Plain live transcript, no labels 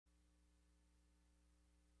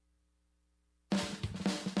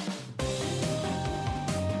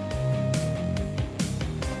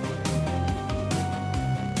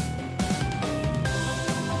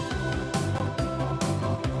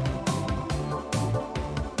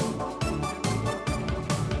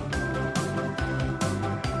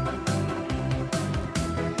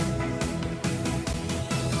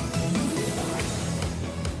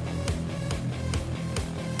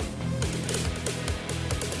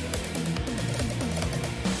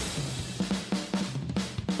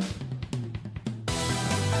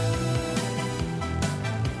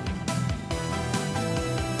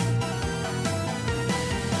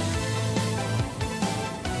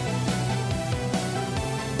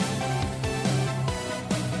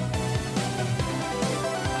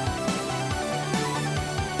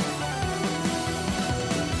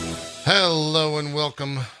Hello and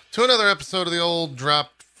welcome to another episode of the Old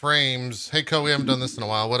Dropped Frames. Hey, Co, we haven't done this in a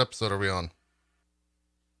while. What episode are we on?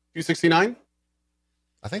 269?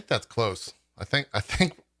 I think that's close. I think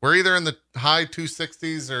we're either in the high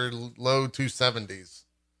 260s or low 270s.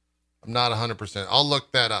 I'm not 100%. I'll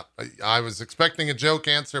look that up. I was expecting a joke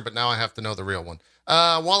answer, but now I have to know the real one.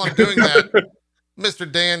 While I'm doing that,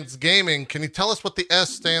 Mr. Dan's Gaming, can you tell us what the S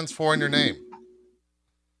stands for in your name?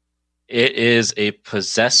 It is a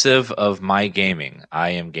possessive of my gaming. I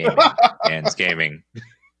am gaming. Dan's Gaming.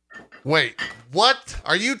 Wait, what?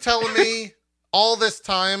 Are you telling me all this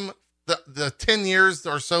time, the 10 years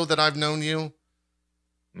or so that I've known you,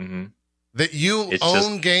 that you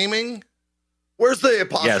own gaming? Where's the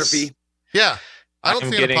apostrophe? Yes. Yeah. I don't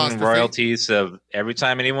I'm see getting an apostrophe. royalties of every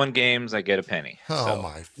time anyone games, I get a penny. Oh, So,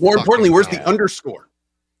 my. More importantly, where's God. the underscore?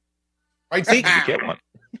 Right, Zeke? you get one.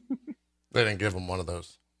 They didn't give him one of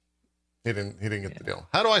those. He didn't get the deal.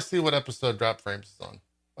 How do I see what episode Drop Frames is on?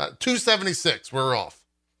 276. We're off.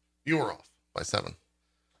 You were off by 7.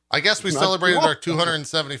 I guess we celebrated our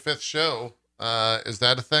 275th show. Is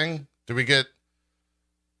that a thing?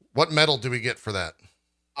 What medal do we get for that?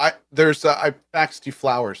 I faxed you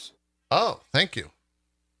flowers. Oh, thank you.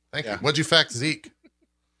 Thank you. What'd you fax Zeke?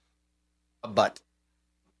 A butt.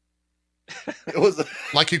 It was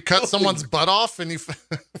Like you cut someone's butt off and you...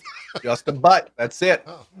 Just a butt. That's it.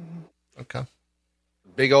 Oh, okay.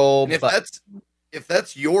 Big old if butt.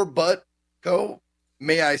 that's your butt,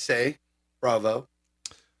 may I say, bravo.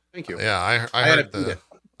 Thank you. Yeah,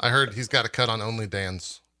 I heard he's got a cut on Only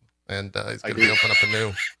Dan's, and he's going to be opening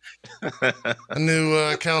up a new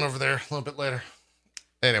account over there a little bit later.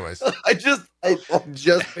 Anyways, I just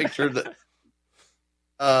pictured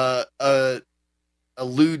a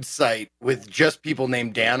lewd site with just people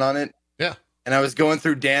named Dan on it. Yeah, and I was going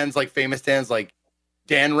through Dan's famous Dan's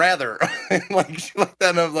Dan Rather, like that.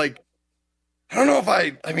 And I was like, I don't know if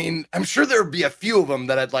I mean, I'm sure there would be a few of them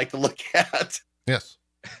that I'd like to look at. Yes,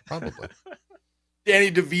 probably.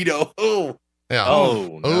 Danny DeVito. Oh, yeah.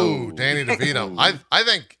 Oh, no. Danny DeVito. I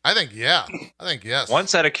think yeah. I think yes.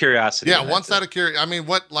 Once out of curiosity. Yeah, once out of curiosity. I mean,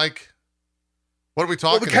 what are we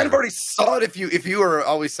talking? well, we kind of here? already saw it. If you were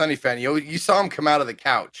Always Sunny fan, you saw him come out of the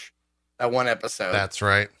couch that one episode. That's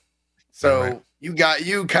right. So you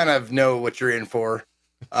kind of know what you're in for.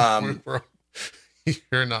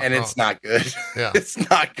 You're not, and wrong. it's not good. Yeah, it's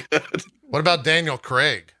not good. What about Daniel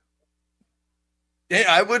Craig? Yeah,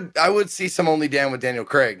 I would see some Only Dan with Daniel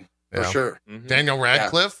Craig for sure. Mm-hmm. Daniel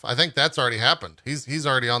Radcliffe. Yeah. I think that's already happened. He's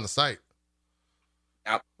already on the site.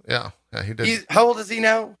 Yep. Yeah, he did. How old is he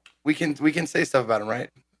now? We can say stuff about him,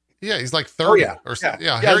 right? Yeah, he's like 30 or so.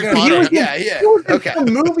 Yeah, Harry Potter. He was okay. A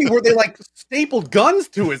movie where they stapled guns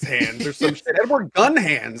to his hands or some shit. Edward Gun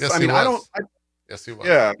Hands. Yes, yes, he was.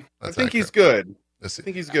 Yeah, that's I think accurate. he's good. I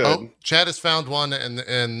think he's good. Oh, Chad has found one,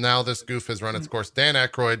 and now this goof has run its course. Dan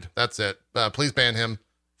Aykroyd, that's it. Please ban him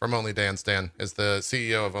from Only Dan's. Dan is the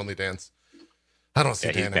CEO of Only Dan's. I don't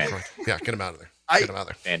see Dan Aykroyd. Yeah, get him out of there. Get him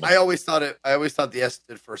out of there. I always thought the S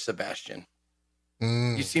stood for Sebastian.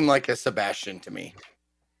 You seem like a Sebastian to me.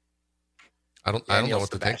 I don't know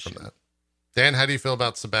what Sebastian. to take from that. Dan, how do you feel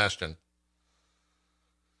about Sebastian?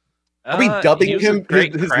 Are we dubbing him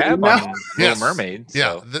great his crab name now? on Little Mermaid? So.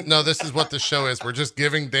 Yeah. No, this is what the show is. We're just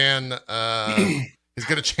giving Dan. He's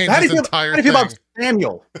going to change How his do you entire feel thing. about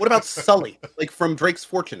Samuel? What about Sully? From Drake's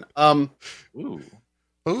Fortune. Ooh,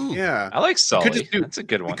 yeah. I like Sully. That's a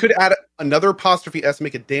good one. We could add another apostrophe S,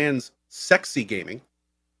 make it Dan's Sexy Gaming.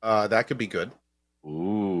 That could be good.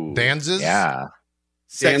 Ooh, Dan's? Yeah.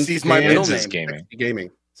 Sexy's my middle name. Gaming. Sexy Gaming.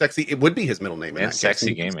 Sexy. It would be his middle name. And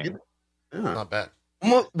Sexy Gaming. Yeah. Not bad.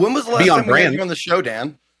 When was the last time we had you on the show,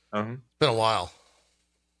 Dan? It's been a while.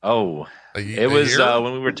 Oh, it was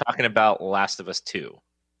when we were talking about Last of Us 2.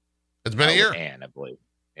 It's been a year. And I believe.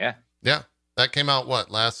 Yeah. Yeah. That came out that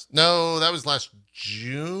was last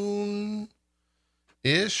June-ish.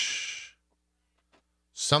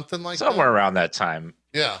 Something like Somewhere around that time.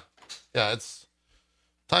 Yeah. Yeah,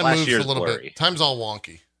 time Last moves year's a little blurry. bit. Time's all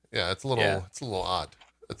wonky. Yeah, it's a little odd.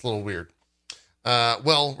 It's a little weird.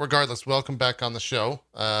 Well, regardless, welcome back on the show.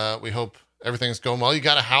 We hope everything's going well. You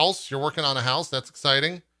got a house. You're working on a house. That's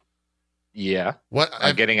exciting. Yeah. What?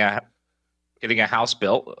 I'm getting a house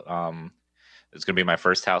built. It's going to be my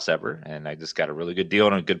first house ever, and I just got a really good deal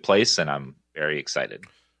in a good place, and I'm very excited.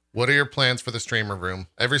 What are your plans for the streamer room?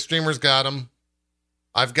 Every streamer's got them.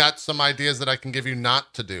 I've got some ideas that I can give you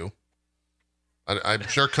not to do. I'm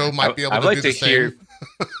sure Co might be able to do the same.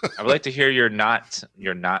 I would like to hear your not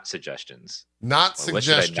suggestions. Not What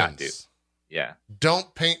suggestions. should I not do? Yeah.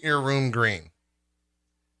 Don't paint your room green.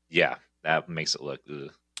 Yeah. That makes it look.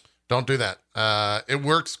 Ugh. Don't do that. It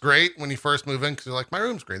works great when you first move in because you're like, my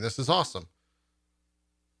room's green. This is awesome.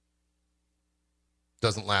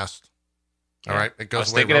 Doesn't last. All right. It I goes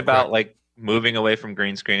was away thinking real about quick. like moving away from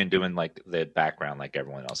green screen and doing like the background like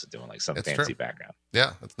everyone else is doing, like some It's fancy true. background.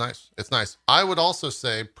 Yeah, it's nice. It's nice. I would also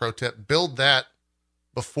say, pro tip, build that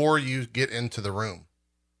before you get into the room.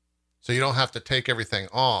 So you don't have to take everything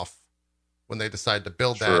off when they decide to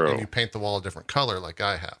build that True. and you paint the wall a different color like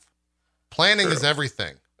I have. Planning is True.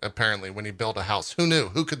 everything, apparently, when you build a house. Who knew?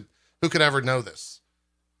 Who could ever know this?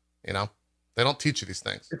 You know? They don't teach you these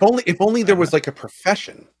things. If only there was like a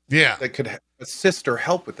profession Yeah. that could assist or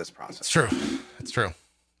help with this process. It's true. It's true.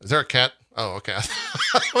 Is there a cat? Oh, okay.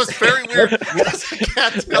 That was very weird. There's a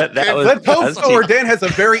cat That tail was- Let's hope that's so, or Dan has a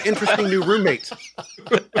very interesting new roommate.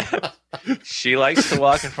 She likes to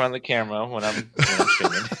walk in front of the camera when I'm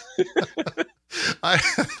streaming.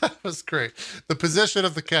 That was great. The position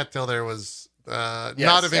of the cattail there was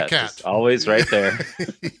not of a Yeah, cat. just always right there.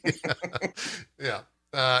 Yeah.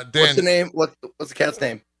 Dan. What's the name? What's the cat's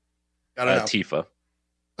name? I don't know. Tifa.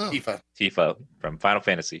 Oh, Tifa. Tifa from Final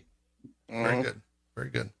Fantasy. very Mhm. good. Very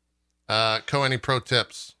good. Any pro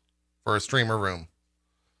tips for a streamer room?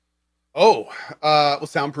 Well,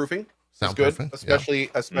 soundproofing is good, Soundproofing. especially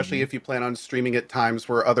Mhm. if you plan on streaming at times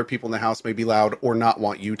where other people in the house may be loud or not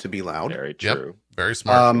want you to be loud. Very Yep. true. Very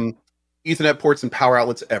smart. Ethernet ports and power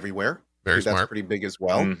outlets everywhere. I Very think that's smart. pretty big as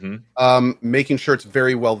well. Mhm. Making sure it's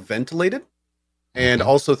very well ventilated, and Mhm.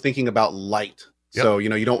 also thinking about light. Yep. So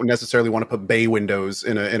you don't necessarily want to put bay windows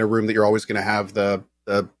in a room that you're always going to have the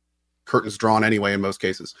curtains drawn anyway in most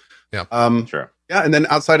cases. Yeah. Sure. Yeah, and then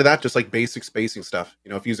outside of that, just like basic spacing stuff.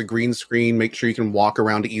 If you use a green screen, make sure you can walk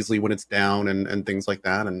around easily when it's down and things like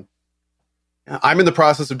that. And yeah, I'm in the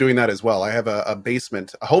process of doing that as well. I have a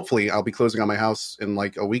basement. Hopefully, I'll be closing on my house in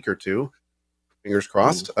like a week or two. Fingers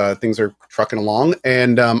crossed. Things are trucking along,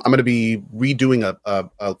 and I'm going to be redoing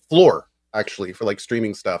a floor actually for like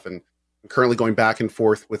streaming stuff. And I'm currently going back and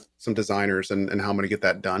forth with some designers and how I'm going to get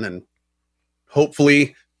that done. And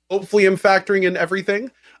hopefully I'm factoring in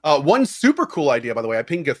everything. One super cool idea, by the way, I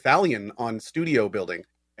pinged Gathalion on Studio Building,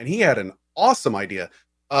 and he had an awesome idea.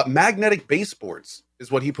 Magnetic baseboards is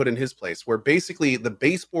what he put in his place, where basically the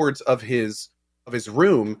baseboards of his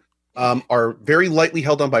room are very lightly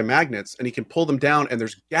held on by magnets, and he can pull them down, and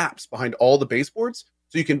there's gaps behind all the baseboards,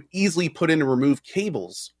 so you can easily put in and remove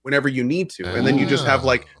cables whenever you need to, and then you just have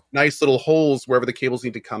like nice little holes wherever the cables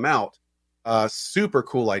need to come out. Super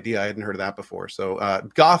cool idea. I hadn't heard of that before. So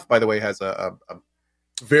Goth, by the way, has a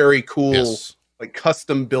very cool Yes. like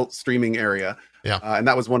custom built streaming area. Yeah. And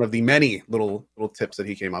that was one of the many little tips that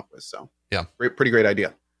he came up with. So Yeah. pretty great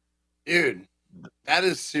idea. Dude, that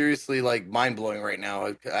is seriously like mind blowing right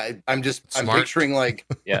now. I'm Smart. picturing like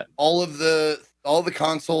Yeah. all the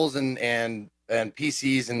consoles and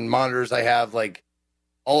PCs and monitors I have, like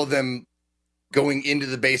all of them going into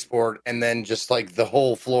the baseboard, and then just like the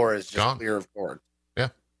whole floor is just Gone. clear of cord. Yeah.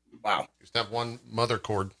 Wow. Just have one mother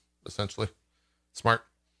cord, essentially. Smart.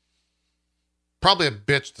 Probably a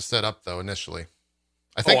bitch to set up though initially.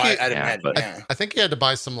 I think I'd Yeah, imagine. but- Yeah. I think you had to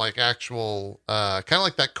buy some like actual kind of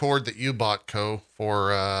like that cord that you bought,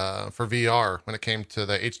 for VR when it came to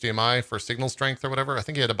the HDMI for signal strength or whatever. I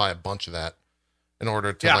think you had to buy a bunch of that in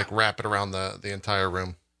order to Yeah. like wrap it around the entire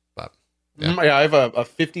room. But Yeah. Yeah, I have a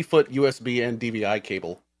 50-foot USB and DVI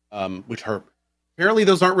cable, which are apparently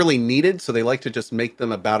those aren't really needed, so they like to just make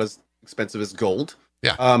them about as expensive as gold.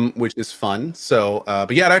 Yeah. Which is fun. So,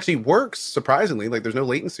 but yeah, it actually works surprisingly. Like, there's no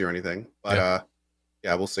latency or anything. But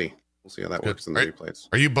yeah, we'll see. We'll see how that Good. works in the Right. replays.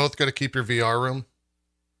 are you both going to keep your VR room?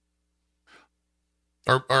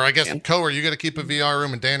 Or I guess, Dan? are you going to keep a VR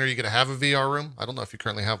room? And Dan, are you going to have a VR room? I don't know if you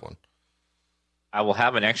currently have one. I will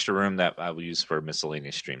have an extra room that I will use for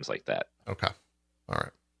miscellaneous streams like that. Okay. All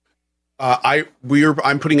right.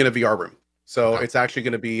 I'm putting in a VR room. So Okay. it's actually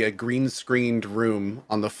going to be a green screened room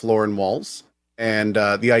on the floor and walls. And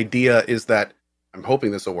the idea is that I'm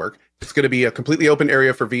hoping this will work. It's going to be a completely open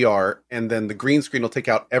area for VR, and then the green screen will take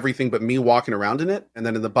out everything but me walking around in it. And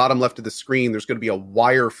then in the bottom left of the screen, there's going to be a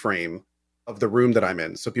wireframe of the room that I'm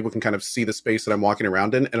in, so people can kind of see the space that I'm walking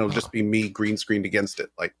around in, and it'll just be me green screened against it,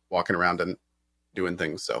 like walking around and doing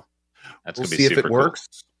things. So That's we'll gonna be see if super it cool. works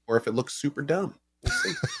or if it looks super dumb. We'll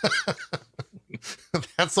see.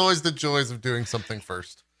 That's always the joys of doing something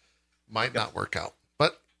first. Might not work out,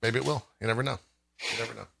 but maybe it will. You never know. You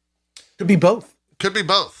never know. Could be both. Could be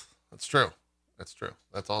both. That's true. That's true.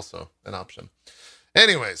 That's also an option.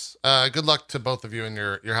 Anyways, good luck to both of you in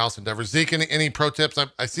your house endeavors. Zeke, any pro tips?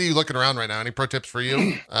 I see you looking around right now. Any pro tips for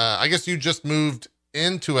you? I guess you just moved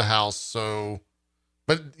into a house,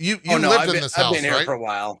 but you lived in this I've house, been here right? for a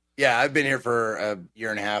while. Yeah, I've been here for a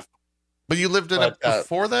year and a half. But you lived in But, it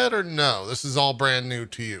before that, or no? This is all brand new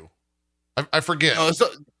to you. I forget. No, this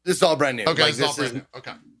is all brand new. Okay, Like, it's all this brand is new.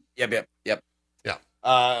 Okay. Yep.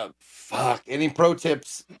 Yeah. Fuck. Any pro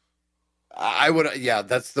tips? I would. Yeah,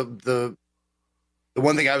 that's the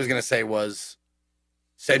one thing I was gonna say was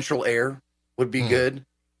central air would be good.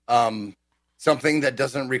 Something that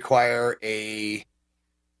doesn't require a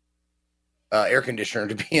air conditioner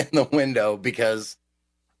to be in the window, because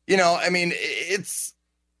I mean, it's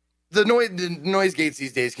the noise gates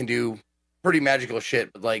these days can do pretty magical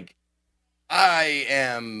shit, but like, I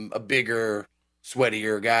am a bigger,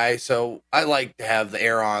 sweatier guy, so I like to have the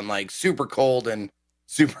air on like super cold and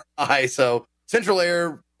super high. So central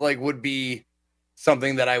air like would be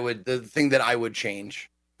something that the thing that I would change.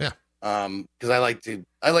 Yeah. Because I like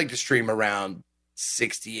to stream around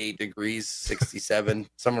 68 degrees, 67,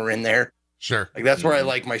 somewhere in there. Sure. Like, that's where I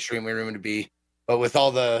like my streaming room to be. But with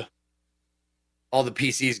all the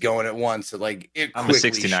PCs going at once, I'm a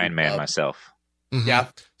 69 man myself. Mhm. Yeah.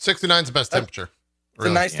 69 is the best temperature. It's a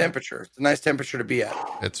nice temperature. It's a nice temperature to be at.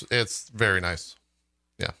 It's very nice.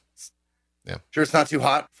 Sure, it's not too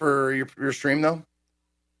hot for your stream though.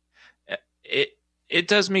 It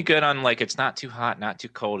does me good on, like, it's not too hot, not too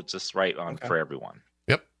cold. It's just right on for everyone.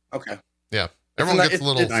 Okay. Yeah. Everyone gets a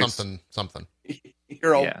little nice. something.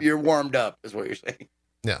 You're warmed up, is what you're saying.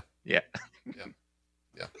 Yeah.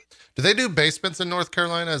 Do they do basements in North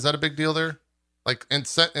Carolina? Is that a big deal there? Like in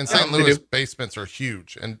St. they Louis, do. basements are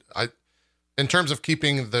huge, and in terms of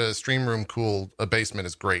keeping the stream room cool, a basement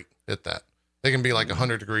is great at that. They can be like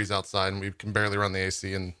 100 degrees outside, and we can barely run the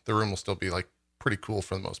AC, and the room will still be like pretty cool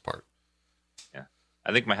for the most part. Yeah.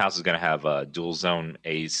 I think my house is going to have a dual zone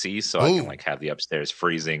AC, so I can like have the upstairs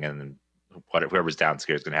freezing, and whoever's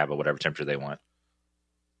downstairs is going to have whatever temperature they want.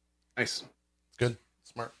 Nice. Good,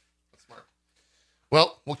 smart. That's smart.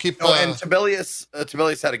 Well, we'll keep. Oh, and Tibelius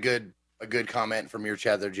had a good comment from your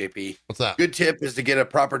chat there, JP. What's that? Good tip is to get a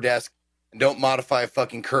proper desk and don't modify a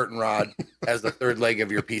fucking curtain rod as the third leg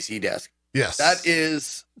of your PC desk. Yes, That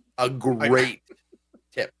is a great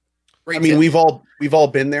tip. Great I mean, tip. we've all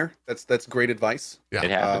been there. That's great advice. Yeah.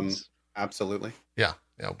 It happens. Absolutely. Yeah.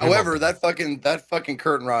 However, that fucking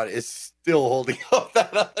curtain rod is still holding up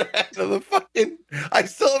that other end of the fucking. I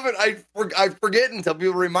still haven't. I forget until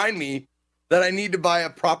people remind me that I need to buy a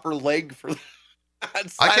proper leg for that. I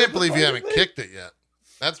side can't of the believe you fucking haven't thing. kicked it yet.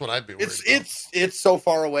 That's what I'd be worried about. It's so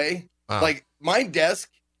far away. Oh. Like, my desk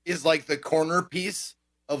is like the corner piece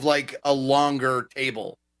of like a longer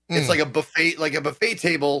table. It's like a buffet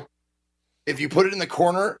table. If you put it in the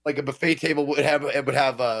corner, like a buffet table would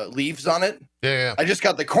have leaves on it. Yeah. I just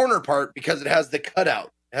got the corner part because it has the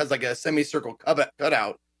cutout. It has like a semicircle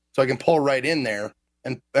cutout, so I can pull right in there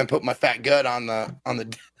and put my fat gut on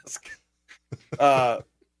the desk.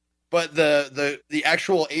 But the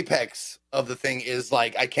actual apex of the thing is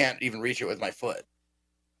like I can't even reach it with my foot.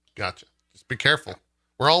 Gotcha. Just be careful.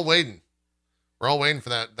 We're all waiting. We're all waiting for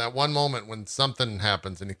that one moment when something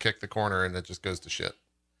happens and you kick the corner and it just goes to shit.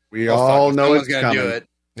 We Oh, fuck, all if know someone's it's gonna coming. do it.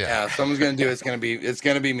 Yeah. Yeah, someone's gonna do it. It's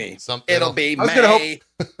gonna be me. Something. It'll be I was gonna me.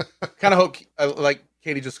 Kind of hope like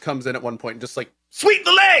Katie just comes in at one point and just like sweep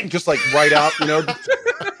the leg, just like right out, you know.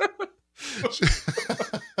 She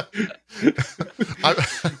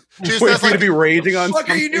just Wait has, for you to be raging on. What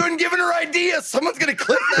are you doing? Giving her ideas. Someone's gonna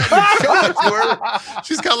clip that and show it to her.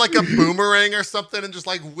 she's got like a boomerang or something and just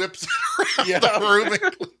like whips it around Yeah. the room and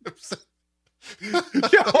clips it.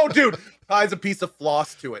 Oh, dude, ties a piece of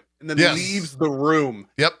floss to it and then Yes. leaves the room.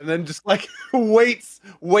 Yep. And then just like waits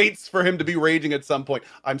for him to be raging at some point.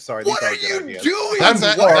 I'm sorry. These What are good you ideas. doing? That's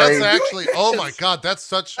sorry. actually. Oh my Yes. god, that's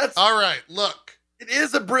such. That's- All right, look. It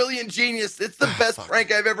is a brilliant genius. It's the best Fuck.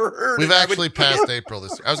 prank I've ever heard. We've and I would- actually passed April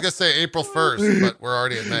this year. I was gonna say April 1st, but we're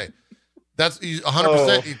already in May. That's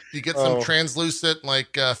 100%. You get some Oh. translucent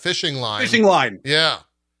like fishing line. Fishing line. Yeah.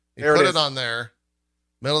 You There it put is. it on there.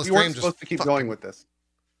 Middle of the We weren't stream. Just supposed to keep fucking going with this.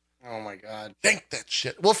 Oh my god. Think that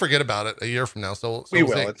shit. We'll forget about it a year from now. So We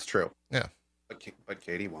we'll will. see. It's true. Yeah. But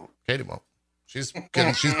Katie won't. Katie won't. She's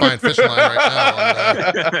buying fishing line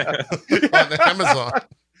right now on Amazon.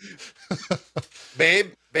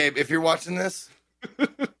 Babe, if you're watching this,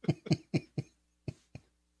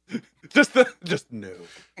 Just no.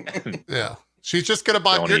 Yeah. She's just gonna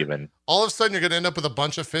buy. Don't even. All of a sudden, you're gonna end up with a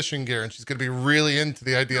bunch of fishing gear, and she's gonna be really into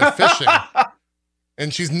the idea of fishing.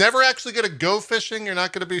 And she's never actually gonna go fishing. You're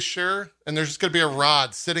not gonna be sure. And there's just gonna be a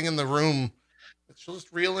rod sitting in the room. She'll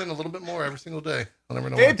just reel in a little bit more every single day. I'll never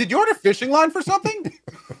know. Dave, why. did you order fishing line for something?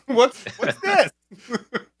 What's this?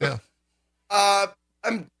 this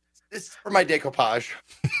is for my decoupage.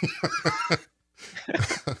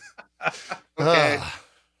 Okay.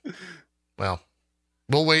 Well,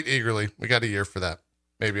 We'll wait eagerly. We got a year for that.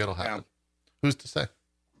 Maybe it'll happen. Who's to say?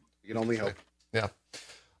 You can only hope. Yeah.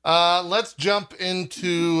 Let's jump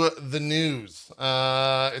into the news.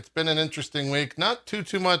 It's been an interesting week. Not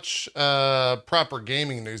too much proper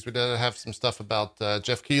gaming news. We did have some stuff about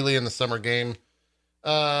Jeff Keighley and the Summer Game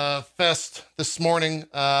Fest this morning.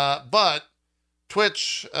 But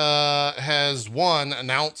Twitch has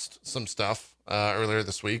announced some stuff earlier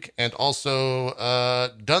this week, and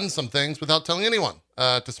also done some things without telling anyone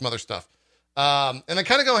to some other stuff. And they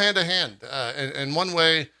kind of go hand to hand. In one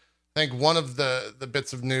way, I think one of the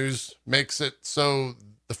bits of news makes it so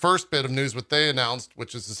the first bit of news, what they announced,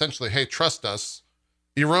 which is essentially, hey, trust us,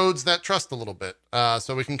 erodes that trust a little bit.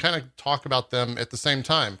 So we can kind of talk about them at the same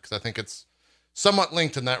time, because I think it's somewhat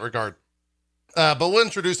linked in that regard. But we'll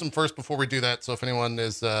introduce them first before we do that. So if anyone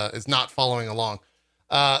is not following along,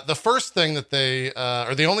 the first thing that they,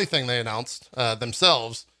 or the only thing they announced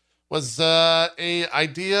themselves, was the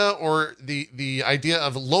idea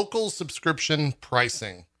of local subscription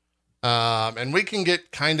pricing. And we can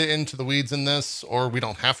get kind of into the weeds in this, or we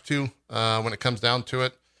don't have to when it comes down to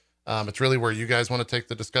it. It's really where you guys want to take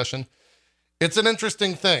the discussion. It's an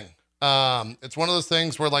interesting thing. It's one of those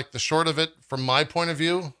things where, like, the short of it, from my point of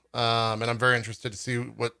view, and I'm very interested to see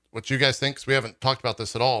what you guys think, because we haven't talked about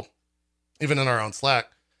this at all, even in our own Slack,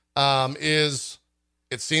 is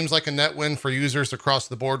it seems like a net win for users across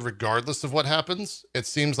the board, regardless of what happens. It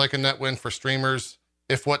seems like a net win for streamers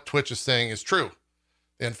if what Twitch is saying is true.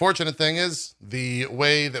 The unfortunate thing is the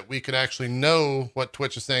way that we could actually know what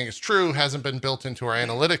Twitch is saying is true hasn't been built into our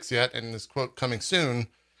analytics yet, and is, quote, coming soon.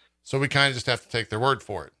 So we kind of just have to take their word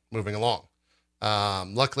for it moving along.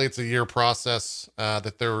 Luckily, it's a year process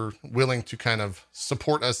that they're willing to kind of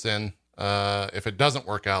support us in if it doesn't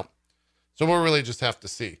work out. So we'll really just have to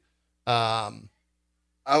see.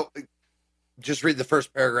 I'll just read the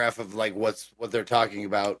first paragraph of like what they're talking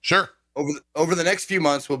about. Sure. Over the next few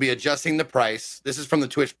months, we'll be adjusting the price. This is from the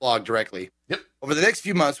Twitch blog directly. Yep. Over the next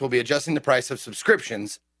few months, we'll be adjusting the price of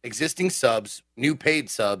subscriptions, existing subs, new paid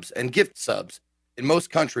subs, and gift subs in most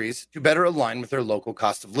countries to better align with their local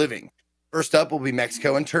cost of living. First up will be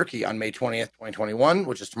Mexico and Turkey on May 20th, 2021,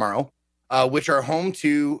 which is tomorrow, which are home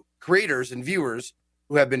to creators and viewers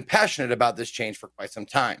who have been passionate about this change for quite some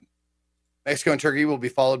time. Mexico and Turkey will be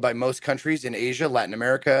followed by most countries in Asia, Latin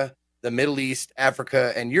America, the Middle East,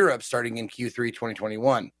 Africa, and Europe starting in Q3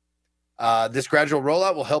 2021. This gradual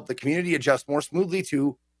rollout will help the community adjust more smoothly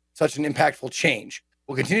to such an impactful change.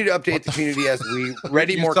 We'll continue to update the community as we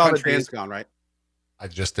ready more countries. Gone, right? I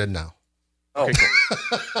just did now. Oh.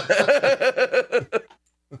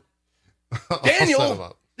 Okay,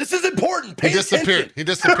 Daniel, this is important. Pay He disappeared. attention. He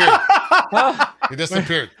disappeared. Ah, He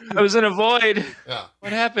disappeared. I was in a void. Yeah.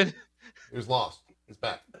 What happened? He was lost. He's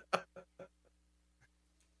back.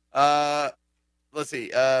 Let's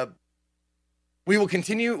see. We'll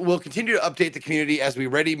continue to update the community as we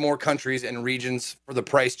ready more countries and regions for the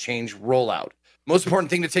price change rollout. Most important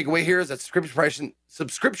thing to take away here is that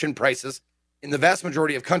subscription prices in the vast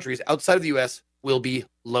majority of countries outside of the US will be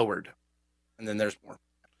lowered. And then there's more.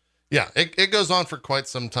 Yeah, it goes on for quite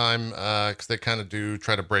some time because they kind of do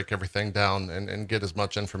try to break everything down and get as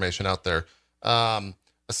much information out there.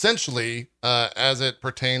 Essentially, as it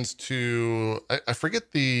pertains to, I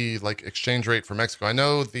forget the like exchange rate for Mexico. I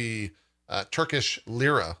know the Turkish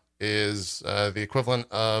lira is the equivalent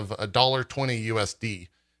of $1.20 USD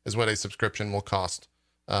is what a subscription will cost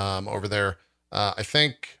over there. I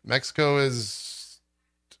think Mexico is,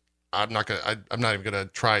 I'm not even gonna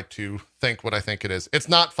try to think what I think it is. It's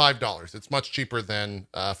not $5. It's much cheaper than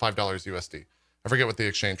 $5 USD. I forget what the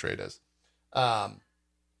exchange rate is.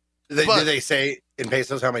 Did they say in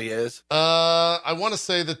pesos how many it is? I want to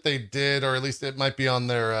say that they did, or at least it might be on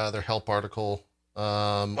their help article,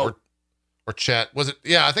 or chat. Was it?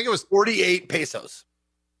 Yeah, I think it was 48 pesos.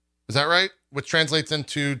 Is that right? Which translates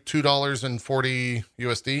into $2.40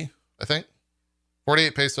 USD, I think.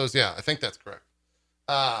 48 pesos. Yeah, I think that's correct.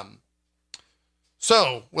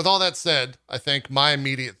 So with all that said, I think my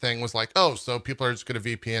immediate thing was like, oh, so people are just going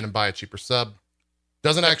to VPN and buy a cheaper sub.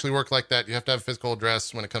 Doesn't actually work like that. You have to have a physical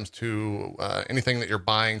address when it comes to anything that you're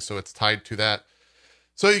buying, so it's tied to that.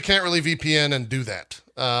 So you can't really VPN and do that.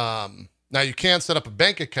 Now you can set up a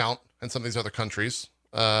bank account in some of these other countries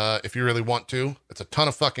if you really want to. It's a ton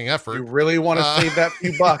of fucking effort. You really want to save that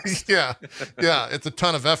few bucks? Yeah, it's a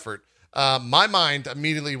ton of effort. My mind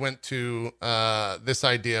immediately went to this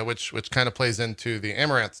idea, which kind of plays into the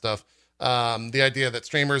Amaranth stuff. The idea that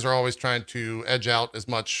streamers are always trying to edge out as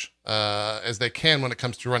much as they can when it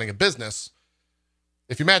comes to running a business.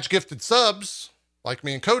 If you match gifted subs, like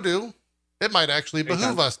me and Co it might actually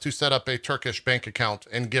behoove us to set up a Turkish bank account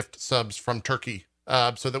and gift subs from Turkey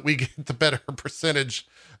so that we get the better percentage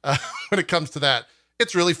when it comes to that.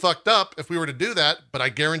 It's really fucked up if we were to do that, but I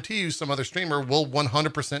guarantee you some other streamer will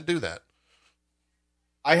 100% do that.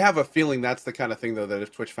 I have a feeling that's the kind of thing, though, that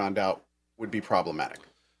if Twitch found out would be problematic.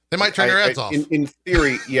 They might turn their ads off. In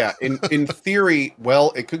theory, yeah. In theory,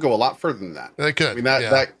 well, it could go a lot further than that. They could. I mean,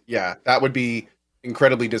 that would be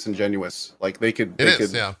incredibly disingenuous. Like they could.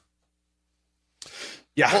 Yeah.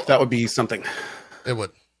 Yeah, Well, that would be something. It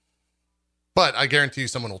would. But I guarantee you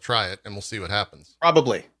someone will try it and we'll see what happens.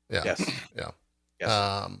 Probably. Yeah. Yes. Yeah.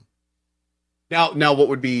 Yes. Now, what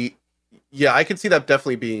would be? Yeah, I could see that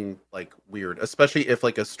definitely being like weird, especially if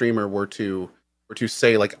like a streamer were to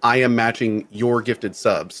say like I am matching your gifted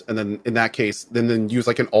subs, and then in that case, then use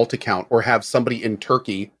like an alt account or have somebody in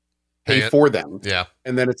Turkey pay for them. Yeah.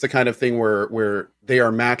 And then it's the kind of thing where they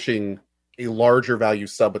are matching a larger value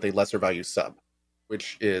sub with a lesser value sub,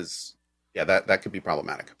 which is that could be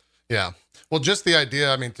problematic. Yeah. Well, just the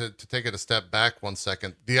idea, I mean, to take it a step back 1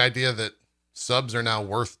 second, the idea that subs are now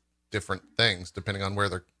worth different things depending on where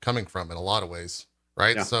they're coming from in a lot of ways,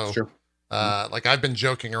 right? Yeah, So that's true. like I've been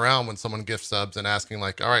joking around when someone gifts subs and asking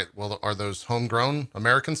like, all right, well, are those homegrown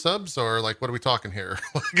American subs or like, what are we talking here?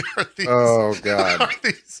 Like, are these, Oh God.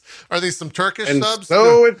 are these some Turkish And subs?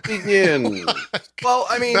 so it begins. Well,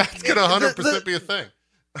 I mean, That's going to 100% be a thing.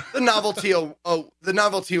 the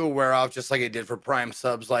novelty will wear off just like it did for Prime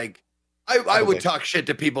subs. Like I would talk shit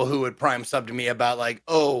to people who would Prime sub to me about like,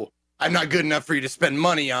 oh, I'm not good enough for you to spend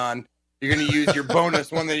money on. You're gonna use your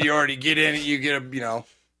bonus one that you already get in, and you get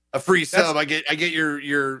a free sub. I get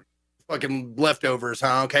your fucking leftovers,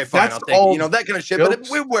 huh? Okay, fine, I'll take it. That kind of shit. Jokes.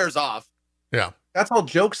 But it wears off. Yeah. That's all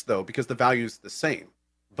jokes though, because the value's the same.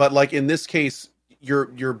 But like in this case,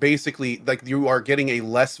 you're basically like you are getting a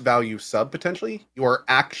less value sub potentially. You are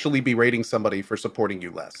actually berating somebody for supporting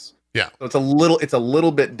you less. Yeah. So it's a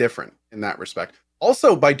little bit different in that respect.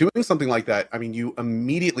 Also, by doing something like that, I mean you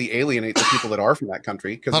immediately alienate the people that are from that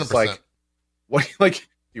country because it's 100%. like,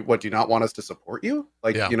 what do you not want us to support you?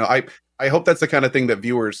 Like, Yeah. I hope that's the kind of thing that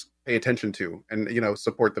viewers pay attention to and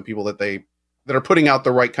support the people that are putting out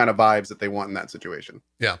the right kind of vibes that they want in that situation.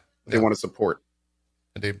 Yeah. They want to support.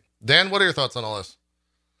 Indeed. Dan, what are your thoughts on all this?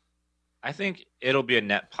 I think it'll be a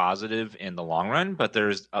net positive in the long run, but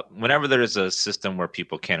whenever there's a system where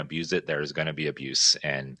people can't abuse it, there's going to be abuse.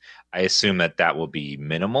 And I assume that will be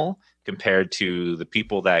minimal compared to the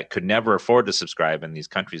people that could never afford to subscribe in these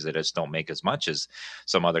countries that just don't make as much as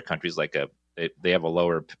some other countries. Like they have a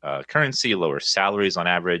lower currency, lower salaries on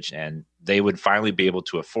average, and they would finally be able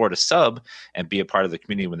to afford a sub and be a part of the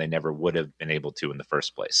community when they never would have been able to in the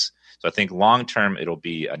first place. So I think long term, it'll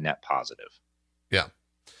be a net positive. Yeah.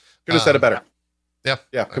 Could have said it better. Yeah.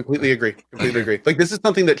 Yeah, completely agree. Completely agree. Like this is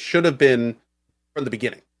something that should have been from the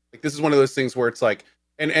beginning. Like this is one of those things where it's like,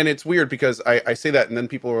 and it's weird because I say that and then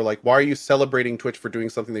people are like, why are you celebrating Twitch for doing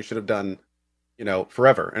something they should have done,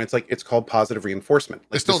 forever? And it's like, it's called positive reinforcement.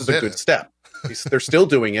 Like still this is a did good it. step. They're still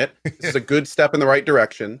doing it. This is a good step in the right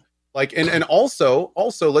direction. Like, and also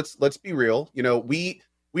let's be real.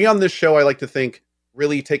 We on this show, I like to think,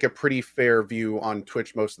 really take a pretty fair view on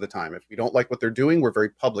Twitch most of the time. If we don't like what they're doing, we're very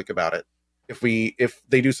public about it. If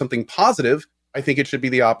they do something positive, I think it should be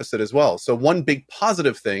the opposite as well. So one big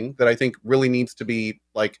positive thing that I think really needs to be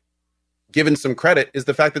like given some credit is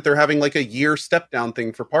the fact that they're having like a year step down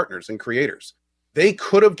thing for partners and creators. They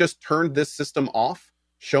could have just turned this system off,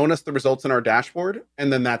 shown us the results in our dashboard,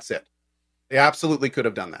 and then that's it. They absolutely could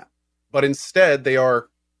have done that. But instead, they are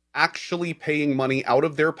actually paying money out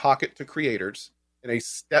of their pocket to creators in a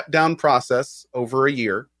step down process over a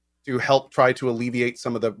year to help try to alleviate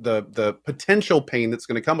some of the potential pain that's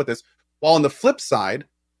going to come with this. While on the flip side,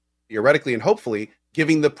 theoretically and hopefully,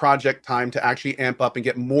 giving the project time to actually amp up and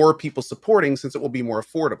get more people supporting since it will be more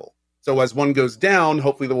affordable. So as one goes down,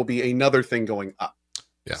 hopefully there will be another thing going up.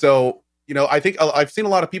 Yeah. So, I think I've seen a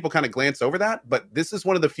lot of people kind of glance over that, but this is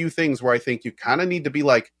one of the few things where I think you kind of need to be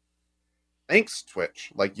like, thanks,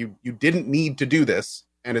 Twitch. Like you didn't need to do this.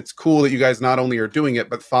 And it's cool that you guys not only are doing it,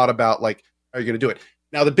 but thought about like, how are you going to do it?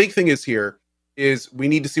 Now, the big thing is we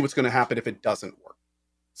need to see what's going to happen if it doesn't work.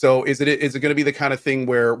 So is it going to be the kind of thing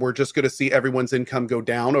where we're just going to see everyone's income go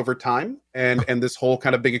down over time and this whole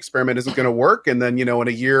kind of big experiment isn't going to work? And then, in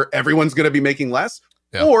a year, everyone's going to be making less?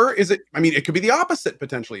 Yeah. Or is it, it could be the opposite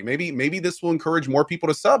potentially. Maybe this will encourage more people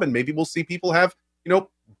to sub and maybe we'll see people have,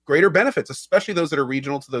 greater benefits, especially those that are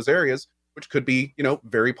regional to those areas, which could be,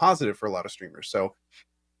 very positive for a lot of streamers. So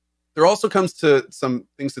there also comes to some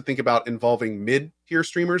things to think about involving mid-tier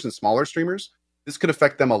streamers and smaller streamers. This could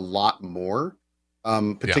affect them a lot more,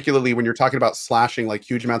 particularly when you're talking about slashing like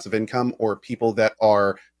huge amounts of income or people that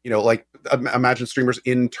are, like imagine streamers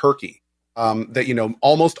in Turkey that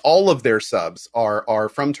almost all of their subs are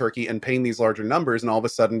from Turkey and paying these larger numbers, and all of a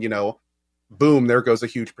sudden, boom, there goes a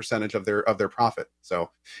huge percentage of their profit. So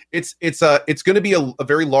it's going to be a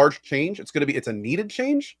very large change. It's a needed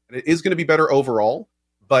change, and it is going to be better overall.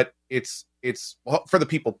 But it's for the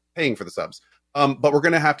people paying for the subs. But we're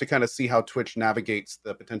going to have to kind of see how Twitch navigates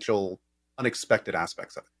the potential unexpected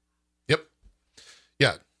aspects of it. Yep.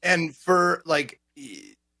 Yeah. And for like,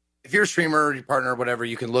 if you're a streamer, your partner, whatever,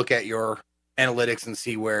 you can look at your analytics and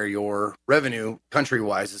see where your revenue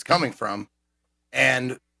country-wise is coming from.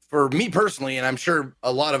 And for me personally, and I'm sure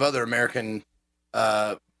a lot of other American,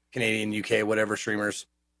 Canadian, UK, whatever streamers,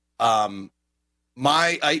 I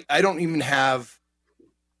don't even have.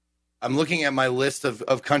 I'm looking at my list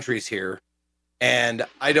of countries here, and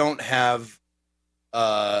I don't have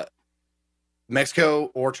Mexico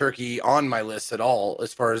or Turkey on my list at all,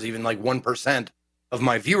 as far as even like 1% of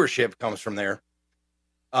my viewership comes from there.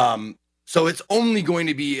 So it's only going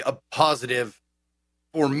to be a positive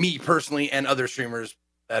for me personally and other streamers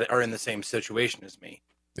that are in the same situation as me.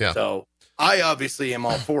 Yeah. So I obviously am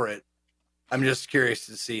all for it. I'm just curious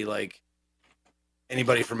to see like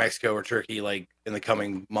anybody from Mexico or Turkey, like in the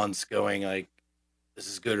coming months going like, this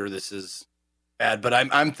is good or this is bad. But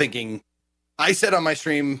I'm thinking, I said on my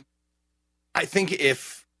stream, I think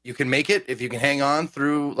if you can make it, if you can hang on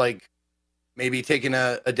through like maybe taking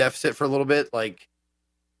a deficit for a little bit, like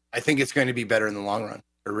I think it's going to be better in the long run.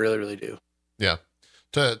 I really, really do. Yeah.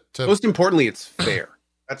 Most importantly, it's fair.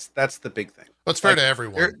 That's the big thing. Well, it's fair to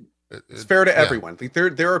everyone. It's fair to everyone. Like,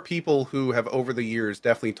 there are people who have over the years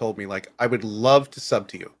definitely told me like, I would love to sub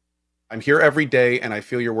to you. I'm here every day and I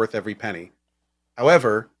feel you're worth every penny.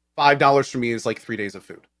 However, $5 for me is like 3 days of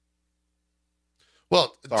food.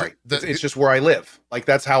 Well, sorry, it's just where I live. Like,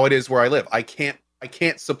 that's how it is where I live. I can't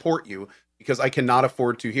support you because I cannot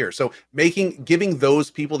afford to here. So giving those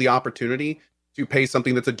people the opportunity to pay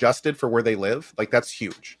something that's adjusted for where they live, like that's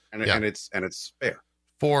huge, and it's fair.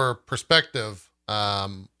 For perspective,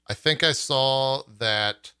 I think I saw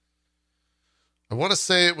that. I want to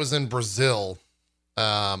say it was in Brazil.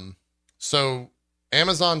 So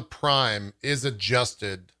Amazon Prime is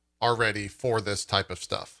adjusted already for this type of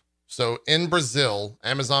stuff. So in Brazil,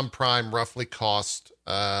 Amazon Prime roughly cost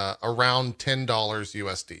around $10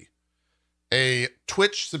 USD. A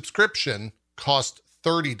Twitch subscription cost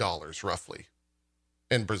 $30 roughly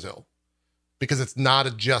in Brazil because it's not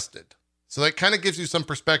adjusted. So that kind of gives you some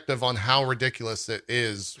perspective on how ridiculous it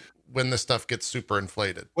is when this stuff gets super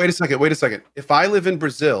inflated. Wait a second. If I live in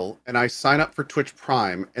Brazil and I sign up for Twitch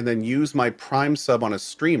Prime and then use my Prime sub on a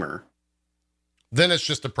streamer, then it's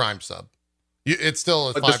just a Prime sub. It's still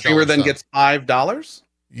a $5 the streamer then sub. gets $5?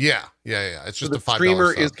 Yeah. It's just so a $5 the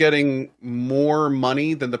streamer sub. is getting more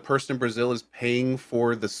money than the person in Brazil is paying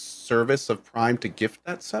for the service of Prime to gift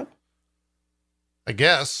that sub? I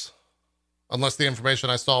guess. Unless the information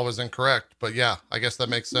I saw was incorrect. But yeah, I guess that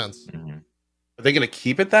makes sense. Mm-hmm. Are they going to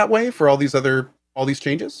keep it that way for all these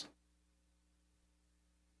changes?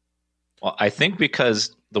 Well, I think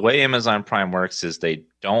because the way Amazon Prime works is they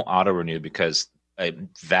don't auto renew because a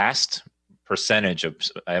vast percentage of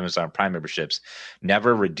Amazon Prime memberships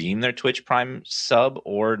never redeem their Twitch Prime sub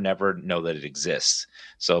or never know that it exists.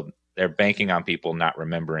 So they're banking on people not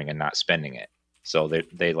remembering and not spending it. So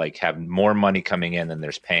they like have more money coming in than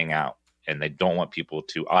there's paying out. And they don't want people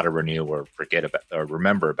to auto renew or forget about or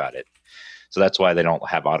remember about it. So that's why they don't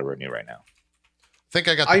have auto renew right now. I think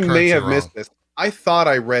I got. I may have missed this. I thought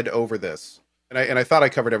I read over this, and I thought I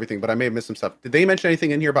covered everything, but I may have missed some stuff. Did they mention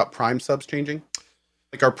anything in here about Prime subs changing?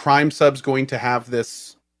 Like, are Prime subs going to have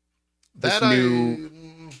this new?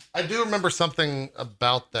 I do remember something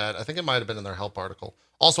about that. I think it might have been in their help article.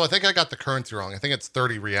 Also, I think I got the currency wrong. I think it's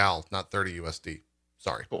 30 real, not 30 USD.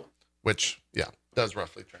 Sorry. Cool. Which, yeah, does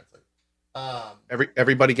roughly translate.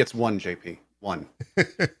 Everybody gets one, JP. One.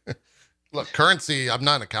 Look, currency, I'm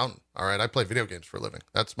not an accountant. All right. I play video games for a living.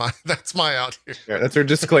 That's my out here. Yeah, that's our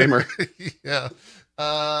disclaimer. Yeah.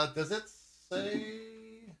 Does it say?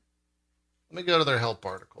 Let me go to their help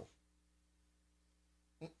article.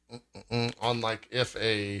 On like if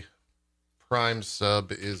a Prime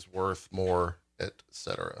sub is worth more,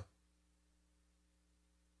 etc.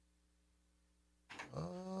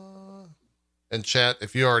 And chat,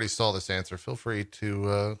 if you already saw this answer, feel free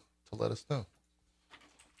to let us know.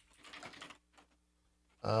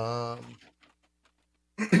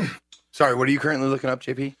 Sorry, what are you currently looking up,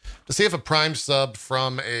 JP? To see if a Prime sub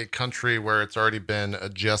from a country where it's already been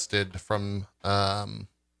adjusted from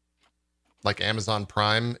like Amazon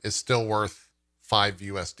Prime is still worth $5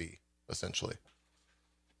 USD, essentially.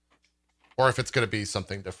 Or if it's going to be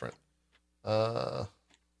something different. Well,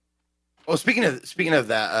 speaking of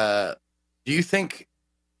that, Do you think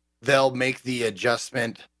they'll make the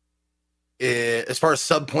adjustment as far as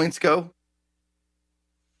sub points go?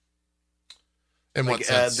 In what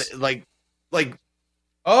sense? Like,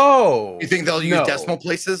 Oh, you think they'll use decimal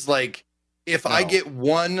places? Like, if I No. get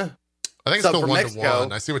one, I think it's sub still for 1 to Mexico,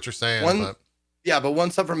 1. I see what you're saying, one- but yeah, but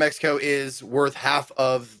one sub from Mexico is worth half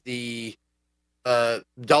of the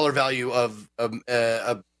dollar value of a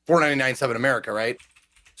 $4.99 sub in America, right?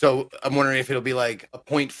 So I'm wondering if it'll be like a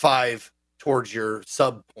 0.5 towards your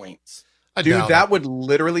sub points. I Dude, doubt that it. would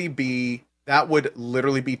literally be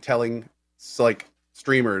telling like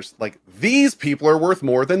streamers like these people are worth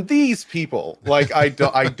more than these people. Like I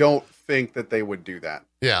don't think that they would do that.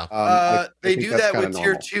 Yeah. I They think do that's that kinda with tier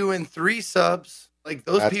normal. 2 and 3 subs. Like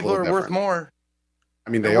those That's a people are little worth different. more. I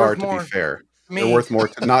mean, They're they are, worth to more. be fair. I They're mean, worth more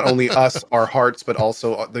to not only us, our hearts, but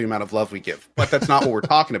also the amount of love we give. But that's not what we're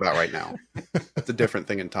talking about right now. That's a different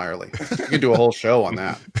thing entirely. You can do a whole show on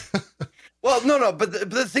that. well, no, but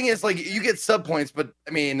the thing is, like, you get sub points, but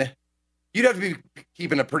I mean, you'd have to be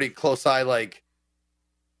keeping a pretty close eye, like,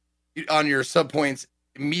 on your sub points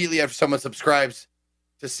immediately after someone subscribes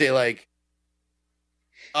to say, like,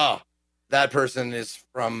 oh, that person is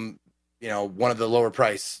from, one of the lower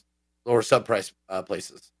sub price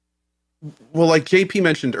places. Well, like JP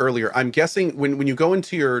mentioned earlier, I'm guessing when you go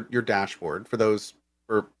into your dashboard, for those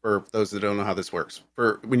that don't know how this works,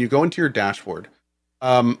 for when you go into your dashboard,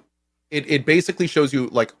 it basically shows you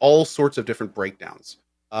like all sorts of different breakdowns.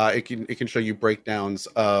 It can show you breakdowns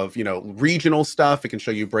of regional stuff. It can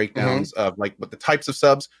show you breakdowns of like what the types of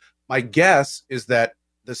subs. My guess is that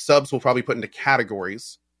the subs will probably put into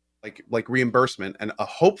categories like reimbursement, and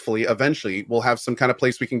hopefully eventually we'll have some kind of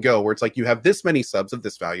place we can go where it's like you have this many subs of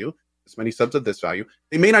this value, this many subs of this value.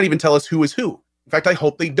 They may not even tell us who is who. In fact, I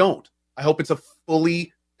hope they don't. I hope it's a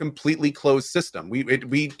fully, completely closed system.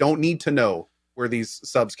 We don't need to know where these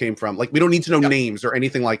subs came from. Like we don't need to know names or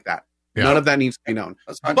anything like that. Yeah. None of that needs to be known.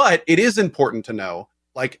 That's fine. But it is important to know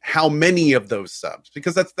like how many of those subs,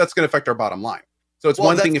 because that's going to affect our bottom line. So it's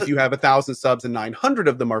one thing if you have 1,000 subs and 900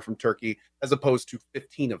 of them are from Turkey, as opposed to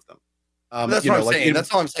 15 of them. That's what I'm saying.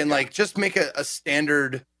 That's all I'm saying. Like, just make a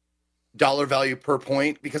standard dollar value per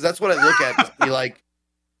point, because that's what I look at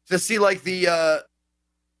to see the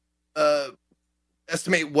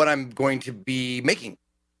estimate what I'm going to be making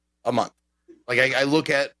a month. Like I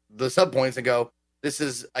look at the sub points and go,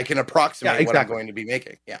 I can approximate what I'm going to be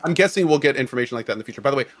making. Yeah. I'm guessing we'll get information like that in the future.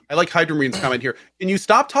 By the way, I like Hydra Marine's comment here. Can you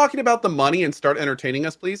stop talking about the money and start entertaining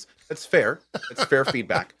us, please? That's fair. That's fair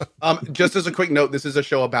feedback. Just as a quick note, this is a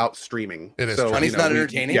show about streaming. It is. So, Money's not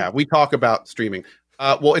entertaining? Yeah, we talk about streaming.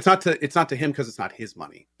 Well, it's not to him because it's not his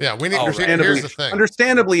money. Yeah, we need. Oh, right. Here's the thing.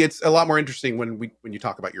 Understandably, it's a lot more interesting when you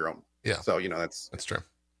talk about your own. Yeah. So That's true.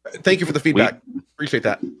 Thank you for the feedback. Appreciate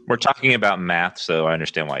that. We're talking about math, so I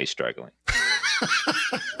understand why he's struggling.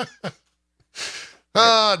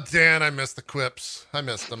 Dan, I missed the quips. I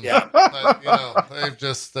missed them. Yeah. They've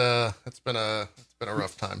just it's been a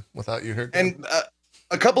rough time without you here, Dan. And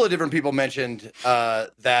a couple of different people mentioned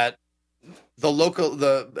that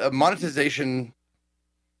the monetization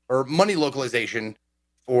or money localization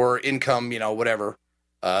for income, whatever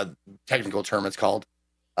technical term it's called,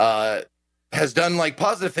 has done like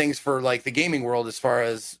positive things for like the gaming world as far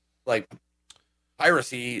as like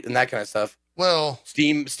piracy and that kind of stuff. Well,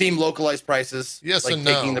 Steam localized prices. Yes like and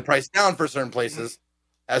no. taking the price down for certain places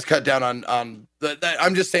has cut down on that.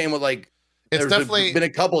 I'm just saying what like it's there's definitely been a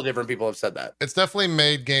couple of different people have said that. It's definitely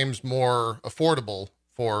made games more affordable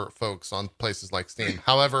for folks on places like Steam.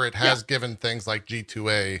 However, it has given things like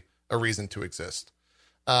G2A a reason to exist.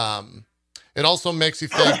 It also makes you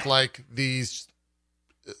think like these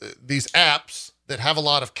apps that have a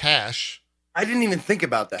lot of cash I didn't even think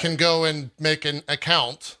about that. can go and make an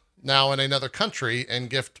account now in another country and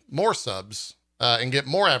gift more subs and get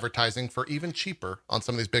more advertising for even cheaper on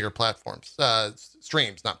some of these bigger platforms,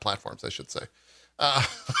 streams, not platforms, I should say.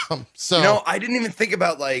 So I didn't even think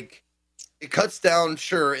about like it cuts down,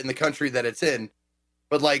 sure, in the country that it's in,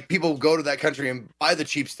 but like people go to that country and buy the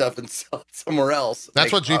cheap stuff and sell it somewhere else.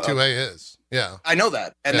 that's like, what G2A is. Yeah. I know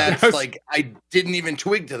that, and Yeah. that's like I didn't even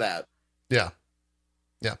twig to that. Yeah.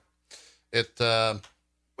 It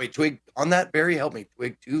Wait, twig on that, Barry? Help me,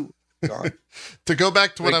 twig too. Gone. to go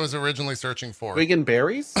back to what Twig- I was originally searching for. Twig and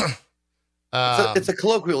berries? It's a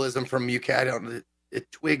colloquialism from UK. I don't.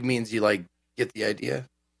 Twig means you like get the idea.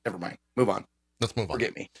 Never mind. Move on. Let's move on.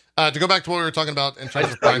 Forget me. To go back to what we were talking about in I terms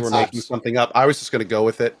just of thought Prime you were making subs. something up. I was just going to go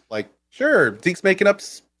with it. Like, sure, Zeke's making up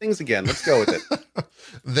things again. Let's go with it.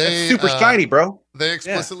 They Super shiny, bro. They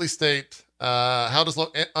explicitly state how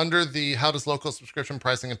does local subscription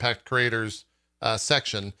pricing impact creators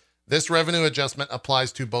section This revenue adjustment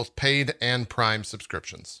applies to both paid and Prime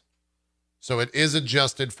subscriptions. So it is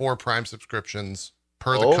adjusted for Prime subscriptions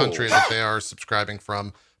per the country that they are subscribing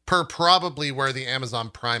from, per probably where the Amazon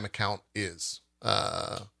Prime account is,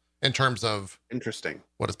 in terms of Interesting.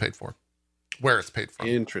 what it's paid for, where it's paid from.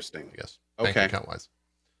 Interesting. Yes. Okay. Bank account wise.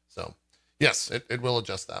 So yes, it will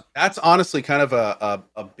adjust that. That's honestly kind of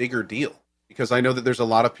a bigger deal, because I know that there's a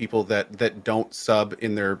lot of people that don't sub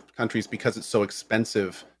in their countries because it's so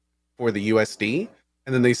expensive for the USD.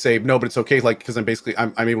 And then they say, no, but it's okay. Like, because I'm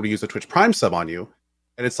able to use a Twitch Prime sub on you.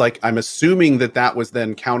 And it's like, I'm assuming that was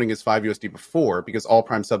then counting as 5 USD before, because all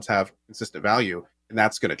Prime subs have consistent value, and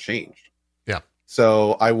that's going to change. Yeah.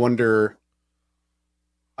 So I wonder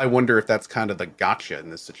if that's kind of the gotcha in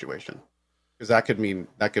this situation, because that could mean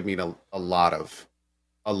a lot of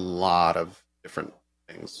different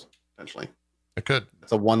things potentially. It could.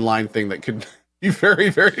 It's a one-line thing that could be very,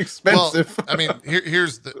 very expensive. Well, I mean,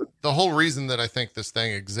 here's the whole reason that I think this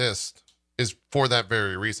thing exists is for that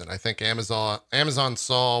very reason. I think Amazon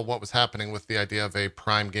saw what was happening with the idea of a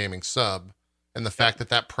Prime Gaming sub, and the fact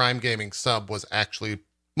that Prime Gaming sub was actually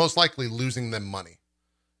most likely losing them money.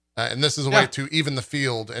 And this is a way to even the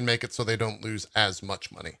field and make it so they don't lose as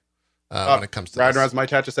much money when it comes to Rad this. Raz, my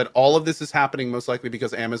chat just said all of this is happening most likely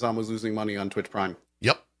because Amazon was losing money on Twitch Prime.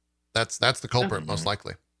 Yep. That's the culprit, most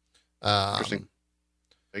likely. Interesting.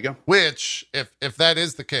 There you go. Which, if that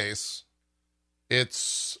is the case,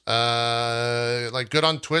 it's like good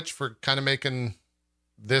on Twitch for kind of making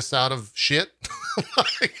this out of shit.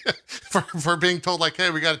 for being told like, hey,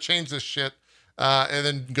 we got to change this shit. And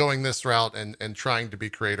then going this route and trying to be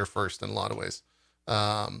creator first in a lot of ways.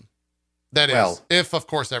 If of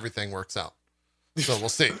course everything works out. So we'll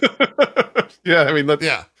see. Yeah, I mean, let's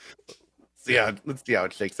see how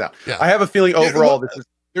it shakes out. Yeah. I have a feeling overall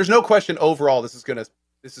there's no question overall this is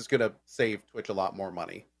gonna save Twitch a lot more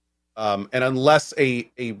money. And unless a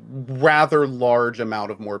rather large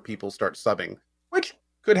amount of more people start subbing, which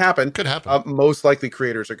could happen. Most likely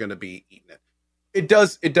creators are going to be eating it.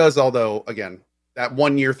 It does, although again, that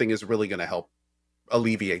 1 year thing is really going to help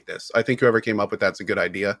alleviate this. I think whoever came up with that's a good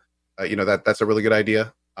idea. That's a really good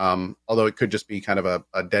idea. Although it could just be kind of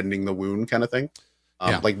a deadening the wound kind of thing.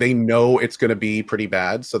 Like they know it's going to be pretty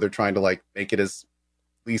bad, so they're trying to like make it as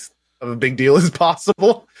least of a big deal as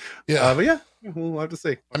possible. Yeah. But yeah, we'll have to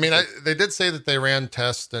see. I mean, they did say that they ran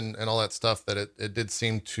tests and all that stuff, that it did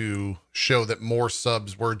seem to show that more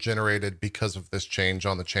subs were generated because of this change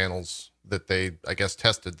on the channels that they, I guess,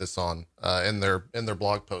 tested this on in their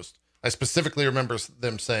blog post. I specifically remember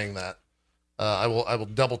them saying that. I will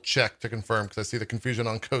double check to confirm, because I see the confusion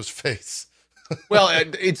on Ko's face. Well,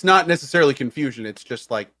 it's not necessarily confusion. It's just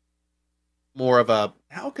like more of a,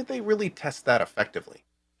 how could they really test that effectively?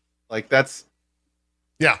 Like that's,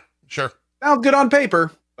 yeah, sure. Sounds good on paper,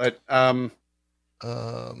 but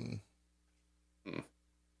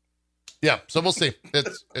yeah. So we'll see.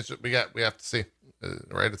 We have to see,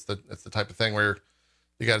 right? It's the type of thing where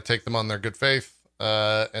you got to take them on their good faith,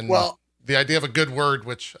 and the idea of a good word,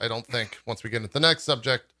 which I don't think once we get into the next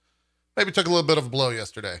subject, maybe took a little bit of a blow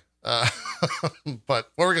yesterday. But what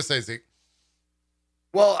were we gonna say, Zeke?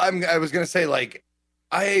 Well, I was gonna say, like,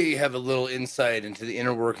 I have a little insight into the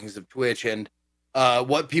inner workings of Twitch, and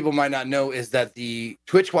what people might not know is that the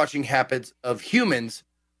Twitch watching habits of humans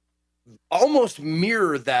almost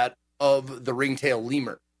mirror that of the ringtail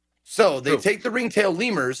lemur. So they take the ringtail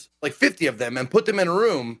lemurs, like 50 of them, and put them in a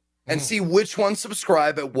room and see which ones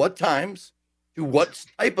subscribe at what times to what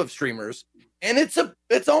type of streamers. And it's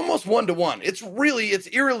almost 1-to-1. It's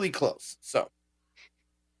eerily close. So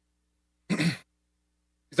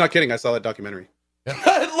he's not kidding. I saw that documentary. Yeah.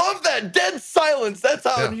 I love that dead silence. That's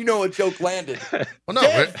how you know a joke landed. Well, no,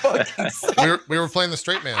 we were playing the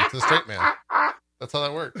straight man to the straight man. That's how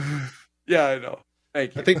that works. Yeah, I know.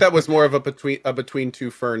 Thank you. I think that was more of a between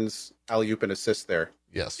two ferns alley-oop and assist there.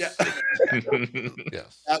 Yes. Yeah.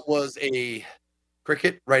 Yes. That was a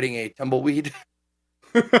cricket riding a tumbleweed.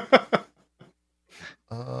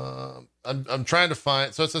 I'm trying to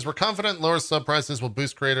find. So it says we're confident lower sub prices will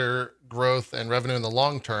boost creator growth and revenue in the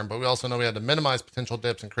long term, but we also know we had to minimize potential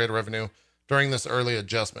dips in creator revenue during this early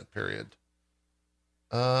adjustment period.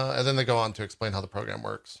 And then they go on to explain how the program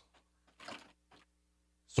works.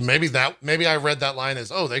 So maybe I read that line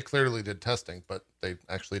as, oh, they clearly did testing, but they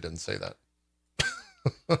actually didn't say that.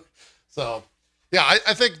 So yeah,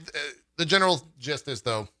 I think the general gist is,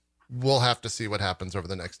 though, we'll have to see what happens over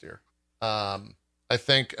the next year. I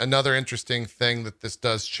think another interesting thing that this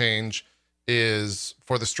does change is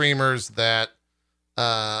for the streamers that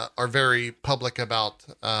are very public about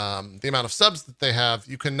the amount of subs that they have,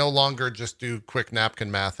 you can no longer just do quick napkin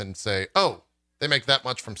math and say, oh, they make that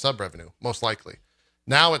much from sub revenue, most likely.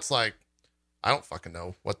 Now it's like, I don't fucking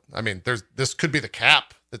know what, I mean, this could be the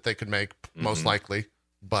cap that they could make, most likely,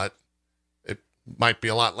 but it might be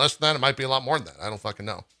a lot less than that. It might be a lot more than that. I don't fucking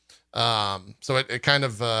know. So it kind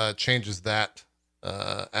of changes that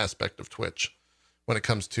aspect of Twitch when it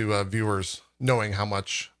comes to viewers knowing how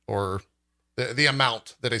much or the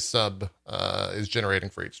amount that a sub is generating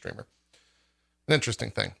for each streamer. An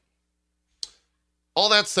interesting thing. All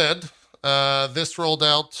that said, this rolled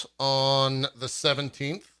out on the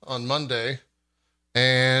 17th, on Monday.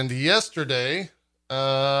 And yesterday,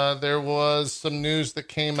 there was some news that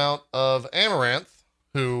came out of Amaranth,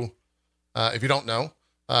 who, if you don't know,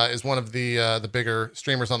 is one of the bigger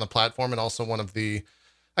streamers on the platform and also one of the,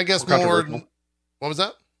 I guess, more, what was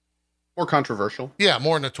that? More controversial. Yeah,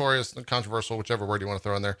 more notorious and controversial, whichever word you want to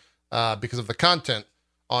throw in there, because of the content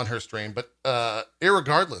on her stream. But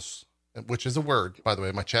irregardless, which is a word, by the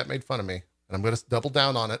way, my chat made fun of me, and I'm going to double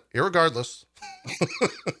down on it. Irregardless.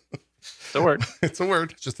 It's a word. It's a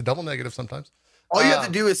word. It's just a double negative sometimes. All you have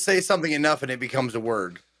to do is say something enough and it becomes a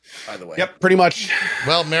word, by the way. Yep, pretty much.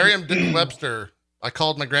 Well, Merriam-Webster, I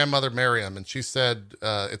called my grandmother Merriam, and she said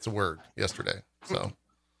it's a word yesterday. So,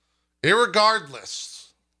 irregardless.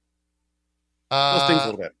 Those things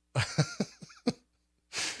a little bit.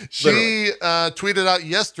 She tweeted out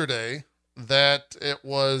yesterday that it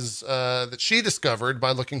was that she discovered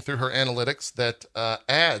by looking through her analytics that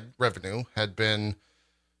ad revenue had been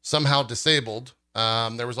somehow disabled.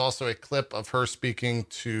 There was also a clip of her speaking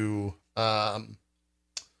to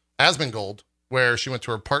Asmongold, where she went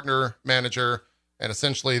to her partner manager, and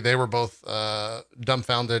essentially they were both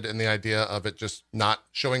dumbfounded in the idea of it just not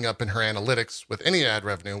showing up in her analytics with any ad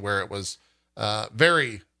revenue, where it was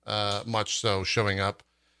very much so showing up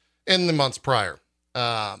in the months prior.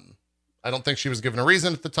 I don't think she was given a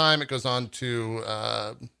reason at the time. It goes on to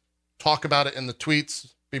talk about it in the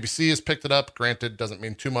tweets. BBC has picked it up. Granted, doesn't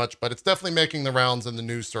mean too much, but it's definitely making the rounds in the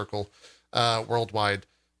news circle worldwide.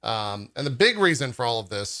 And the big reason for all of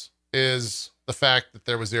this is the fact that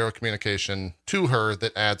there was zero communication to her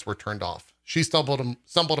that ads were turned off. She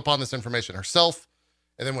stumbled upon this information herself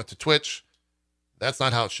and then went to Twitch. That's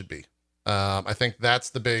not how it should be. I think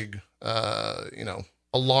that's the big,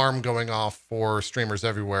 alarm going off for streamers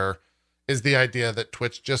everywhere, is the idea that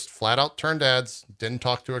Twitch just flat out turned ads, didn't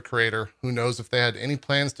talk to a creator. Who knows if they had any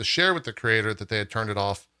plans to share with the creator that they had turned it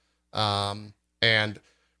off. And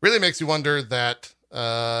really makes you wonder that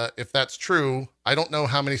if that's true, I don't know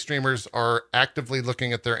how many streamers are actively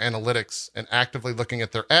looking at their analytics and actively looking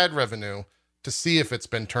at their ad revenue to see if it's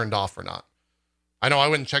been turned off or not. I know I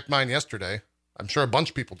went and checked mine yesterday. I'm sure a bunch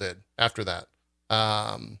of people did after that.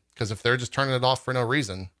 Because if they're just turning it off for no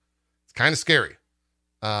reason, it's kind of scary.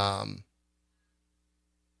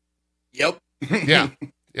 Yep. Yeah.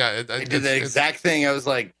 Yeah. I did the exact thing. I was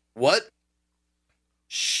like, what?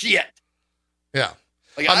 Shit. Yeah.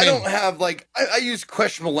 Like, I don't have, like, I use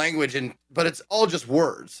questionable language, but it's all just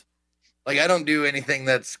words. Like, I don't do anything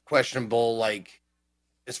that's questionable, like,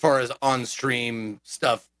 as far as on-stream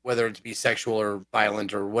stuff, whether it's be sexual or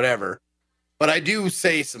violent or whatever. But I do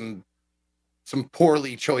say some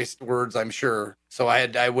poorly choiced words, I'm sure. So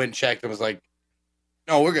I went and checked and was like,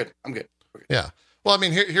 no, we're good. I'm good. Yeah. Well, I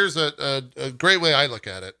mean, here's a great way I look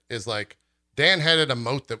at it is like Dan had an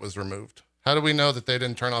emote that was removed. How do we know that they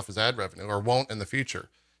didn't turn off his ad revenue or won't in the future?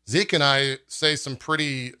 Zeke and I say some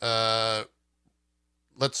pretty,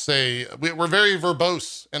 let's say, we're very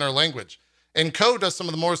verbose in our language. And Co does some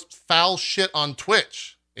of the most foul shit on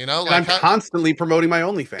Twitch. You know, like I'm constantly promoting my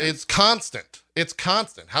OnlyFans. It's constant. It's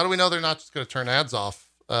constant. How do we know they're not just going to turn ads off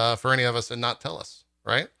for any of us and not tell us,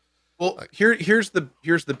 right? Well, here's the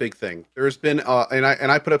big thing. There's been and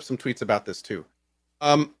I put up some tweets about this too.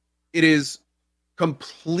 It is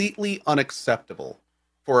completely unacceptable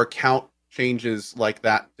for account changes like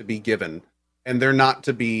that to be given, and there not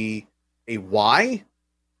to be a why,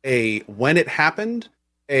 a when it happened,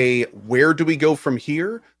 a where do we go from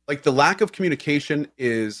here. Like, the lack of communication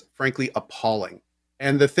is frankly appalling.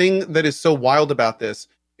 And the thing that is so wild about this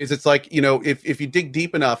is it's like, you know, if you dig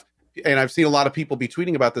deep enough, and I've seen a lot of people be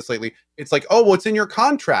tweeting about this lately, it's like, oh, well, it's in your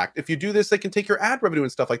contract. If you do this, they can take your ad revenue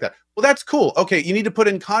and stuff like that. Well, that's cool. Okay, you need to put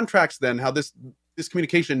in contracts then how this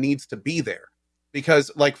communication needs to be there.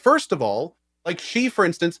 Because, like, first of all, like, she, for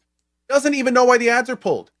instance, doesn't even know why the ads are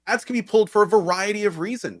pulled. Ads can be pulled for a variety of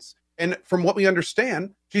reasons. And from what we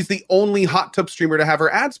understand, she's the only hot tub streamer to have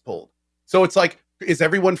her ads pulled. So it's like, is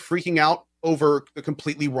everyone freaking out over the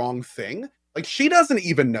completely wrong thing? Like, she doesn't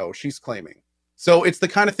even know, she's claiming. So it's the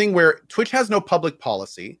kind of thing where Twitch has no public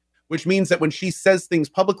policy, which means that when she says things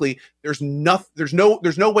publicly, there's no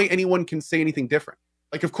way anyone can say anything different.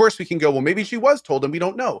 Like, of course we can go, well, maybe she was told and we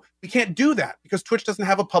don't know. We can't do that because Twitch doesn't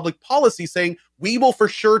have a public policy saying we will for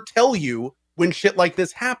sure tell you when shit like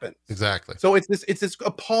this happens. Exactly. So it's this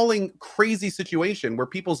appalling, crazy situation where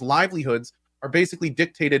people's livelihoods are basically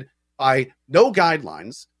dictated by no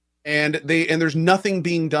guidelines, and there's nothing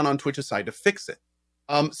being done on Twitch's side to fix it.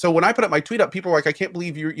 So when I put up my tweet up, people are like, I can't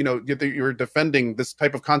believe you're defending this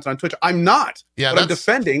type of content on Twitch. I'm not. Yeah, what I'm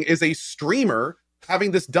defending is a streamer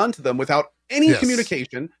having this done to them without any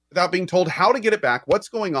communication, without being told how to get it back, what's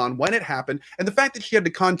going on, when it happened, and the fact that she had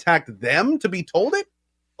to contact them to be told it,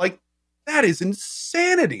 like, that is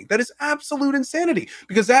insanity. That is absolute insanity.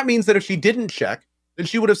 Because that means that if she didn't check, then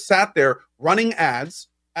she would have sat there running ads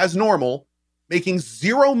as normal, making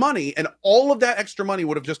zero money, and all of that extra money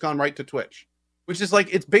would have just gone right to Twitch. Which is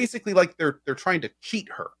like, it's basically like they're trying to cheat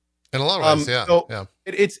her. In a lot of ways, So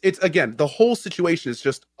it's again, the whole situation is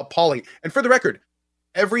just appalling. And for the record,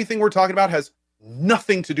 everything we're talking about has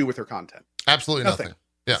nothing to do with her content. Absolutely nothing.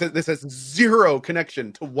 Yeah. This has zero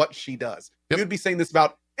connection to what she does. Yep. You'd be saying this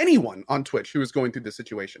about anyone on Twitch who is going through this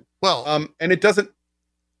situation. Well, and it doesn't.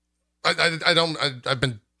 I've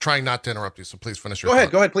been trying not to interrupt you, so please finish your.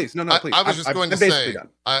 Go ahead, please. No, please. I was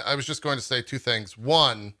just going to say two things.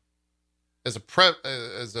 One, as a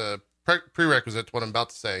prerequisite to what I'm about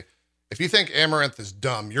to say, if you think Amaranth is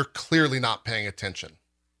dumb, you're clearly not paying attention.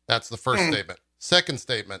 That's the first statement. Second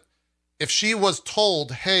statement, if she was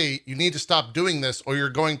told, hey, you need to stop doing this or you're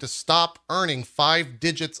going to stop earning 5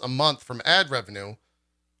 digits a month from ad revenue,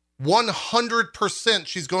 100%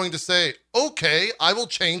 she's going to say, okay, I will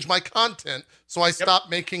change my content so I stop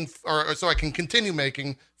making, or so I can continue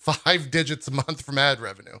making 5 digits a month from ad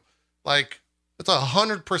revenue. Like, it's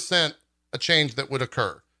 100% a change that would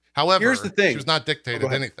occur. However, here's the thing. She was not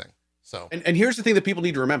dictated anything. So, and here's the thing that people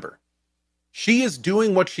need to remember. She is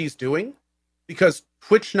doing what she's doing because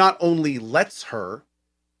Twitch not only lets her,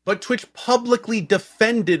 but Twitch publicly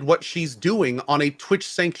defended what she's doing on a Twitch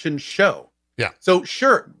sanctioned show. Yeah. So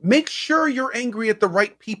sure, make sure you're angry at the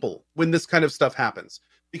right people when this kind of stuff happens.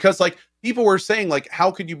 Because like people were saying, like,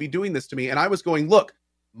 how could you be doing this to me? And I was going, look,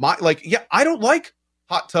 I don't like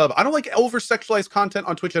hot tub. I don't like over sexualized content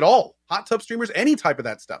on Twitch at all. Hot tub streamers, any type of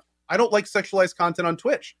that stuff. I don't like sexualized content on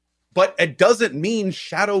Twitch. But it doesn't mean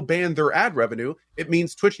shadow ban their ad revenue. It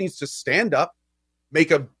means Twitch needs to stand up,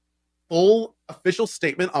 make a full official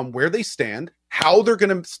statement on where they stand, how they're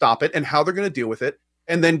going to stop it, and how they're going to deal with it,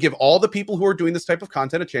 and then give all the people who are doing this type of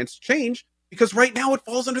content a chance to change, because right now it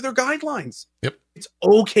falls under their guidelines. Yep. It's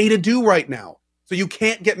okay to do right now. So you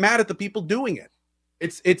can't get mad at the people doing it.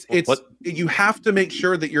 You have to make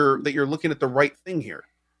sure that you're looking at the right thing here.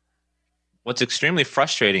 What's extremely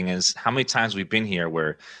frustrating is how many times we've been here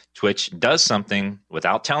where Twitch does something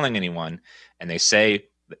without telling anyone, and they say,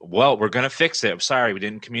 well, we're going to fix it. I'm sorry, we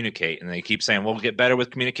didn't communicate. And they keep saying, well, we'll get better with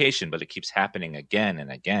communication. But it keeps happening again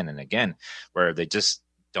and again and again, where they just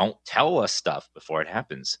don't tell us stuff before it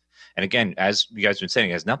happens. And again, as you guys have been saying,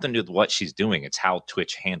 it has nothing to do with what she's doing. It's how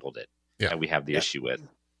Twitch handled it that we have the issue with.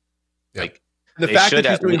 Yeah. Like, the fact that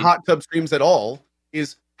she's doing hot tub streams at all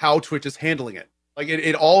is how Twitch is handling it. Like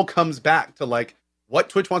it all comes back to like what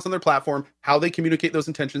Twitch wants on their platform, how they communicate those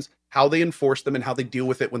intentions, how they enforce them, and how they deal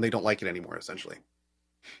with it when they don't like it anymore, essentially.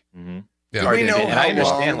 Mm-hmm. Yeah. Do we know and how I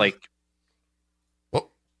understand, long, like,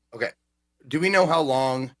 okay. Do we know how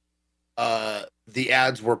long the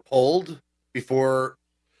ads were pulled before?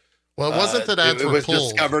 Well, it wasn't that ads were was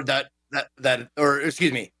pulled. discovered that, or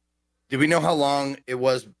excuse me, do we know how long it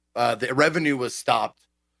was? The revenue was stopped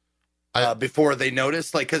before they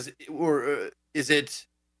noticed, like, was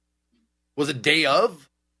it day of?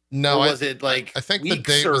 No, or was it like I think the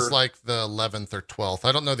date was like the 11th or 12th.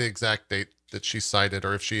 I don't know the exact date that she cited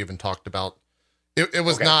or if she even talked about it. It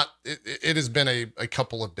was not, it has been a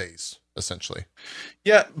couple of days essentially.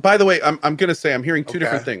 Yeah. By the way, I'm going to say, I'm hearing two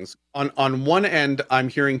different things. On one end, I'm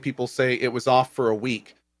hearing people say it was off for a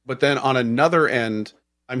week, but then on another end,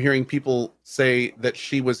 I'm hearing people say that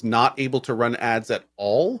she was not able to run ads at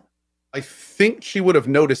all. I think she would have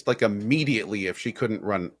noticed like immediately if she couldn't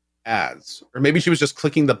run ads, or maybe she was just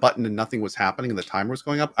clicking the button and nothing was happening and the timer was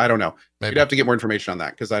going up. I don't know. Maybe. You'd have to get more information on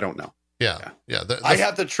that because I don't know. Yeah. I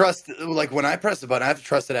have to trust, like when I press the button, I have to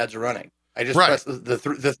trust that ads are running. I just press the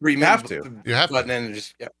 3 minutes. You have to button and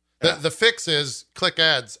just The fix is click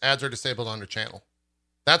ads. Ads are disabled on your channel.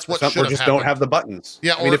 That's what should have just happened. Don't have the buttons.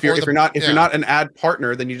 Yeah, I mean, if you're not an ad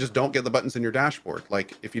partner, then you just don't get the buttons in your dashboard.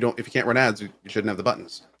 Like if you can't run ads, you shouldn't have the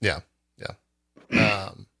buttons. Yeah.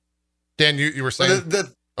 Dan, you were saying go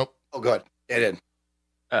ahead. I did.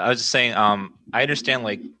 I was just saying, I understand,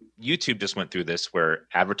 like, YouTube just went through this where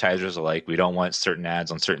advertisers are like, we don't want certain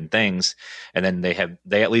ads on certain things, and then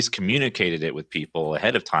they at least communicated it with people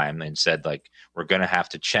ahead of time and said like, we're going to have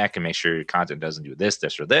to check and make sure your content doesn't do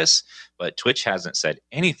this or this. But Twitch hasn't said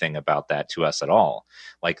anything about that to us at all.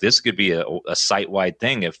 Like this could be a site-wide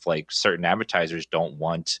thing if like certain advertisers don't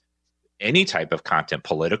want any type of content,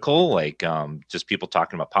 political, like just people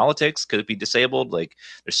talking about politics could be disabled. Like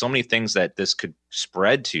there's so many things that this could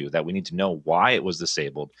spread to that we need to know why it was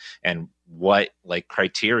disabled and what like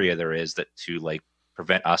criteria there is that to like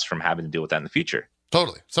prevent us from having to deal with that in the future.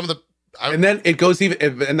 Totally. Some of the and then it goes even,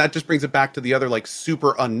 and that just brings it back to the other like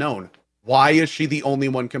super unknown. Why is she the only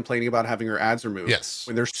one complaining about having her ads removed? Yes.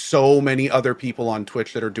 When there's so many other people on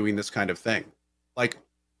Twitch that are doing this kind of thing. Like,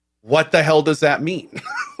 what the hell does that mean?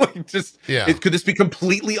 Like, just could this be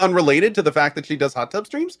completely unrelated to the fact that she does hot tub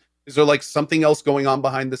streams? Is there like something else going on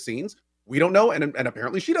behind the scenes? We don't know, and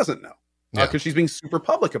apparently she doesn't know because she's being super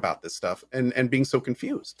public about this stuff and being so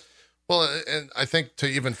confused. Well, and I think to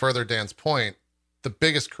even further Dan's point, the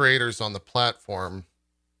biggest creators on the platform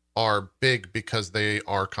are big because they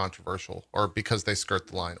are controversial or because they skirt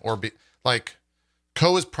the line or like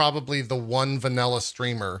Ko is probably the one vanilla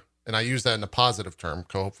streamer, and I use that in a positive term.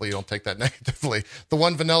 Ko, hopefully you don't take that negatively. The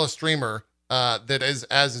one vanilla streamer that is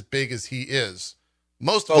as big as he is.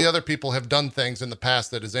 Most of the other people have done things in the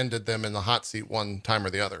past that has ended them in the hot seat one time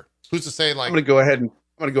or the other. Who's to say like I'm gonna go ahead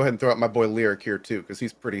and throw out my boy Lyric here too, because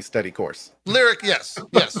he's pretty steady course. Lyric, yes,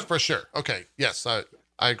 for sure. Okay, yes,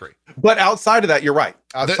 I agree. But outside of that, you're right.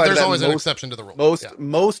 There's always an exception to the rule.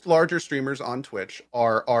 Most larger streamers on Twitch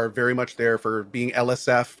are very much there for being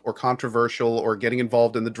LSF or controversial or getting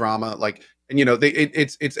involved in the drama. Like, and you know,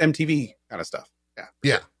 it's MTV kind of stuff.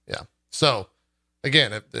 Yeah. So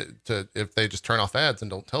again, if they just turn off ads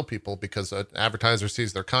and don't tell people because an advertiser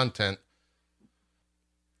sees their content,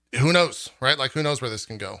 who knows, right? Like, who knows where this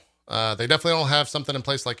can go? They definitely don't have something in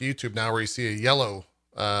place like YouTube now where you see a yellow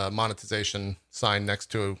monetization sign next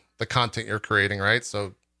to the content you're creating, right?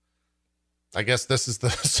 So I guess this is the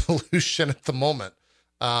solution at the moment.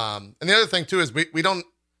 And the other thing too is we don't,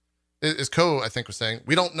 as Ko I think was saying,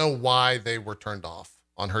 we don't know why they were turned off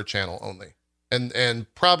on her channel only, and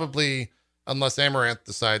probably unless Amaranth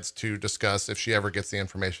decides to discuss if she ever gets the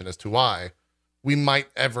information as to why, we might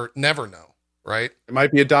never know, right? It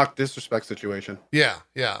might be a Doc disrespect situation. Yeah.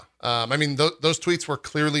 I mean, those tweets were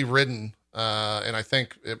clearly written. And I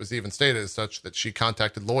think it was even stated as such that she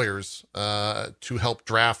contacted lawyers to help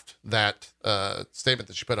draft that statement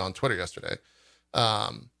that she put on Twitter yesterday.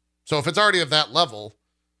 So if it's already of that level,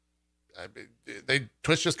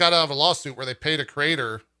 Twitch just got out of a lawsuit where they paid a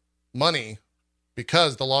creator money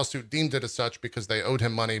because the lawsuit deemed it as such because they owed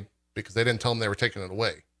him money because they didn't tell him they were taking it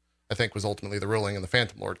away, I think was ultimately the ruling in the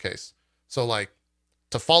Phantom Lord case. So like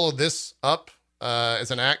to follow this up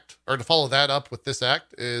as an act, or to follow that up with this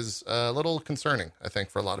act, is a little concerning, I think,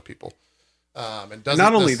 for a lot of people. And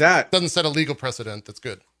doesn't set a legal precedent that's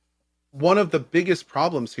good. One of the biggest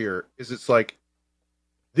problems here is it's like,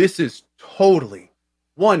 this is totally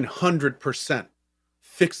 100%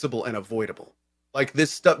 fixable and avoidable. Like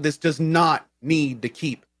this does not need to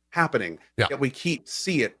keep happening. Yet we keep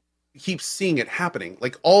seeing it happening.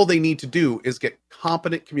 Like all they need to do is get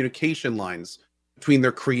competent communication lines between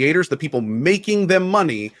their creators, the people making them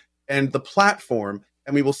money, and the platform,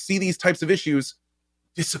 and we will see these types of issues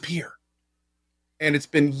disappear. And it's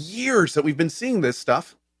been years that we've been seeing this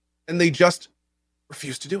stuff, and they just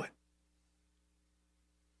refuse to do it.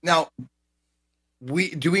 Now,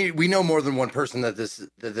 we know more than one person that this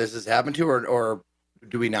has happened to, or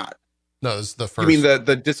do we not? No, this is the first. You mean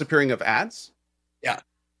the disappearing of ads? Yeah.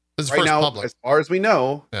 This is right first now, public. as far as we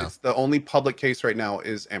know, it's the only public case right now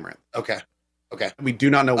is Amaranth. Okay. And we do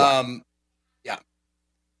not know why. Yeah.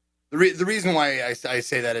 The reason why I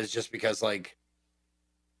say that is just because like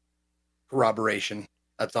corroboration.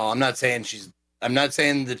 That's all. I'm not saying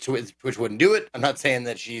that Twitch wouldn't do it. I'm not saying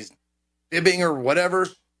that she's fibbing or whatever.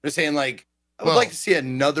 I'm just saying like I would like to see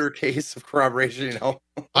another case of corroboration. You know.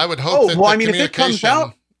 I would hope. If it comes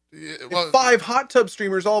out, if 5 hot tub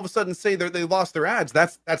streamers all of a sudden say they lost their ads,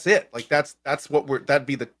 that's it. Like that'd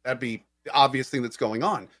be the obvious thing that's going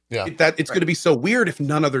on. Yeah. It's going to be so weird if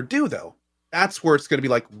none other do though. That's where it's going to be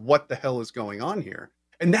like, what the hell is going on here?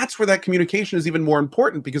 And that's where that communication is even more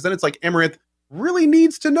important, because then it's like Amaranth really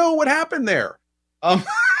needs to know what happened there.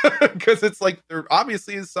 Because it's like there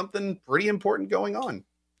obviously is something pretty important going on.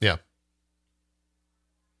 Yeah.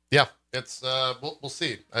 It's we'll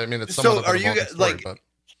see. I mean, it's so are you story, like but...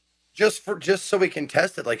 just so we can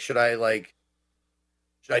test it? Like, should I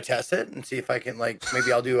test it and see if I can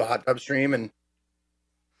maybe I'll do a hot tub stream and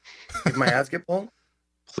if my ads get pulled?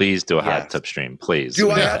 Please do a hot Yes. tub stream, please. Do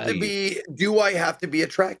We I need have that. to be? Do I have to be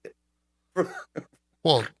attracted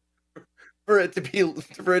Well, for it to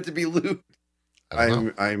be lewd? I don't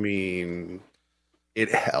know. I mean, it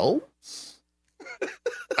helps.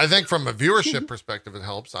 I think from a viewership perspective, it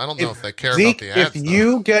helps. I don't know if they care Zeke, about the ads. if though.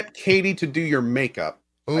 you get Katie to do your makeup,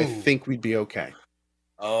 I Ooh. think we'd be okay.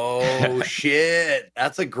 Oh shit,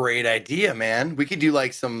 that's a great idea, man. We could do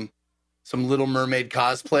like some Little Mermaid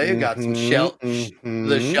cosplay. Got some shell,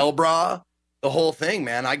 the shell bra, the whole thing,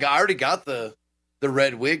 man. I already got the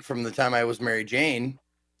red wig from the time I was Mary Jane,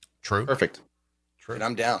 True. Perfect. True. and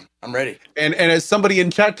I'm down. I'm ready. And as somebody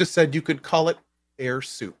in chat just said, you could call it air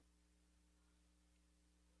soup.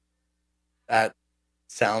 That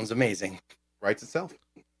sounds amazing. Writes itself.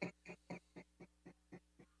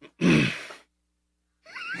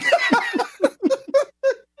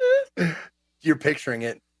 You're picturing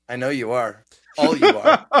it. I know you are. All you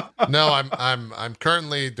are. No, I'm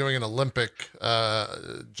currently doing an Olympic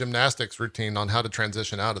gymnastics routine on how to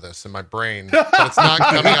transition out of this in my brain, but it's not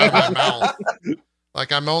coming out of my mouth.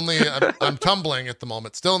 Like I'm tumbling at the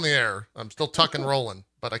moment, still in the air. I'm still tuck and rolling,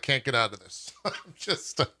 but I can't get out of this. I'm just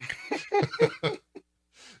stuck.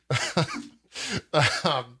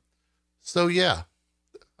 So yeah,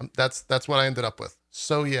 that's what I ended up with.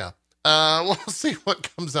 So yeah, we'll see what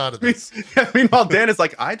comes out of this. Meanwhile, Dan is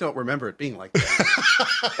like, I don't remember it being like that.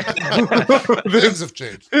 Things have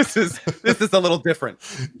changed. This is a little different.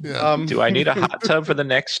 Yeah. Do I need a hot tub for the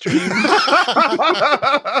next stream?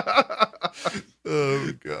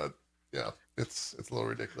 Oh god, yeah, it's a little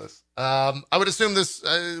ridiculous. I would assume this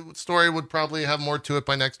story would probably have more to it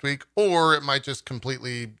by next week, or it might just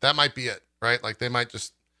completely. That might be it, right? Like they might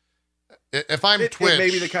just. If I'm Twitch, it may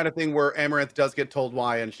be the kind of thing where Amaranth does get told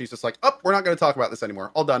why, and she's just like, "Oh, we're not going to talk about this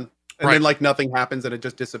anymore. All done." And Right. then like nothing happens, and it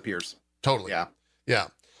just disappears. totally. Yeah. Yeah.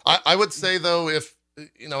 I would say though, if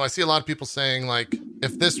I see a lot of people saying like,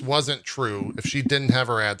 if this wasn't true, if she didn't have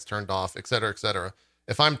her ads turned off, et cetera,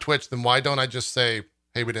 if I'm Twitch, then why don't I just say,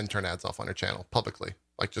 hey, we didn't turn ads off on your channel publicly?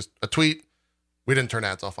 Like just a tweet, we didn't turn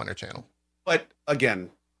ads off on your channel. But again,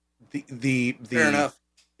 the Fair enough.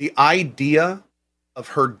 the idea of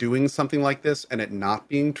her doing something like this and it not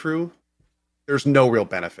being true, there's no real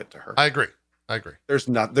benefit to her. I agree. There's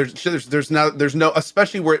no,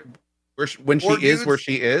 especially when she is where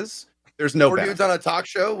she is. There's no Or benefit. dudes on a talk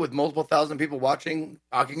show with multiple thousand people watching,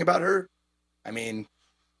 talking about her. I mean,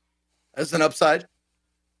 that's an upside.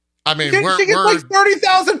 I mean, She gets like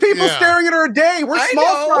 30,000 people Yeah. staring at her a day. We're I small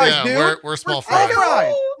know. fries, yeah, dude. we're small small fries.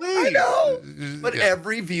 fries. I Please. know. But Yeah.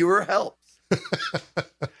 every viewer helps.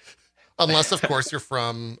 Unless, of course, you're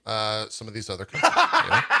from some of these other countries.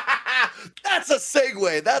 Yeah. That's a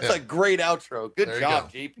segue. That's Yeah. a great outro. Good There you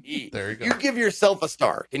job, go. JP. There you go. You give yourself a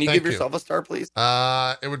star. Can you Thank give yourself a star, please?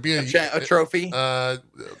 It would be A trophy?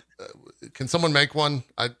 Can someone make one?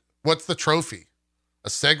 What's the trophy? A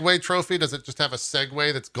Segway trophy? Does it just have a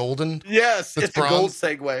Segway that's golden? Yes, it's it's a gold bronze?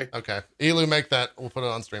 segue. Okay. Elu, make that. We'll put it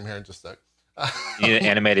on stream here in just a sec. You need an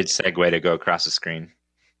animated segue to go across the screen.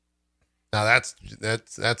 Now that's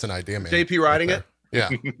an idea, man. JP riding Right there. Yeah,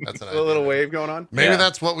 that's an A idea. little wave going on. Maybe Yeah.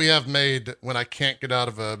 that's what we have made when I can't get out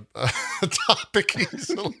of a topic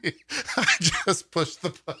easily. I just push the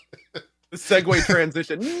button. The segue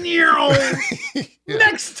transition. Yeah.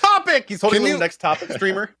 Next topic. He's holding Can a you- little next topic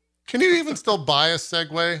streamer. Can you even still buy a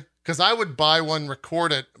Segway? Because I would buy one,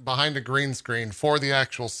 record it behind a green screen for the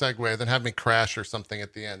actual Segway, then have me crash or something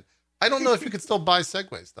at the end. I don't know if you could still buy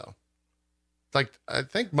Segways though. Like I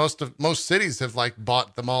think most cities have like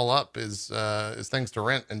bought them all up as things to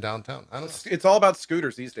rent in downtown. I don't know. It's all about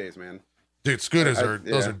scooters these days, man. Dude, scooters I- those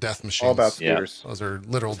yeah. are death machines. All about Yeah. scooters. Those are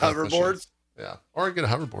literal death Hoverboards? machines. Yeah. Or get a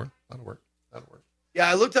hoverboard. That'll work. Yeah,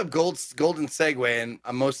 I looked up golden Segway, and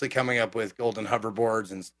I'm mostly coming up with golden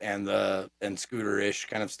hoverboards and scooter-ish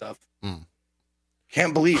kind of stuff. Hmm.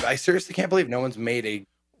 I seriously can't believe no one's made a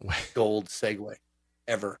Wait, gold Segway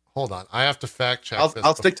ever. hold on. I have to fact check this.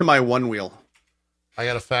 I'll stick to my one wheel. I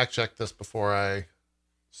got to fact check this before I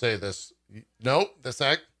say this. Nope,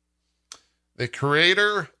 the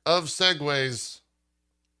creator of Segways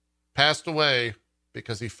passed away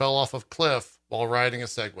because he fell off a cliff while riding a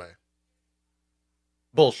Segway.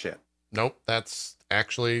 Bullshit. Nope, that's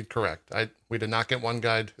actually correct. We did not get one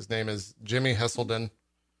guide. His name is Jimmy Hesselden.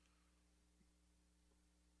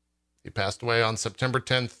 He passed away on September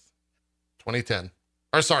 10th, 2010.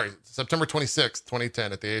 Or sorry, September 26th,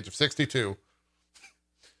 2010 at the age of 62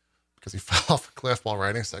 because he fell off a cliff while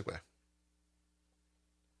riding a Segway.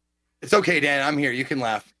 It's okay, Dan. I'm here. You can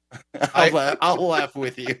laugh. I'll laugh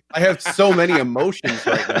with you. I have so many emotions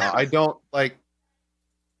right now. I don't like.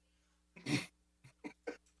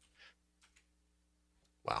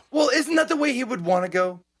 Well, isn't that the way he would want to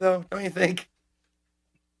go, though? Don't you think?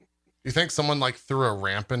 You think someone like threw a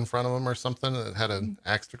ramp in front of him or something that had an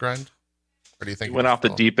axe to grind? Or do you He think went off the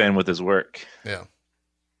deep end with his work. Yeah.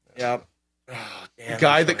 Yeah. Oh, damn, The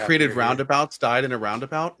guy I'm so that happy created you're here. roundabouts died in a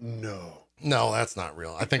roundabout? No. No, that's not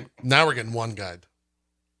real. I think now we're getting one guide.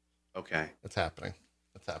 Okay. It's happening.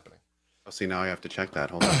 It's happening. I'll see. Now I have to check that.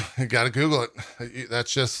 Hold on. You got to Google it.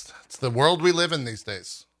 That's just, it's the world we live in these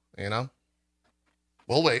days. You know?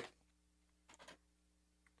 We'll wait.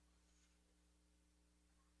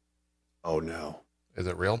 Oh, no. Is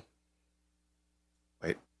it real?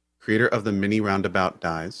 Wait. Creator of the mini roundabout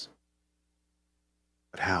dies.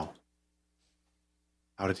 But how?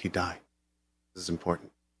 How did he die? This is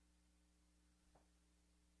important.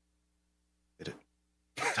 Did it?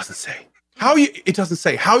 It doesn't say. It doesn't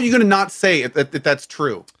say. How are you going to not say if that's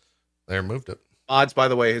true? They removed it. Odds, by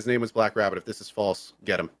the way, his name was Black Rabbit. If this is false,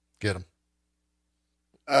 get him. Get him.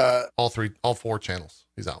 Uh, All 4 channels.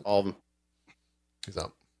 He's out. All of them. He's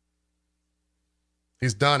out.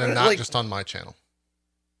 He's done, and not Like- just on my channel.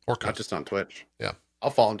 Or Not Coach. just on Twitch. Yeah. I'll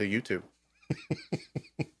fall into YouTube.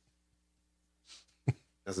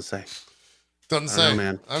 Doesn't say. Doesn't I say. don't know,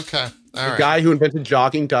 man. Okay. All The right. guy who invented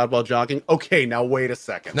jogging died while jogging. Okay, now wait a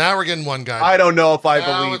second. Now we're getting one guide. I don't know if I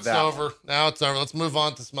now believe it's that. over. Now it's over. Let's move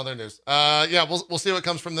on to some other news. Yeah, we'll see what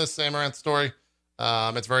comes from this Amaranth story.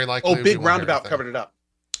 It's very likely. Oh, we big won't hear roundabout anything. covered it up.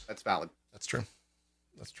 That's valid. That's true.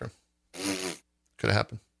 That's true. Could have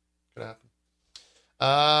happened. Could have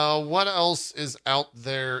happened. What else is out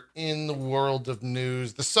there in the world of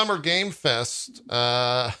news? The Summer Game Fest.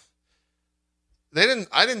 I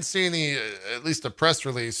didn't see any, at least a press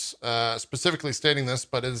release specifically stating this,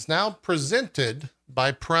 but it is now presented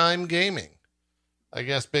by Prime Gaming. I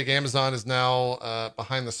guess big Amazon is now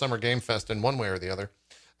behind the Summer Game Fest in one way or the other.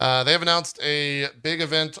 They have announced a big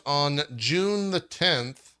event on June the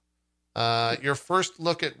 10th. Your first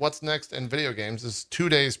look at what's next in video games is 2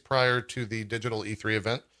 days prior to the digital E3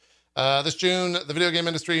 event. This June, the video game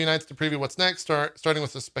industry unites to preview what's next, starting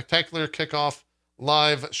with a spectacular kickoff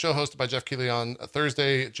live show hosted by Jeff Keighley on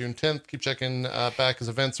Thursday, June 10th. Keep checking back as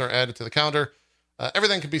events are added to the calendar.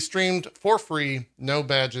 Everything can be streamed for free, no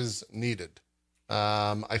badges needed.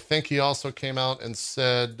 I think he also came out and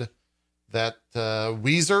said that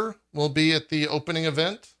Weezer will be at the opening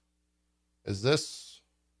event. Is this?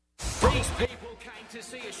 These people came to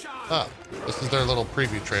see a show. Oh, this is their little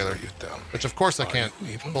preview trailer, which of course I can't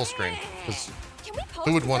full screen because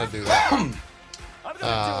who would want to do that? I'm gonna do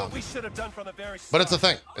what we should have done from the very start. But it's a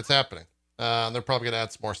thing. It's happening. They're probably going to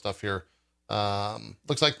add some more stuff here.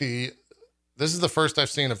 Looks like this is the first I've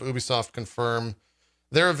seen of Ubisoft confirm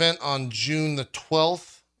their event on June the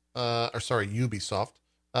 12th. Ubisoft.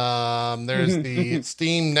 There's the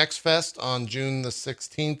Steam Next Fest on June the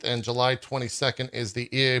 16th, and July 22nd is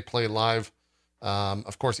the EA Play Live.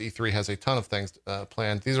 Of course, E3 has a ton of things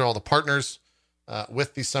planned. These are all the partners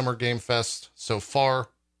with the Summer Game Fest so far.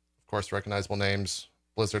 Of course, recognizable names: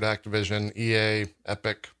 Blizzard, Activision, EA,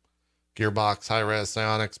 Epic, Gearbox, Hi-Rez,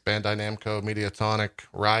 Psyonix, Bandai Namco, Mediatonic,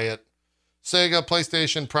 Riot, Sega,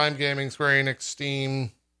 PlayStation, Prime Gaming, Square Enix,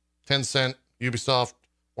 Steam, Tencent, Ubisoft,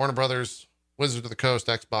 Warner Brothers, Wizards of the Coast,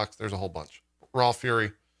 Xbox. There's a whole bunch. Raw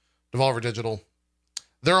Fury, Devolver Digital.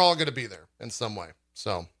 They're all going to be there in some way.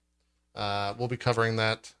 So we'll be covering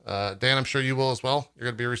that. Dan, I'm sure you will as well. You're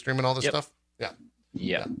going to be restreaming all this Yep. stuff?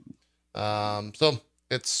 Yeah. So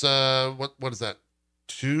it's what is that?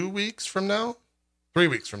 2 weeks from now? 3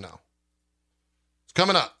 weeks from now. It's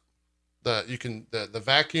coming up. The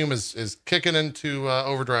vacuum is kicking into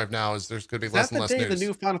overdrive now, as there's going to be Is less that and the less day news. the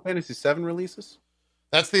new Final Fantasy VII releases?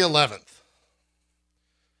 That's the 11th.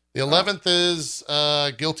 The 11th is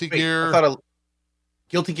Guilty Wait, Gear, I thought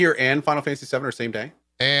Guilty Gear and Final Fantasy VII are same day.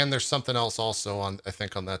 and there's something else also on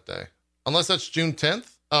that day. Unless that's June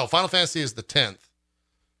 10th. Oh, Final Fantasy is the 10th.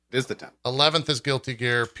 It is the 10th. 11th is Guilty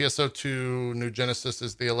Gear. PSO2 New Genesis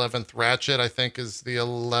is the 11th. Ratchet, I think, is the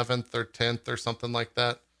 11th or 10th or something like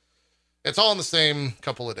that. It's all in the same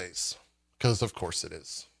couple of days, because of course it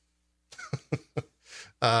is.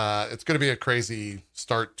 It's going to be a crazy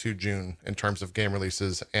start to June in terms of game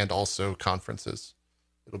releases and also conferences.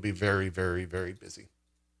 It'll be very, very, very busy.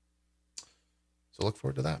 So look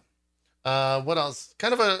forward to that. What else?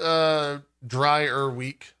 Kind of a drier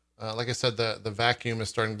week. Like I said, the vacuum is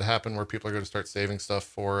starting to happen where people are going to start saving stuff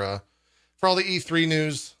for all the E3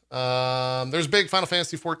 news. There's a big Final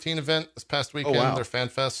Fantasy 14 event this past weekend. wow. Their Fan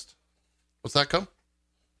Fest. What's that, come?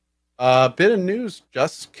 A bit of news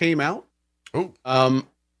just came out. Oh,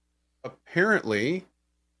 Apparently,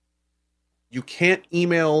 you can't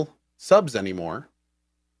email subs anymore,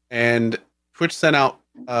 and Twitch sent out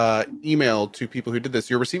email to people who did this.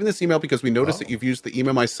 You're receiving this email because we noticed that you've used the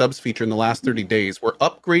Email My Subs feature in the last 30 days. We're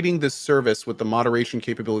upgrading this service with the moderation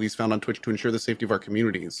capabilities found on Twitch to ensure the safety of our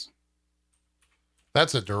communities.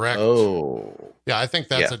 That's a direct. Oh, Yeah, I think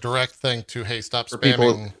that's yeah. a direct thing to, hey, stop For spamming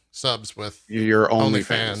people- subs with your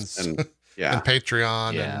OnlyFans and yeah, and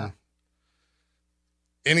Patreon Yeah. and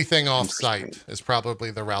anything off Interesting. site is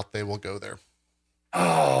probably the route they will go there.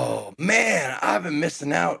 Oh man, I've been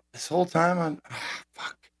missing out this whole time on.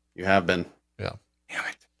 Fuck. you have been. Damn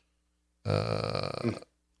it.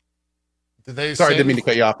 Did they Sorry, I say didn't mean to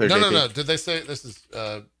cut you off there. No, JP. no. Did they say this is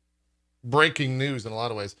breaking news in a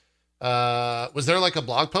lot of ways? Was there like a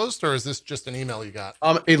blog post or is this just an email you got?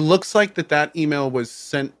 It looks like that email was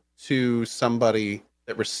sent to somebody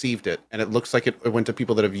that received it, and it looks like it went to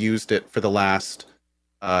people that have used it for the last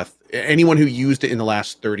anyone who used it in the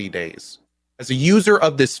last 30 days. As a user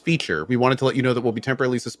of this feature, we wanted to let you know that we'll be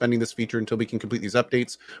temporarily suspending this feature until we can complete these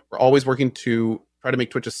updates. We're always working to try to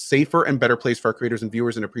make Twitch a safer and better place for our creators and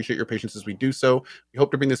viewers, and appreciate your patience as we do so. We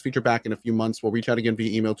hope to bring this feature back in a few months. We'll reach out again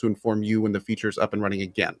via email to inform you when the feature is up and running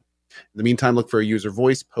again. In the meantime, look for a user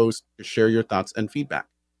voice post to share your thoughts and feedback.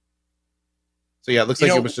 So yeah, it looks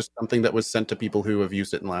like it was just something that was sent to people who have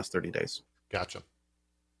used it in the last 30 days. Gotcha.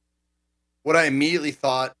 What I immediately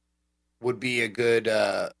thought would be a good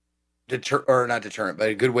not deterrent, but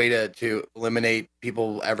a good way to eliminate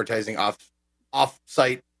people advertising off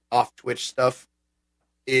site, off Twitch stuff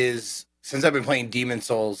is, since I've been playing Demon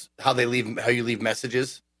Souls, how you leave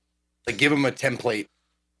messages. Like, give them a template,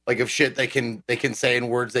 like, of shit they can say and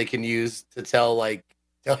words they can use to tell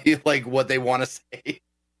you like what they want to say.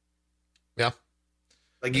 Yeah.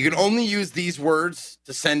 Like, you can only use these words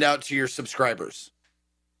to send out to your subscribers.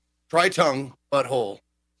 Try tongue, butthole.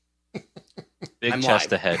 Big I'm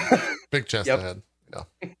chest live. ahead. Big chest Yep. ahead. Yeah.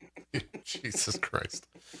 Jesus Christ.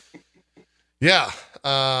 Yeah.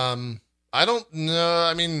 I don't know.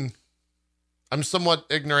 I mean, I'm somewhat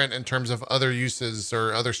ignorant in terms of other uses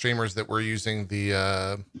or other streamers that were using the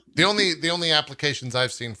only applications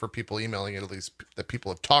I've seen for people emailing it, at least that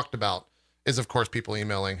people have talked about, is of course people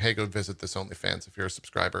emailing, hey, go visit this OnlyFans if you're a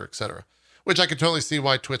subscriber, etc. Which I could totally see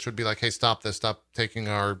why Twitch would be like, hey, stop this, stop taking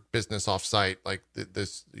our business off site. Like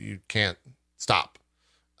this, you can't stop.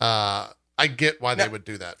 I get why they would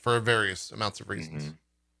do that for various amounts of reasons. Mm-hmm.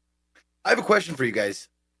 I have a question for you guys.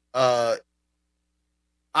 I've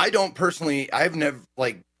never,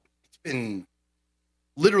 like, it's been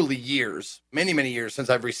literally years, many, many years since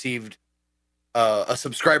I've received a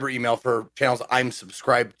subscriber email for channels I'm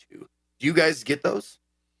subscribed to. Do you guys get those?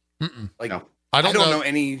 Mm-mm. Like, No. I don't know.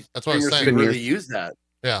 any That's what I was streamers saying. who really use that.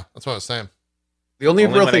 Yeah, that's what I was saying. The only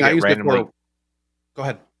Only real when thing I I get used randomly- it for. Go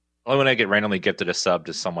ahead. Only when I get randomly gifted a sub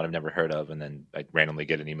to someone I've never heard of, and then I randomly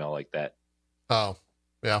get an email like that. Oh,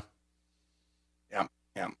 yeah. Yeah.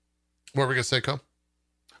 What were we gonna say, Co?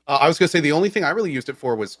 I was going to say the only thing I really used it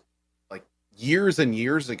for was like years and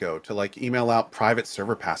years ago to like email out private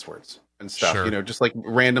server passwords and stuff. Sure. You know, just like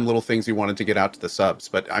random little things you wanted to get out to the subs.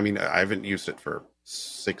 But I mean, I haven't used it for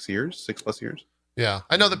 6 plus years. Yeah,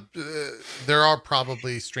 I know that there are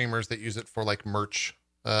probably streamers that use it for like merch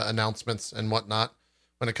announcements and whatnot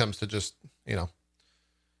when it comes to just,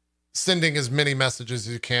 sending as many messages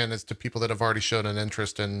as you can as to people that have already shown an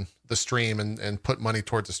interest in the stream and put money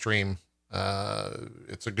towards the stream.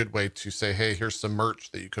 It's a good way to say, hey, here's some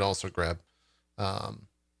merch that you could also grab.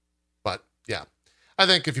 But yeah, I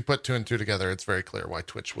think if you put 2 and 2 together, it's very clear why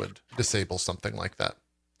Twitch would disable something like that.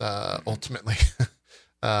 Ultimately.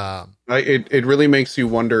 It really makes you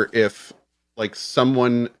wonder if like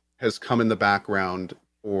someone has come in the background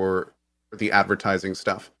for the advertising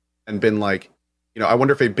stuff and been like, I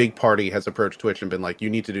wonder if a big party has approached Twitch and been like, you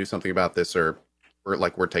need to do something about this, or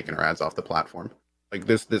we're taking our ads off the platform. Like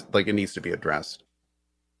this like it needs to be addressed.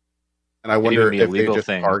 And I wonder even be a if they legal just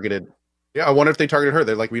thing. targeted. Yeah, I wonder if they targeted her.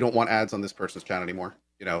 They're like, we don't want ads on this person's channel anymore.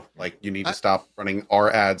 Like you need to stop running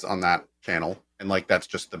our ads on that channel. And like that's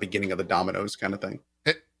just the beginning of the dominoes kind of thing.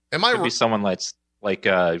 Am I Could be someone that's like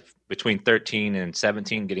between 13 and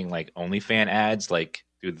 17 getting like OnlyFans ads like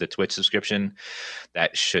through the Twitch subscription.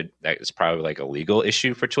 That is probably like a legal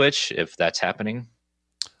issue for Twitch if that's happening.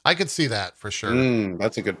 I could see that for sure.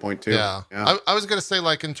 That's a good point too. Yeah. I was gonna say,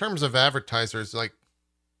 like, in terms of advertisers, like,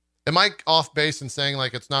 am I off base in saying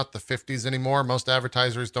like it's not the 50s anymore? Most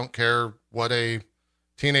advertisers don't care what a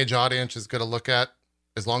teenage audience is gonna look at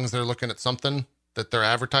as long as they're looking at something that they're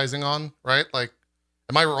advertising on, right? Like,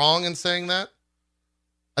 am I wrong in saying that?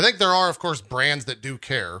 I think there are, of course, brands that do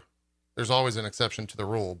care. There's always an exception to the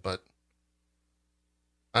rule, but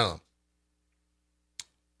I don't know.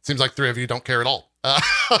 It seems like 3 of you don't care at all.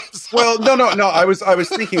 Well, no. I was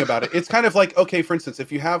thinking about it. It's kind of like, okay, for instance,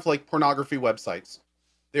 if you have like pornography websites,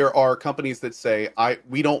 there are companies that say,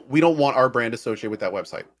 we don't want our brand associated with that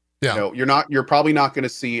website. Yeah. You know, you're probably not going to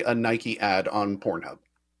see a Nike ad on Pornhub.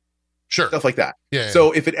 Sure. Stuff like that. Yeah.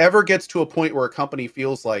 So if it ever gets to a point where a company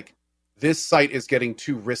feels like this site is getting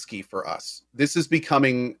too risky for us, this is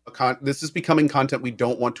becoming content we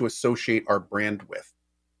don't want to associate our brand with.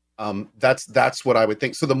 That's what I would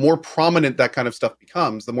think. So the more prominent that kind of stuff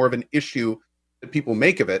becomes, the more of an issue that people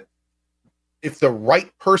make of it. If the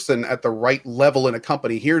right person at the right level in a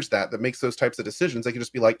company hears that makes those types of decisions, they can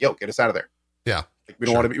just be like, "Yo, get us out of there." Yeah, like, we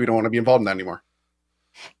don't want to be involved in that anymore.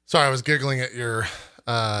 Sorry, I was giggling at your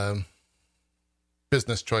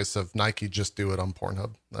business choice of Nike. Just do it on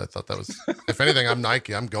Pornhub. I thought that was, if anything, I'm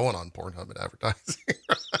Nike. I'm going on Pornhub and advertising.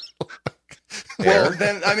 Well,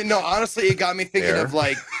 then, I mean, no, honestly, it got me thinking of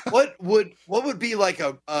like, what would be like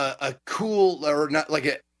a cool, or not, like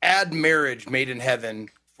an ad marriage made in heaven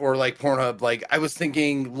for like Pornhub. Like, I was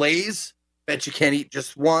thinking Lay's, bet you can't eat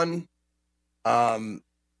just one.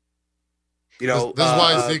 You know, this is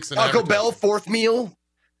why Zeke's an Taco Bell fourth meal.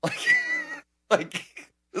 Like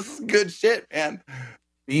this is good shit, man.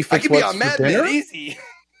 Beef I could be on Mad Men easy.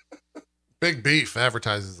 Big Beef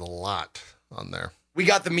advertises a lot on there. We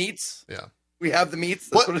got the meats. Yeah. We have the meats.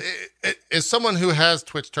 What is someone who has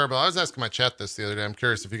Twitch Turbo? I was asking my chat this the other day. I'm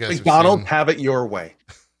curious if you guys McDonald's have it your way.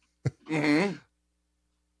 Mm-hmm.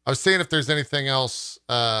 I was seeing if there's anything else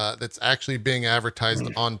that's actually being advertised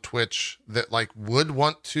on Twitch that like would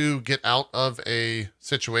want to get out of a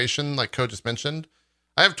situation like Code just mentioned.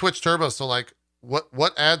 I have Twitch Turbo, so like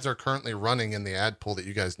what ads are currently running in the ad pool that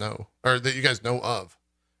you guys know or that you guys know of?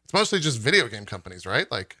 It's mostly just video game companies, right?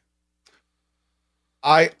 Like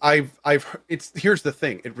here's the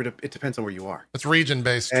thing. It depends on where you are. It's region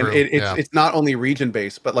based, and it's not only region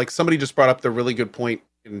based, but like somebody just brought up the really good point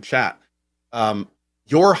in chat.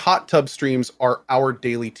 Your hot tub streams are our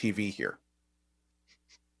daily TV here.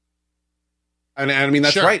 And I mean,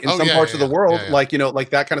 that's sure. right. In some parts of the world, like, you know, like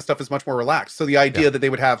that kind of stuff is much more relaxed. So the idea that they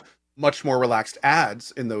would have much more relaxed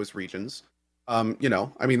ads in those regions, you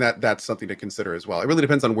know, I mean, that's something to consider as well. It really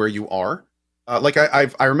depends on where you are. Like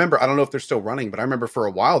I remember, I don't know if they're still running, but I remember for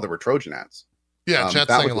a while there were Trojan ads. Yeah,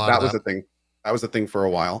 chat's saying a lot of that. Was a thing. That was a thing for a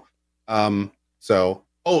while. So,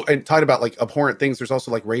 and talking about like abhorrent things, there's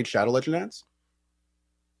also like Raid Shadow Legend ads.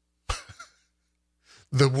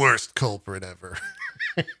 The worst culprit ever.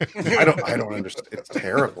 I don't understand. It's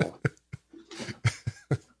terrible.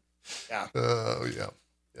 Yeah. Oh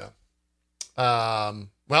yeah.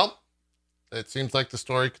 Well, it seems like the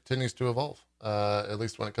story continues to evolve. At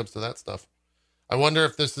least when it comes to that stuff. I wonder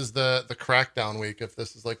if this is the crackdown week, if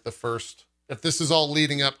this is like the first, if this is all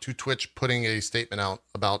leading up to Twitch putting a statement out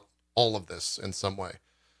about all of this in some way.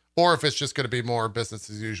 Or if it's just going to be more business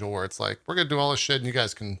as usual, where it's like, we're going to do all this shit and you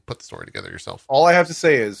guys can put the story together yourself. All I have to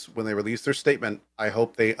say is when they release their statement, I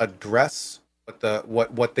hope they address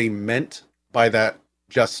what they meant by that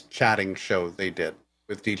just chatting show they did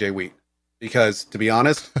with DJ Wheat. Because to be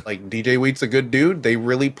honest, like DJ Wheat's a good dude. They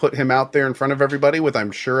really put him out there in front of everybody with,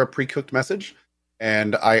 I'm sure, a pre-cooked message.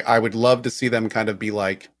 And I would love to see them kind of be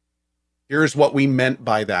like, here's what we meant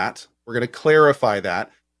by that. We're going to clarify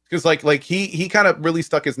that. Because like he kind of really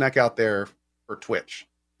stuck his neck out there for Twitch.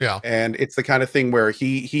 Yeah. And it's the kind of thing where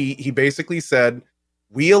he basically said,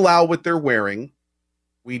 we allow what they're wearing.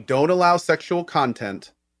 We don't allow sexual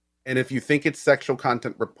content. And if you think it's sexual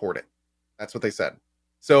content, report it. That's what they said.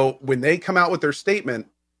 So when they come out with their statement,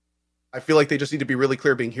 I feel like they just need to be really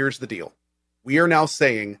clear being, here's the deal. We are now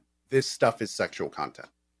saying this stuff is sexual content.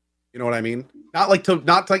 You know what I mean?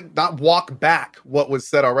 Not walk back what was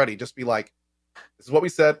said already. Just be like, this is what we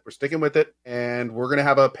said. We're sticking with it. And we're going to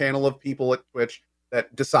have a panel of people at Twitch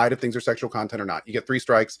that decide if things are sexual content or not. You get 3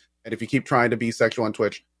 strikes. And if you keep trying to be sexual on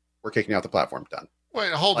Twitch, we're kicking you out the platform. Done.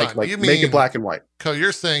 Wait, hold on. Like You make mean, it black and white. Co,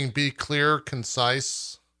 you're saying be clear,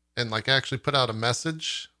 concise, and like actually put out a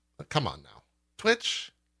message? Come on now.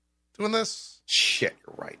 Twitch doing this? Shit,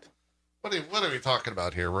 you're right. What are we talking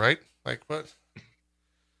about here, right? Like what?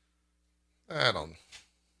 I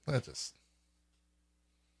just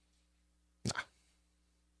nah.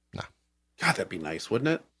 God, that'd be nice, wouldn't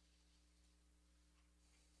it?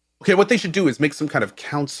 Okay, what they should do is make some kind of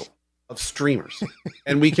council of streamers,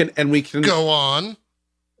 and we can go on.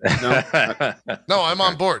 No, No, I'm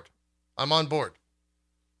on board. I'm on board.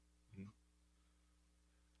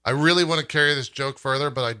 I really want to carry this joke further,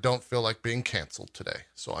 but I don't feel like being canceled today,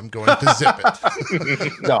 so I'm going to zip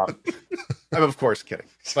it. No, I'm of course kidding,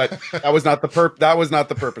 but that was not the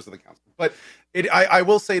purpose of the council. But I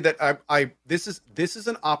will say that this is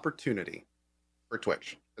an opportunity for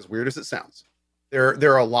Twitch, as weird as it sounds,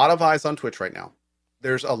 There are a lot of eyes on Twitch right now.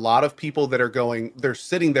 There's a lot of people that they're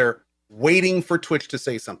sitting there waiting for Twitch to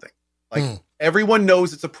say something. Like everyone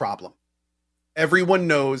knows it's a problem. Everyone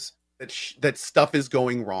knows that stuff is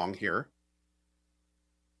going wrong here.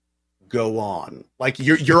 Go on. Like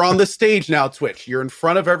you're on the stage now, Twitch. You're in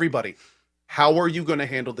front of everybody. How are you going to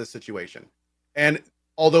handle this situation? And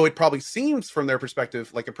although it probably seems from their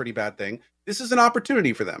perspective like a pretty bad thing, this is an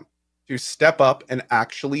opportunity for them to step up and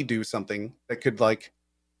actually do something that could like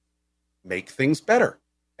make things better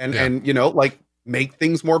and like make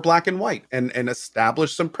things more black and white and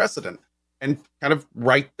establish some precedent and kind of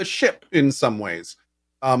right the ship in some ways.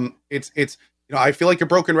 It's I feel like a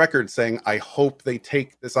broken record saying I hope they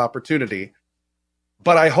take this opportunity,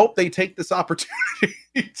 but I hope they take this opportunity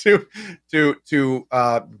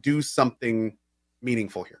to do something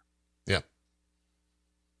meaningful here.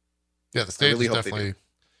 Yeah, the stage really is definitely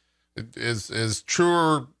is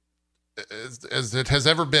truer as it has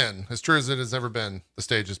ever been. As true as it has ever been, the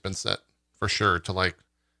stage has been set for sure to like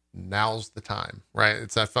now's the time, right?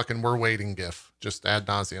 It's that fucking we're waiting gif, just ad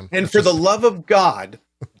nauseum. And it's for just, the love of God,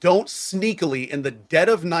 don't sneakily in the dead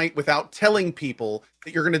of night without telling people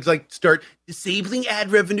that you're going to like start disabling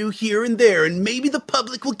ad revenue here and there. And maybe the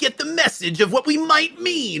public will get the message of what we might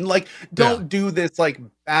mean. Like, don't do this like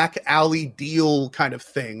back alley deal kind of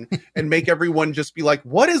thing and make everyone just be like,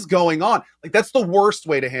 what is going on? Like, that's the worst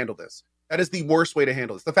way to handle this. That is the worst way to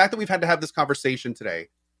handle this. The fact that we've had to have this conversation today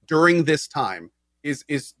during this time is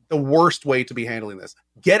the worst way to be handling this.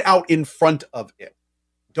 Get out in front of it.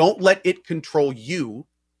 Don't let it control you.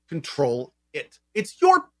 Control it. It's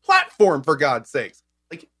your platform, for God's sakes.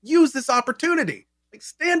 Like, use this opportunity. Like,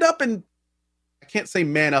 stand up and I can't say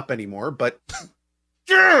man up anymore, but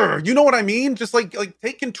you know what I mean? Just like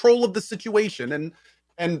take control of the situation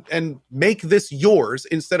and make this yours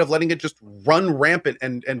instead of letting it just run rampant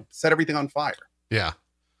and set everything on fire. Yeah.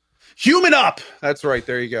 Human up. That's right.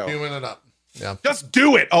 There you go. Human it up. Yeah. Just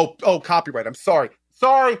do it. Oh, copyright. I'm sorry.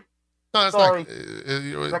 Sorry. No, that's Sorry.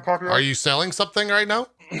 not. that copyright? Are you selling something right now?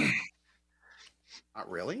 Not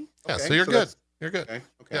really. Yeah, Okay, so you're good. that's- You're good. Okay.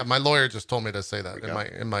 Yeah, my lawyer just told me to say that There in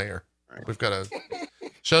we my ear. Right. We've got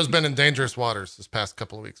show's been in dangerous waters this past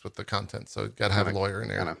couple of weeks with the content, so got to have a Right. lawyer in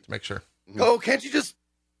there Kinda. to make sure. Oh, can't you just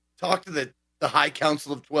talk to the High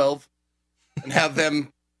Council of 12 and have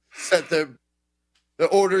them set the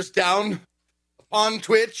orders down upon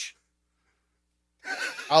Twitch?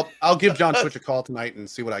 I'll give John Twitch a call tonight and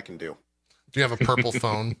see what I can do. Do you have a purple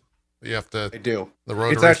phone? You have to I do. the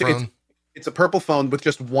rotary It's actually phone. it's a purple phone with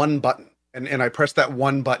just one button, and I press that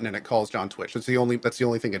one button and it calls John Twitch. That's the only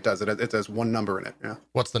thing it does. It has one number in it. Yeah.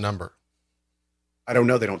 What's the number? I don't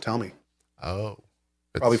know. They don't tell me. Oh,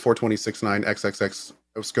 Probably 426.9 XXX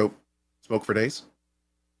scope smoke for days.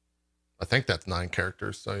 I think that's 9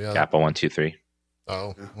 characters. So yeah. Kappa 123.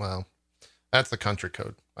 Oh, Yeah. well, that's the country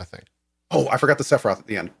code, I think. Oh, I forgot the Sephiroth at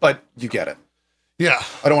the end, but you get it. Yeah,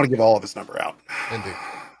 I don't want to give all of his number out.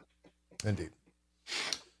 indeed.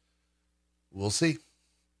 We'll see.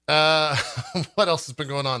 What else has been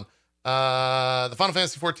going on? The Final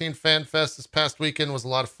Fantasy XIV Fan Fest this past weekend was a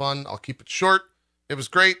lot of fun. I'll keep it short. It was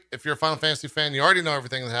great. If you're a Final Fantasy fan, you already know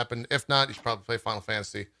everything that happened. If not, you should probably play Final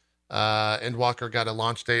Fantasy. Endwalker got a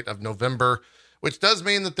launch date of November, which does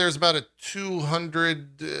mean that there's about a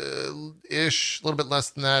 200-ish, a little bit less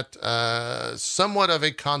than that, somewhat of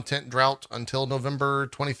a content drought until November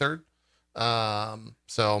 23rd.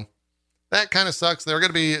 So that kind of sucks. They're going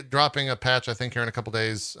to be dropping a patch, I think, here in a couple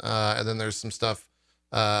days. And then there's some stuff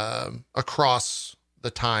across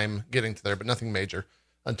the time getting to there, but nothing major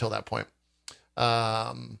until that point. So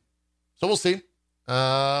we'll see.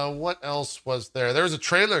 What else was there? There was a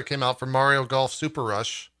trailer that came out for Mario Golf Super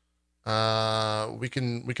Rush. We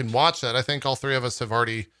can watch that. I think all three of us have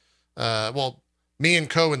already, me and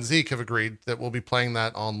Co and Zeke have agreed that we'll be playing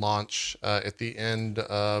that on launch, at the end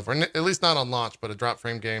of, or at least not on launch, but at Drop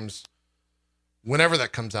Frame Games, whenever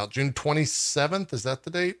that comes out, June 27th. Is that the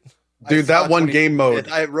date? Dude, that one game mode.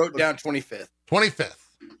 I wrote down 25th. 25th.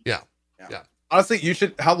 Yeah. Honestly, you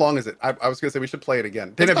should. How long is it? I was going to say we should play it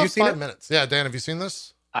again. Dan, It's have you about seen 5 it? minutes. Yeah. Dan, have you seen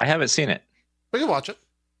this? I haven't seen it. We can watch it.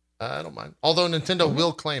 I don't mind. Although Nintendo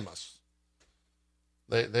will claim us.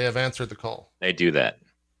 They have answered the call. They do that.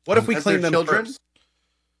 What if we As claim their them children? first?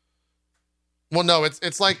 Well, no,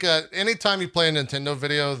 it's like anytime you play a Nintendo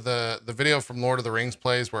video, the video from Lord of the Rings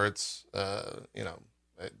plays where it's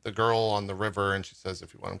the girl on the river and she says,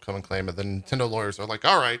 if you want to come and claim it, the Nintendo lawyers are like,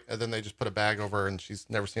 all right, and then they just put a bag over her and she's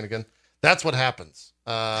never seen again. That's what happens.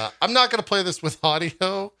 I'm not going to play this with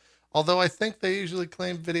audio, although I think they usually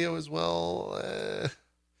claim video as well.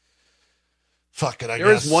 fuck it, I There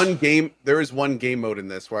guess. is one game mode in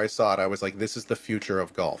this where I saw it. I was like, this is the future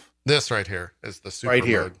of golf. This right here is the super Right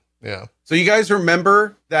here. mode. Yeah. So you guys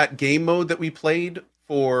remember that game mode that we played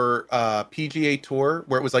for PGA Tour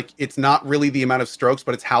where it was like, it's not really the amount of strokes,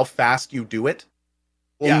 but it's how fast you do it?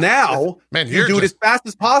 Well, Yeah. now Man, you you're do it as just, fast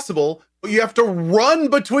as possible, but you have to run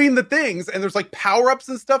between the things. And there's like power-ups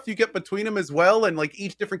and stuff you get between them as well. And like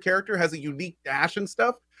each different character has a unique dash and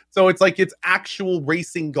stuff. So it's like it's actual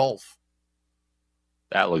racing golf.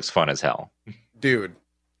 That looks fun as hell. Dude.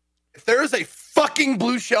 If there is a fucking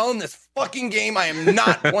blue shell in this fucking game, I am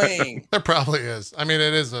not playing. there probably is. I mean,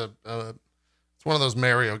 it is it's one of those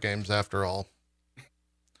Mario games after all.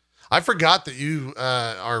 I forgot that you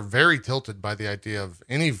are very tilted by the idea of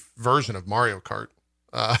any version of Mario Kart.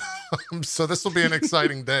 So this will be an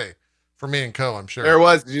exciting day for me and Co, I'm sure. There it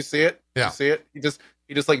was. Did you see it? Did Yeah. you see it?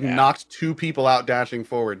 He just like knocked two people out dashing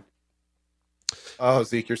forward. Oh,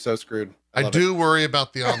 Zeke, you're so screwed. I love do worry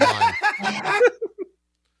about the online. it.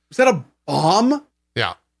 Is that a bomb?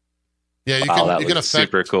 Yeah. Yeah, you Wow, that can looks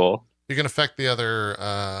affect super cool. you can affect the other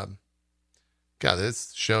God,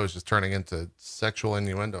 this show is just turning into sexual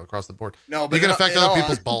innuendo across the board. No, but You can in- affect in other all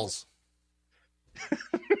people's hon- balls.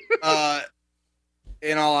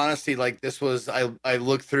 In all honesty, like this was I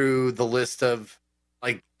looked through the list of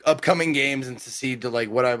like upcoming games and to see like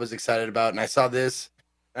what I was excited about, and I saw this,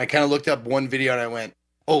 and I kind of looked up one video and I went,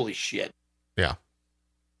 "Holy shit!" Yeah.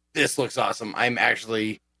 This looks awesome. I'm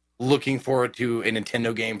actually looking forward to a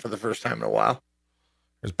Nintendo game for the first time in a while.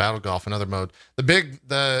 There's Battle Golf, another mode. The big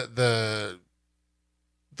the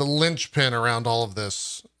linchpin around all of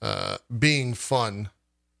this being fun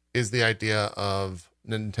is the idea of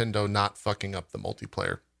Nintendo not fucking up the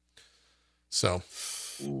multiplayer. So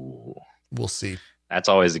Ooh. we'll see. That's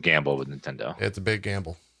always a gamble with Nintendo. It's a big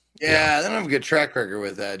gamble. Yeah, they don't have a good track record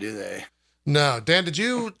with that, do they? No, Dan, did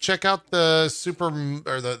you check out the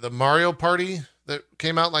the Mario Party that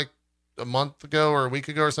came out like a month ago or a week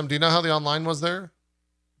ago or something? Do you know how the online was there?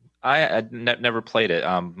 I never played it.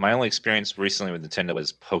 My only experience recently with Nintendo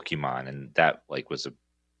was Pokemon, and that like was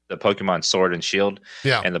the Pokemon Sword and Shield,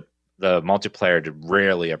 Yeah. and the multiplayer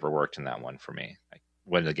rarely ever worked in that one for me. Like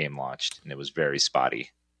when the game launched, and it was very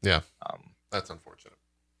spotty. Yeah. That's unfortunate.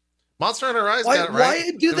 Monster Hunter Rise Why? got it right.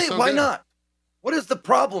 Why do It was they? so Why good. not? What is the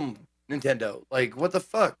problem, Nintendo? Like, what the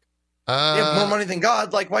fuck? They have more money than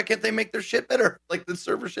God. Like, why can't they make their shit better? Like the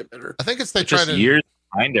server shit better. I think it's they They're try just to years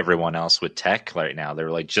behind everyone else with tech right now.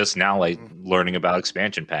 They're like just now like learning about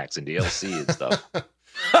expansion packs and DLC and stuff.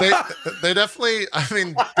 they definitely, I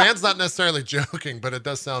mean, Dan's not necessarily joking, but it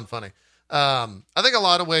does sound funny. I think a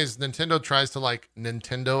lot of ways Nintendo tries to like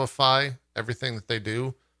Nintendoify everything that they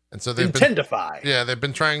do. And so they've been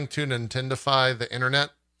trying to Nintendify the internet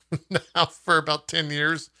now for about 10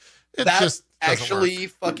 years. It That just doesn't actually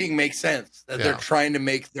work. fucking makes sense that they're Yeah. trying to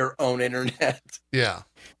make their own internet Yeah.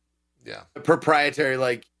 proprietary.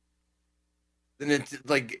 Like,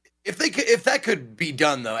 if that could be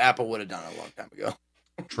done though, Apple would have done it a long time ago.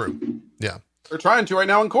 True. Yeah. They're trying to right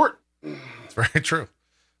now in court. It's very true.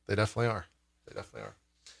 They definitely are.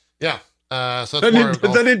 Yeah. So The, that's Mario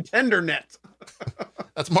Golf. Nintendo Net.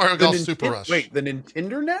 That's Mario Golf Super Rush. Wait, the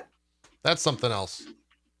Nintendo Net? That's something else,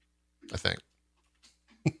 I think.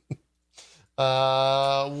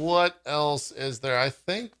 What else is there? I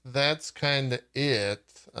think that's kind of it.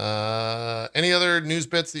 Any other news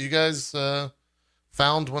bits that you guys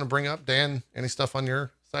found, want to bring up? Dan, any stuff on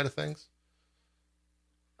your side of things?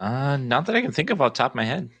 Not that I can think of off the top of my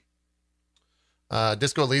head.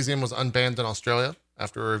 Disco Elysium was unbanned in Australia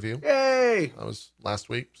after a review. Yay! That was last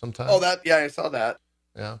week sometime. Oh, I saw that.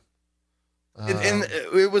 Yeah. And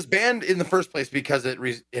it was banned in the first place because it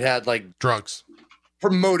had like Drugs.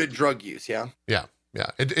 promoted drug use. Yeah. Yeah.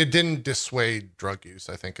 It didn't dissuade drug use,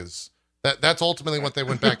 I think that's ultimately what they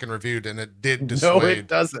went back and reviewed, and it did dissuade. No, it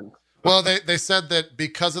doesn't. Well, they said that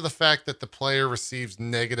because of the fact that the player receives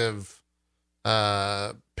negative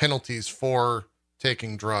penalties for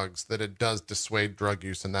taking drugs, that it does dissuade drug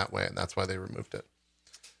use in that way, and that's why they removed it.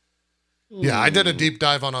 Yeah, I did a deep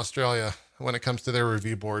dive on Australia when it comes to their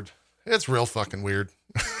review board. It's real fucking weird.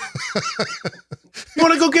 You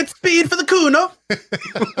want to go get speed for the Kuno?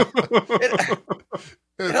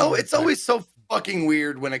 It's always so fucking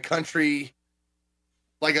weird when a country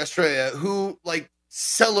like Australia, who like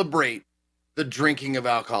celebrate the drinking of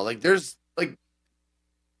alcohol, like there's like,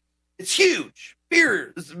 it's huge.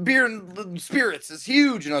 Beer and spirits is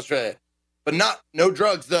huge in Australia, but no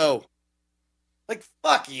drugs though. Like,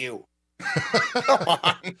 fuck you. Come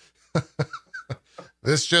on.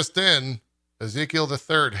 This just in, Ezekiel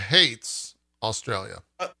III hates Australia.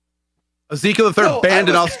 Ezekiel III No, banned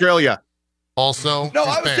I in was- Australia. Also, No,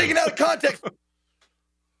 he's I was banned. taken out of context.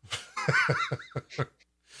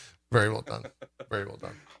 Very well done. Very well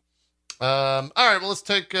done. All right, well, let's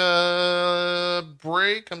take a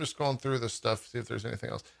break. I'm just going through this stuff, see if there's anything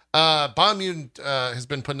else. Biomutant has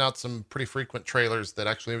been putting out some pretty frequent trailers that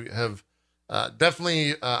actually have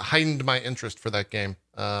definitely heightened my interest for that game.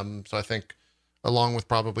 So I think, along with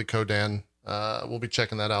probably Kodan, we'll be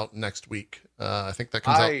checking that out next week. I think that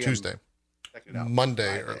comes out Tuesday. Checking it out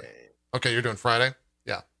Monday. Early. Okay, you're doing Friday?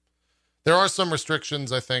 Yeah. There are some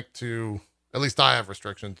restrictions, I think, at least I have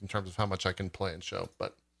restrictions in terms of how much I can play and show,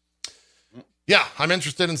 but yeah, I'm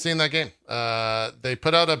interested in seeing that game. They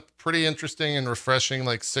put out a pretty interesting and refreshing,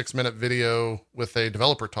 like 6-minute video with a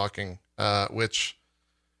developer talking, which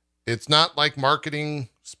it's not like marketing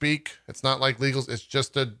speak. It's not like legals. It's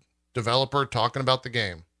just a developer talking about the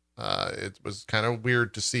game. It was kind of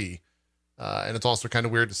weird to see. And it's also kind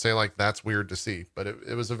of weird to say, like, that's weird to see, but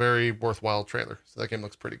it was a very worthwhile trailer. So that game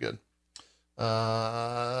looks pretty good.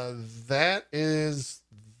 That is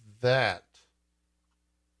that.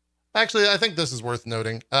 Actually, I think this is worth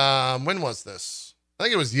noting. When was this? I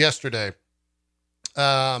think it was yesterday.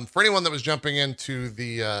 For anyone that was jumping into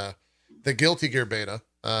the Guilty Gear beta,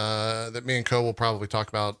 that me and Co will probably talk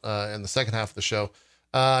about in the second half of the show.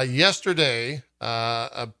 Yesterday,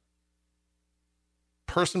 a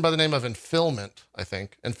person by the name of Infilament, I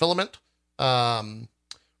think,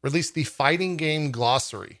 released the fighting game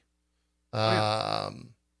glossary.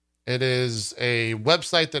 It is a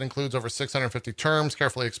website that includes over 650 terms,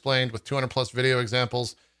 carefully explained with 200 plus video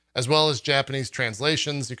examples, as well as Japanese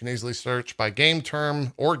translations. You can easily search by game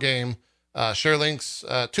term or game, share links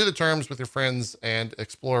to the terms with your friends, and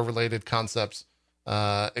explore related concepts,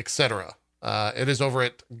 etc. It is over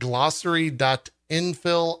at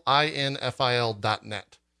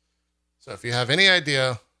glossary.infil.net. So if you have any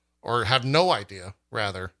idea, or have no idea,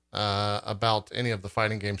 rather, about any of the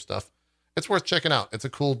fighting game stuff, it's worth checking out. It's a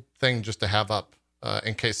cool thing just to have up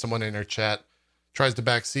in case someone in your chat tries to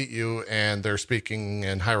backseat you and they're speaking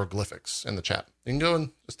in hieroglyphics in the chat. You can go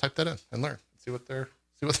and just type that in and learn. See what they're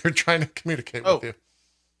trying to communicate with you.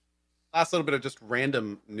 Last little bit of just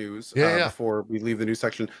random news Yeah. before we leave the news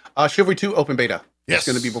section. Chivalry 2 open beta. Yes. It's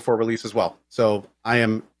going to be before release as well. So I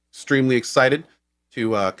am extremely excited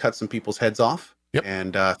to cut some people's heads off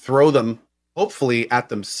and throw them, hopefully, at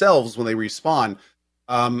themselves when they respawn.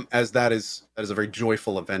 As that is a very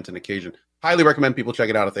joyful event and occasion. Highly recommend people check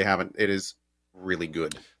it out if they haven't. It is really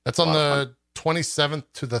good. That's on the 27th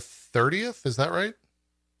to the 30th. Is that right?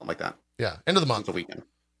 Something like that. Yeah. End of the month. It's a weekend.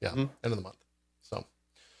 Yeah. Mhm. End of the month. So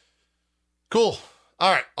cool.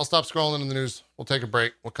 All right. I'll stop scrolling in the news. We'll take a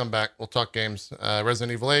break. We'll come back. We'll talk games.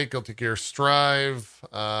 Resident Evil 8, Guilty Gear Strive,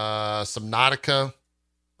 Subnautica.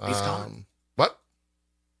 Days Gone. What?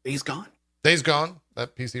 Days Gone. Days Gone.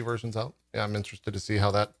 That PC version's out. Yeah, I'm interested to see how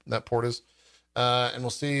that port is, and we'll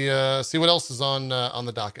see what else is on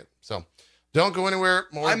the docket. So, don't go anywhere.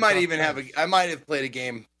 I might have played a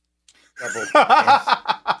game several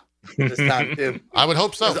times this time too. I would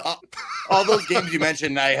hope so. All those games you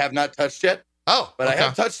mentioned, I have not touched yet. Oh, but I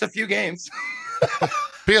have touched a few games.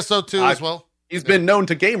 PSO2 as well. He's been known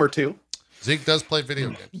to game or two. Zeke does play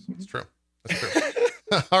video games. It's true. That's true.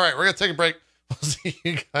 All right, we're gonna take a break. We'll see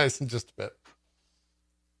you guys in just a bit.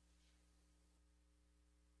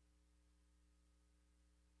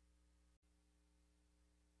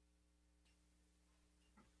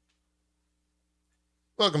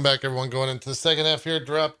 Welcome back, everyone. Going into the second half here.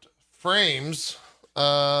 Dropped frames.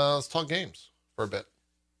 Let's talk games for a bit,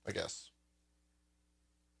 I guess.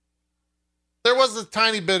 There was a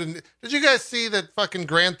tiny bit. Did you guys see that fucking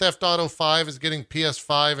Grand Theft Auto 5 is getting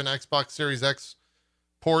PS5 and Xbox Series X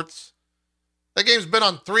ports? That game's been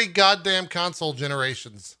on 3 goddamn console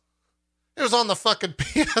generations. It was on the fucking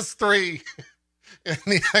PS3 and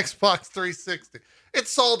the Xbox 360. It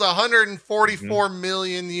sold 144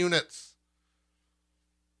 million units.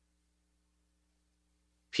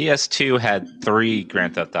 PS2 had 3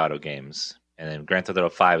 Grand Theft Auto games, and then Grand Theft Auto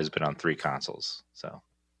 5 has been on 3 consoles. So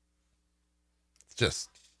it's just,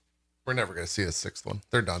 we're never going to see a 6th one.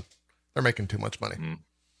 They're done. They're making too much money.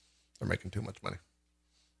 They're making too much money.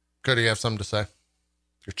 Cody, you have something to say?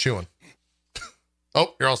 You're chewing.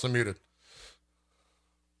 Oh, you're also muted.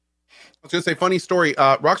 I was going to say, funny story.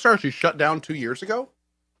 Rockstar actually shut down 2 years ago.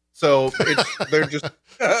 So they're just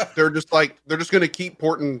going to keep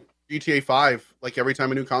porting GTA 5 like every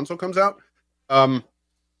time a new console comes out.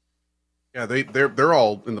 Yeah, they're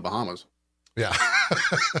all in the Bahamas. Yeah.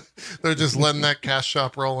 They're just letting that cash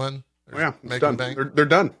shop roll in. Yeah, it's done. They're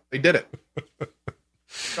done. They did it.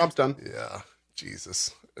 Job's done. Yeah.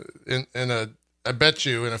 Jesus. I bet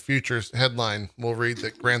you in a future headline we'll read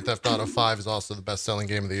that Grand Theft Auto 5 is also the best-selling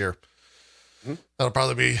game of the year. That'll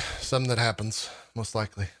probably be something that happens, most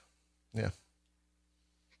likely. Yeah.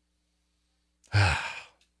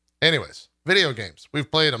 Anyways, video games. We've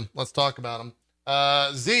played them. Let's talk about them.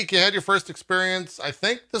 Zeke, you had your first experience. I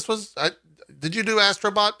think this was. Did you do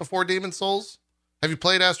Astrobot before Demon Souls? Have you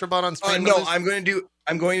played Astrobot on stream? No, I'm going to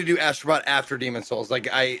do Astrobot after Demon Souls. Like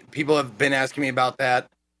people have been asking me about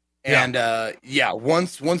that, and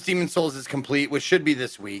once Demon Souls is complete, which should be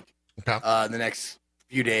this week, Okay. the next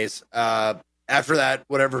few days. After that,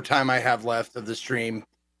 whatever time I have left of the stream,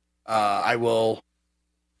 I will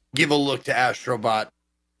give a look to Astrobot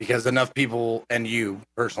because enough people and you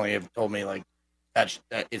personally have told me like that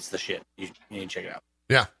it's the shit. You need to check it out.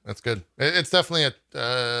 Yeah, that's good. It's definitely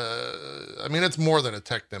I mean, it's more than a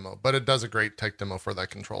tech demo, but it does a great tech demo for that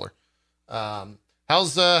controller.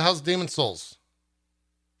 How's Demon Souls?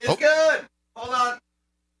 It's good. Hold on.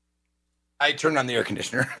 I turned on the air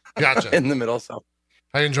conditioner. Gotcha. In the middle, so.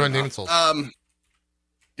 How you enjoying Demon Souls?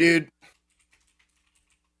 Dude,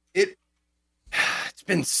 it's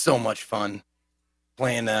been so much fun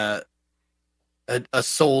playing a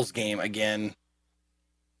Souls game again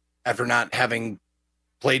after not having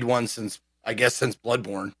played one since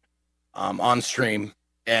Bloodborne on stream,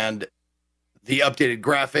 and the updated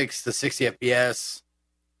graphics, the 60 FPS,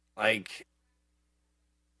 like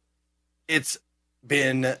it's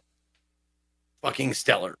been fucking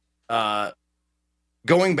stellar.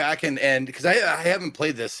 Going back and because I haven't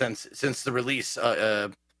played this since the release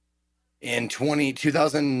in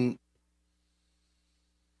 2011.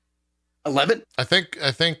 I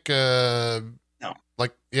think No.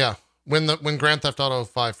 Like, yeah, when Grand Theft Auto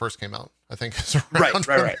 5 first came out, I think it's Right. when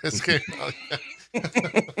this came out.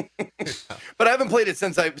 But I haven't played it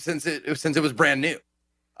since it was brand new.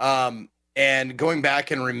 And going back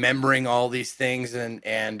and remembering all these things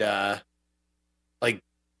and like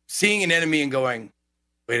seeing an enemy and going,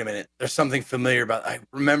 wait a minute, there's something familiar about. I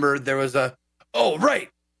remember there was right,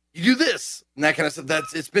 you do this and that kind of stuff.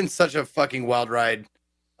 It's been such a fucking wild ride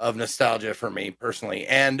of nostalgia for me personally,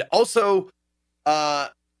 and also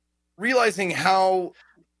realizing how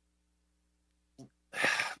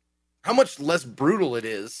much less brutal it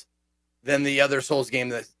is than the other Souls game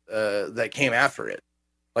that came after it,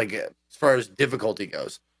 like as far as difficulty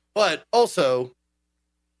goes. But also,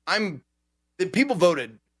 people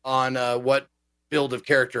voted on what build of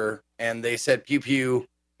character, and they said Pew Pew,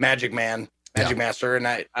 Magic Man, Magic Master, and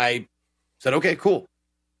I said, okay, cool.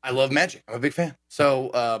 I love Magic. I'm a big fan.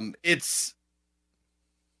 So it's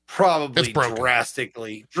probably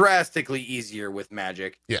drastically easier with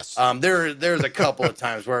Magic. Yes. There's a couple of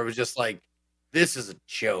times where it was just like, this is a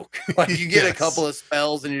joke. Like you get a couple of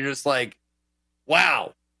spells and you're just like,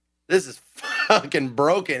 wow, this is fucking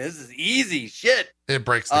broken. This is easy shit. It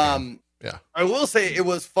breaks the game. Yeah. I will say it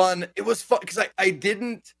was fun. It was fun because I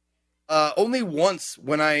didn't only once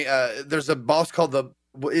when there's a boss called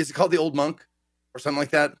is it called the Old Monk or something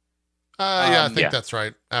like that? I think that's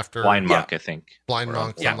right. After Blind Monk, I think. Blind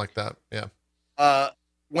Monk, something like that. Yeah.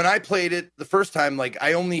 When I played it the first time, like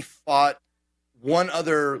I only fought one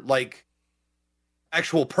other like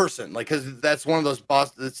actual person, like because that's one of those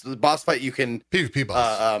it's the boss fight you can PvP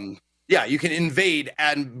boss. You can invade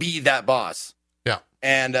and be that boss. Yeah.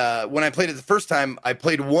 And when I played it the first time, I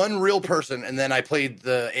played one real person, and then I played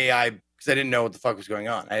the AI because I didn't know what the fuck was going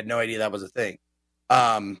on. I had no idea that was a thing.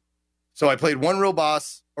 So I played one real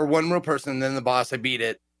boss or one real person, and then the boss, I beat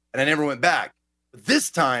it, and I never went back. But this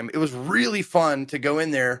time, it was really fun to go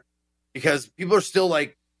in there because people are still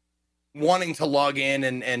like wanting to log in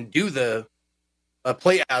and do the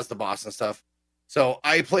play as the boss and stuff. So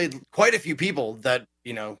I played quite a few people that,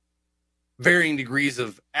 varying degrees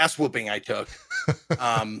of ass whooping I took.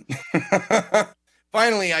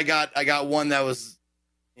 Finally, I got one that was,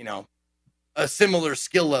 a similar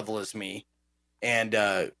skill level as me,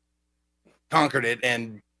 and conquered it.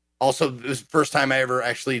 And also, it was the first time I ever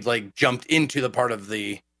actually like jumped into the part of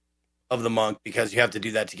the monk, because you have to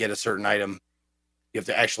do that to get a certain item. You have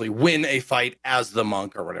to actually win a fight as the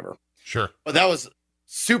monk or whatever. Sure. But that was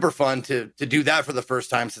super fun to do that for the first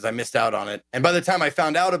time since I missed out on it. And by the time I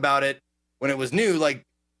found out about it when it was new, like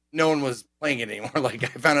no one was playing it anymore. Like I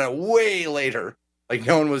found out way later. Like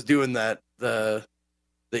no one was doing that the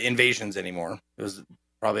invasions anymore. It was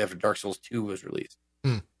probably after Dark Souls 2 was released.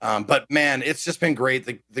 But man, it's just been great.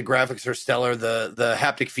 The graphics are stellar. The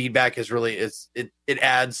haptic feedback is really it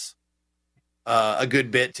adds a good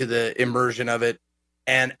bit to the immersion of it,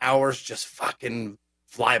 and hours just fucking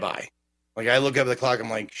fly by. Like I look up at the clock, I'm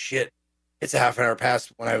like, shit, it's a half an hour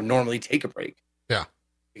past when I would normally take a break. Yeah,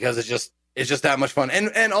 because it's just that much fun,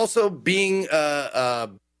 and also being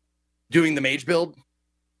doing the mage build,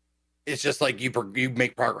 it's just like you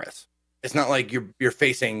make progress. it's not like you're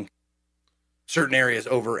facing certain areas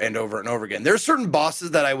over and over and over again. There's certain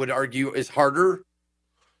bosses that I would argue is harder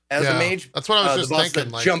as a mage. That's what I was the just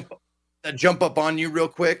bosses thinking. that jump up on you real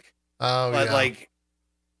quick. Oh, But yeah. like,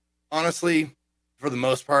 honestly, for the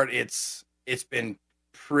most part, it's been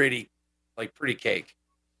pretty cake.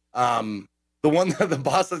 The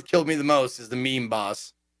boss that killed me the most is the meme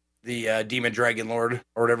boss, the Demon Dragon Lord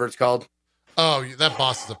or whatever it's called. Oh, that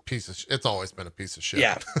boss is a piece of shit. It's always been a piece of shit.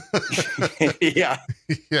 Yeah. Yeah.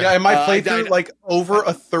 Yeah, in my I playthrough, died- like over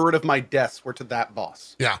a third of my deaths were to that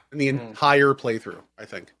boss. Yeah. In the entire playthrough, I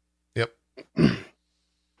think. Yep.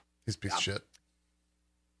 He's a piece of shit.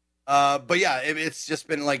 But yeah, it's just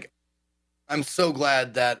been like, I'm so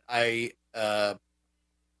glad that I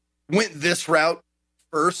went this route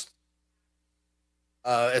first.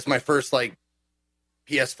 As my first like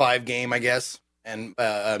PS5 game, I guess, and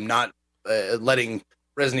I'm not letting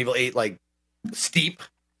Resident Evil 8 like steep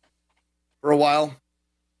for a while,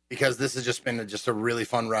 because this has just been a really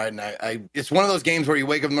fun ride, and I it's one of those games where you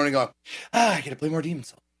wake up in the morning and go, I gotta play more Demon's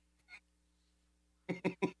Souls.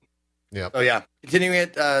 Yep. So yeah, continuing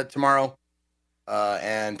it tomorrow,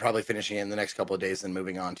 and probably finishing it in the next couple of days, and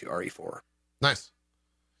moving on to RE4. Nice.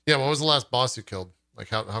 Yeah. What was the last boss you killed? Like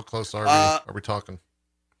how close are we talking?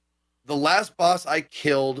 The last boss I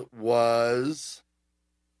killed was,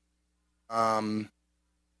 I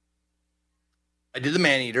did the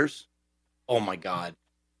man-eaters. Oh my god,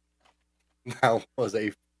 that was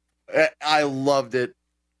I loved it.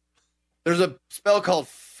 There's a spell called,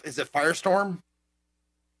 is it Firestorm?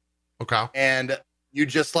 Okay. And you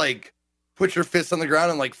just like put your fists on the ground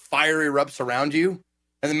and like fire erupts around you.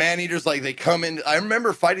 And the man-eaters, like, they come in. I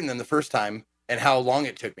remember fighting them the first time and how long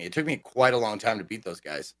it took me. It took me quite a long time to beat those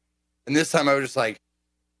guys. And this time I was just like,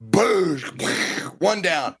 boosh, one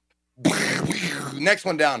down, next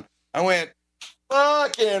one down. I went,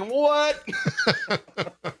 fucking what?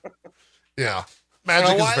 Yeah. I don't Magic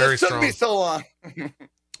know is why very this took strong. me so long.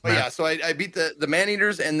 But yeah, so I beat the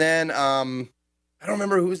man-eaters, and then I don't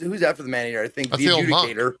remember who's after the man-eater. I think That's the the old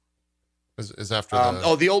monk. adjudicator. Is after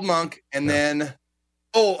the The old monk, and Yeah. then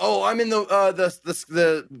I'm in the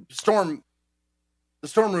storm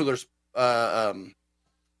ruler's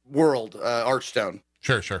world, Archstone.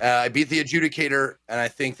 Sure. I beat the adjudicator, and I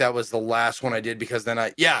think that was the last one I did, because then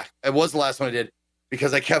it was the last one I did,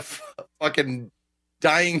 because I kept fucking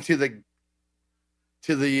dying to the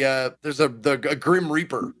there's a Grim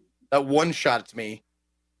Reaper that one shots me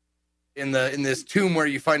in this tomb where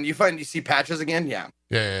you see Patches again.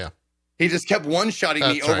 Yeah. He just kept one-shotting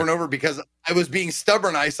me That's over right. and over because I was being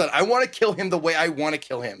stubborn. I said, I want to kill him the way I want to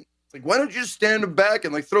kill him. It's like, why don't you just stand him back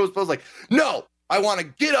and like throw his spells? Like, no, I want to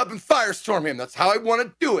get up and firestorm him. That's how I want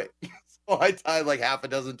to do it. So I died like half a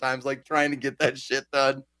dozen times, like trying to get that shit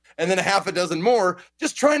done. And then a half a dozen more,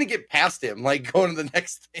 just trying to get past him, like going to the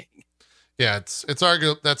next thing. Yeah, that's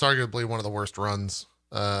arguably one of the worst runs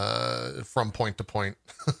from point to point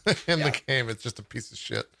in the game. It's just a piece of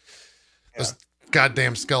shit. Those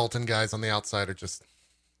goddamn skeleton guys on the outside are just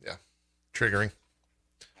triggering.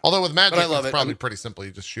 Although with magic, But I love it's it. probably pretty simple.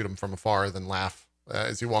 You just shoot them from afar, then laugh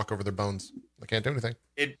as you walk over their bones. They can't do anything.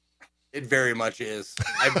 It very much is.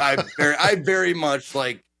 I very much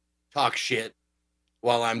like talk shit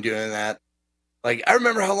while I'm doing that. Like, I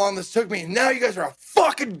remember how long this took me. Now you guys are a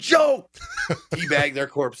fucking joke. Teabag their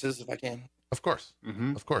corpses if I can. Of course.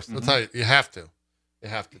 Mm-hmm. Of course. That's how you have to. You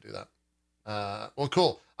have to do that. Well,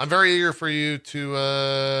 cool. I'm very eager for you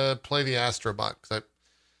to play the Astrobot, because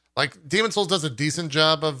Demon Souls does a decent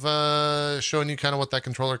job of showing you kind of what that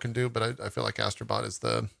controller can do, but I feel like Astrobot is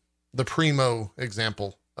the primo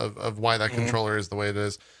example of why that controller is the way it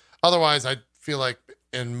is. Otherwise, I feel like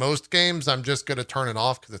in most games, I'm just going to turn it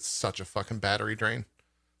off because it's such a fucking battery drain.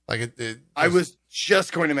 Like I was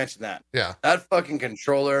just going to mention that. Yeah. That fucking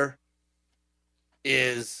controller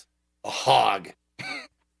is a hog.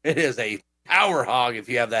 It is a power hog if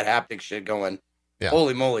you have that haptic shit going. Yeah.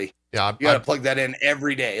 Holy moly. Yeah. You got to plug that in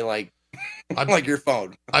every day, like like your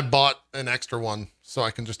phone. I bought an extra one so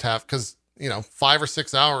I can just have, because 5 or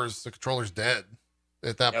 6 hours the controller's dead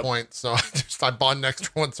at that point. So I bought an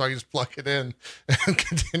extra one so I can just plug it in and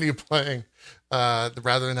continue playing,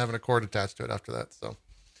 rather than having a cord attached to it after that. So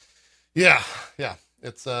yeah,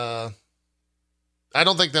 it's I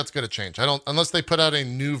don't think that's going to change. Unless they put out a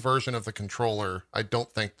new version of the controller, I don't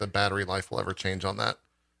think the battery life will ever change on that.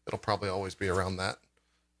 It'll probably always be around that.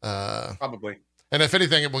 Probably. And if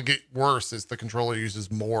anything, it will get worse as the controller uses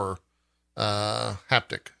more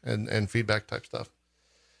haptic and feedback type stuff.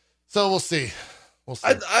 So we'll see.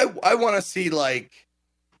 I want to see like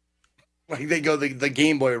they go the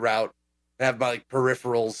Game Boy route and have like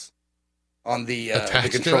peripherals on the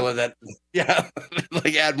Attached to controller that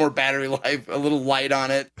like add more battery life, a little light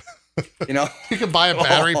on it. You know, You can buy a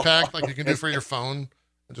battery pack like you can do for your phone.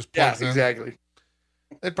 It just yeah, plugs in. exactly.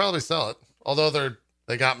 They'd probably sell it. Although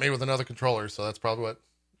they got me with another controller, so that's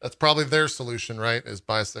probably their solution, right? Is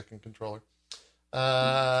buy a second controller.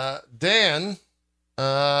 Dan,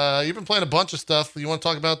 you've been playing a bunch of stuff. You want to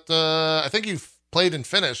talk about? I think you've played and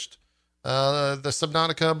finished the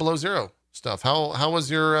Subnautica Below Zero stuff. How was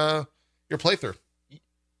your playthrough?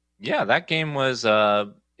 Yeah, that game was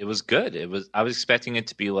it was good. I was expecting it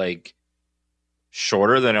to be like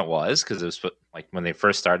shorter than it was because it was like when they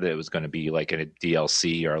first started it was going to be like a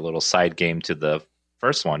DLC or a little side game to the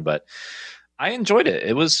first one, but I enjoyed it.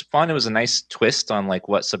 It was fun. It was a nice twist on like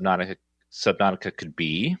what Subnautica could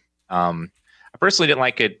be. I personally didn't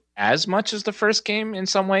like it as much as the first game in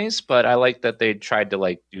some ways, but I like that they tried to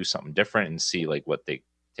like do something different and see like what they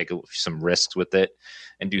take some risks with it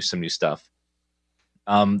and do some new stuff.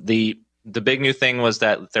 The big new thing was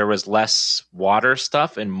that there was less water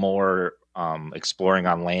stuff and more exploring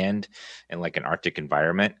on land in like an Arctic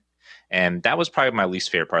environment. And that was probably my least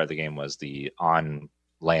favorite part of the game was the on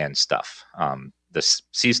land stuff. The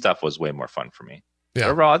sea stuff was way more fun for me. Yeah.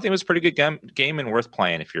 Overall, I think it was a pretty good game and worth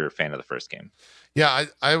playing if you're a fan of the first game. Yeah,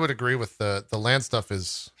 I would agree with the land stuff.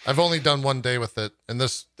 I've only done one day with it, and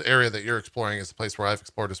the area that you're exploring is the place where I've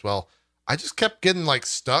explored as well. I just kept getting like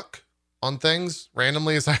stuck on things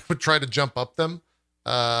randomly as I would try to jump up them.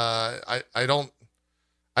 I don't.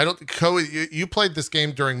 Ko, you played this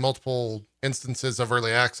game during multiple instances of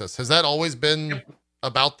early access. Has that always been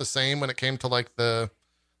about the same when it came to like the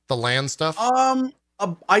land stuff?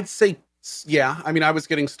 I'd say yeah. I mean, I was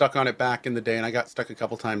getting stuck on it back in the day, and I got stuck a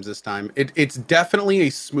couple times this time. It's definitely a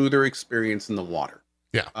smoother experience in the water.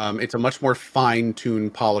 Yeah. It's a much more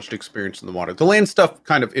fine-tuned, polished experience in the water. The land stuff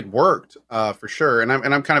it worked for sure, and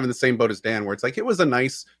I'm kind of in the same boat as Dan, where it's like it was a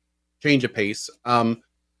nice change of pace.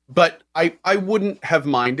 But I wouldn't have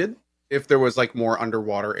minded if there was like more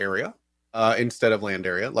underwater area instead of land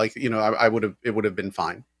area. Like, you know, it would have been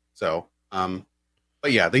fine. So,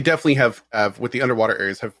 but yeah, they definitely have with the underwater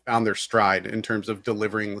areas have found their stride in terms of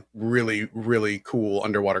delivering really, really cool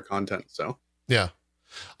underwater content. So yeah.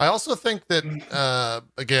 I also think that,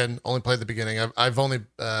 again, only played the beginning. I've only,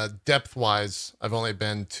 depth wise, I've only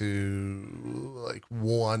been to like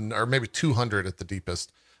 1 or maybe 200 at the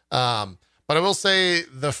deepest. But I will say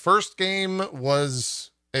the first game was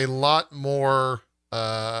a lot more,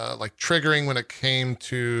 like triggering when it came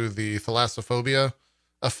to the thalassophobia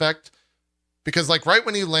effect, because like right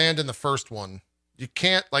when you land in the first one, you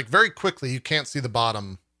can't like very quickly, you can't see the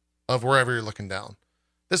bottom of wherever you're looking down.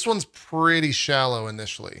 This one's pretty shallow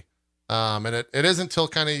initially. And it isn't until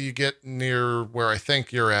kind of you get near where I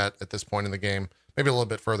think you're at this point in the game, maybe a little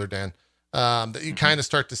bit further, Dan, that you kind of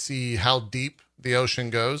start to see how deep the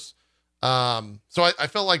ocean goes. So I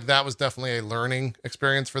felt like that was definitely a learning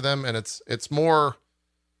experience for them. And it's more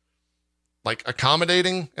like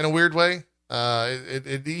accommodating in a weird way.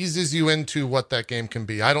 It eases you into what that game can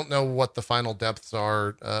be. I don't know what the final depths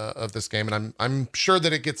are of this game, and I'm sure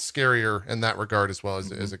that it gets scarier in that regard as well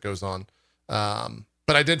as it goes on.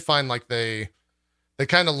 But I did find like they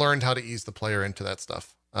kind of learned how to ease the player into that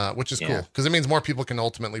stuff, which is cool because it means more people can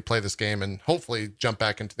ultimately play this game and hopefully jump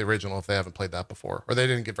back into the original if they haven't played that before or they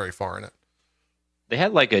didn't get very far in it. They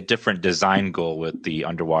had like a different design goal with the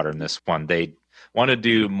underwater in this one. They want to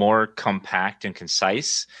do more compact and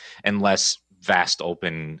concise and less vast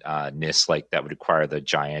openness like that would require the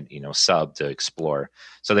giant, sub to explore.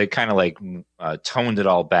 So they kind of like toned it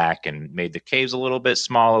all back and made the caves a little bit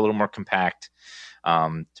smaller, a little more compact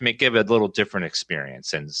to give it a little different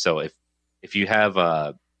experience. And so if you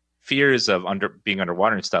have fears of being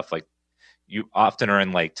underwater and stuff, like you often are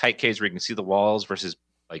in like tight caves where you can see the walls versus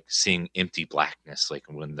like seeing empty blackness, like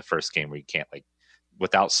when the first game where you can't like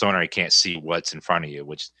without sonar, you can't see what's in front of you,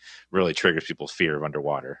 which really triggers people's fear of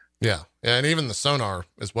underwater. Yeah. And even the sonar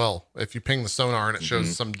as well. If you ping the sonar and it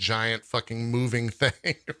shows some giant fucking moving thing.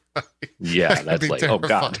 Right? Yeah. That's like, terrifying. Oh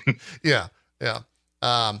God. Yeah. Yeah.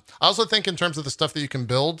 I also think in terms of the stuff that you can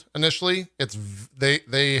build initially,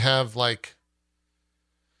 they have like,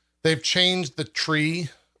 they've changed the tree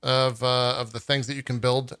of the things that you can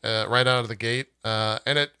build right out of the gate.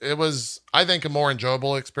 And it was, I think, a more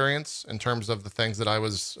enjoyable experience in terms of the things that I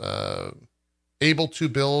was able to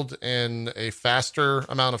build in a faster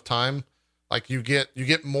amount of time. Like you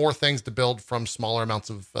get more things to build from smaller amounts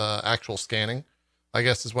of actual scanning, I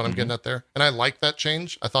guess is what I'm getting at there. And I like that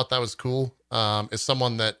change. I thought that was cool. As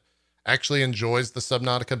someone that actually enjoys the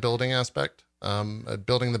Subnautica building aspect,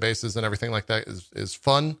 building the bases and everything like that is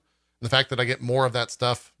fun. The fact that I get more of that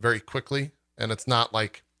stuff very quickly, and it's not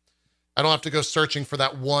like I don't have to go searching for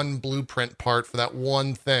that one blueprint part for that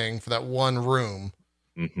one thing for that one room.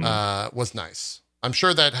 Was nice. I'm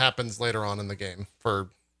sure that happens later on in the game for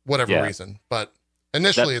whatever Yeah. reason, but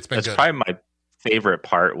initially it's been That's good. probably my favorite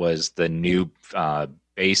part was the new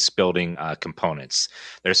base building components.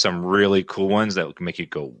 There's some really cool ones that can make you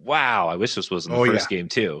go, wow, I wish this was in the Oh, first game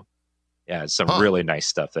too. Yeah, it's some Huh. really nice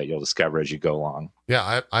stuff that you'll discover as you go along.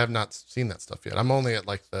 Yeah, I have not seen that stuff yet. I'm only at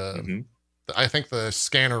like Mhm. I think the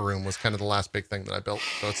scanner room was kind of the last big thing that I built,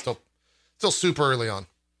 so it's still super early on.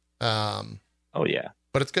 Oh yeah.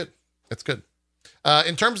 But it's good. It's good.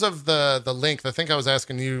 In terms of the length, I think I was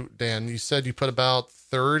asking you, Dan. You said you put about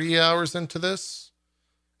 30 hours into this.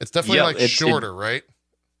 It's definitely Yeah, like it's- shorter, right?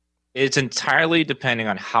 It's entirely depending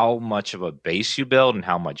on how much of a base you build and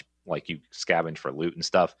how much like you scavenge for loot and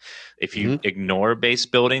stuff. If you ignore base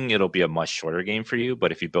building, it'll be a much shorter game for you.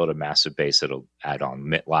 But if you build a massive base, it'll add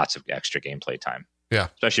on lots of extra gameplay time. Yeah.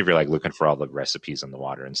 Especially if you're like looking for all the recipes in the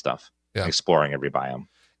water and stuff. Yeah. Exploring every biome.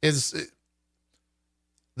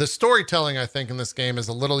 The storytelling, I think, in this game is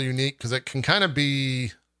a little unique because it can kind of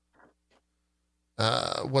be,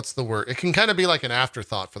 what's the word? It can kind of be like an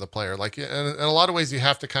afterthought for the player. Like in a lot of ways, you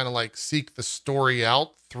have to kind of like seek the story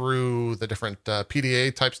out through the different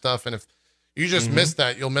PDA type stuff. And if you just miss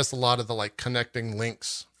that, you'll miss a lot of the like connecting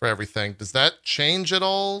links for everything. Does that change at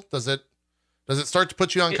all? Does it start to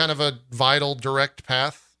put you on kind of a vital direct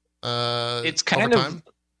path? It's over kind time? of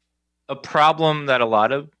a problem that a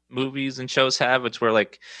lot of movies and shows have. It's where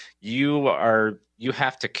like you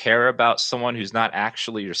have to care about someone who's not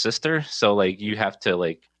actually your sister. So like you have to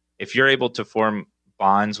like, if you're able to form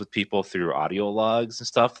bonds with people through audio logs and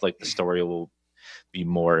stuff, like the story will be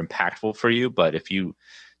more impactful for you. But if you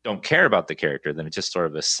don't care about the character, then it's just sort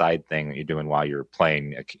of a side thing that you're doing while you're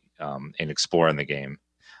playing and exploring the game.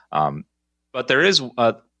 But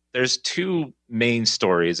there's two main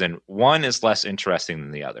stories, and one is less interesting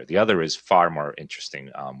than the other. The other is far more interesting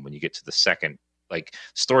when you get to the second, like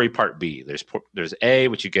story part B. There's A,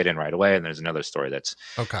 which you get in right away, and there's another story that's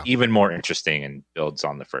Okay. even more interesting and builds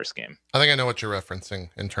on the first game. I think I know what you're referencing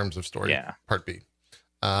in terms of story. Yeah. Part B.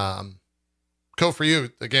 Cool for you.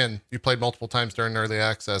 Again, you played multiple times during early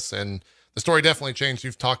access, and the story definitely changed.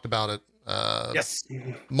 You've talked about it Yes.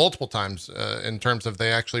 multiple times in terms of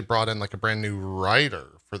they actually brought in like a brand new writer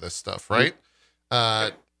for this stuff, right?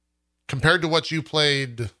 Compared to what you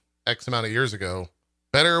played X amount of years ago,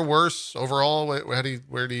 better or worse overall?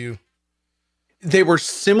 Where do you? They were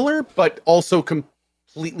similar, but also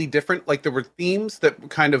completely different. Like there were themes that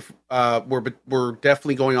kind of were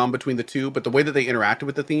definitely going on between the two, but the way that they interacted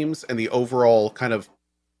with the themes and the overall kind of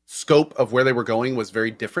scope of where they were going was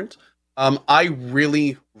very different. I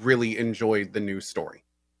really, really enjoyed the new story.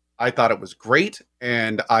 I thought it was great,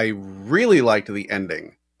 and I really liked the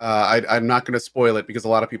ending. I'm not going to spoil it because a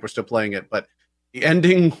lot of people are still playing it, but the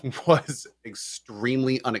ending was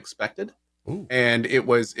extremely unexpected. Ooh. And it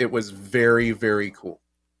was very, very cool.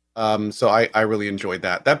 So I really enjoyed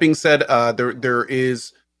that. That being said, there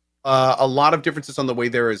is a lot of differences on the way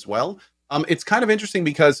there as well. It's kind of interesting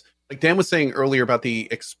because, like Dan was saying earlier about the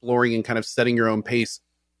exploring and kind of setting your own pace,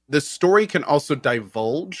 the story can also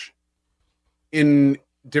divulge in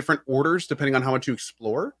different orders depending on how much you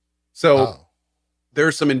explore. So there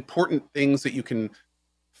are some important things that you can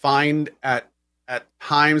find at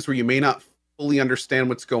times where you may not fully understand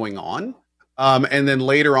what's going on. And then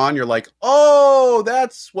later on, you're like, oh,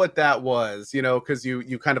 that's what that was, you know, because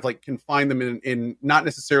you kind of like can find them in not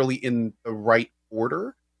necessarily in the right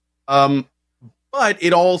order. But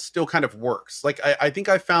it all still kind of works. Like I think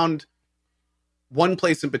I found one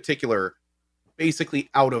place in particular basically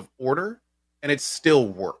out of order, and it still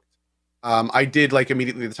worked. I did like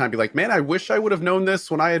immediately at the time be like, man, I wish I would have known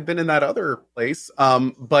this when I had been in that other place.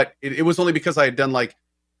 But it was only because I had done like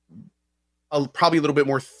probably a little bit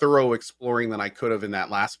more thorough exploring than I could have in that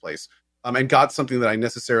last place, and got something that I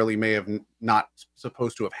necessarily may have not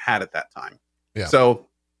supposed to have had at that time. Yeah. So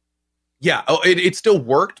yeah, it still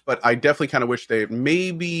worked, but I definitely kind of wish they had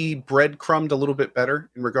maybe breadcrumbed a little bit better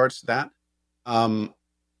in regards to that.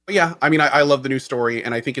 But yeah, I mean, I love the new story,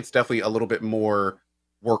 and I think it's definitely a little bit more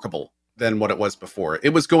workable than what it was before. It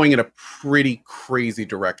was going in a pretty crazy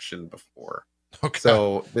direction before. Okay.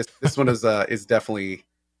 So this one is definitely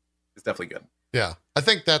good. Yeah, I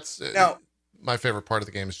think that's Now- my favorite part of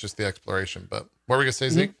the game is just the exploration. But what were we gonna say,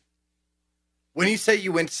 Zeke? When you say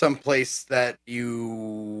you went to some place that you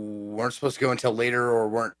weren't supposed to go until later, or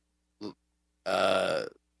weren't,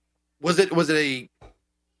 was it a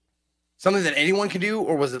something that anyone can do,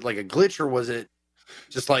 or was it like a glitch, or was it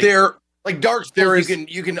just like Dark Souls?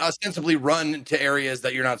 You can ostensibly run to areas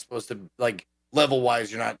that you're not supposed to, like level wise,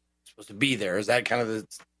 you're not supposed to be there. Is that kind of the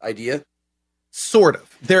idea? Sort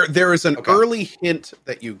of. There is an Okay. early hint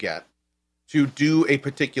that you get to do a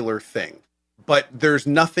particular thing, but there's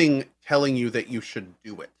nothing telling you that you should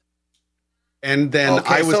do it. And then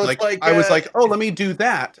Okay, I was so it's like, like, oh, let me do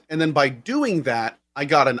that. And then by doing that, I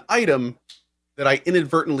got an item that I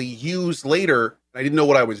inadvertently used later. And I didn't know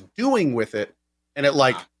what I was doing with it. And it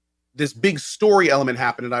like this big story element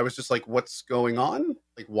happened. And I was just like, what's going on?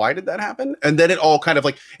 Like, why did that happen? And then it all kind of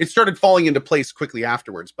like, it started falling into place quickly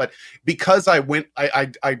afterwards. But because I went,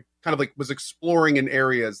 I kind of like was exploring in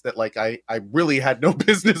areas that like I really had no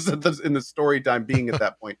business in the story time being at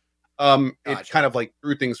that point. It Gotcha. kind of like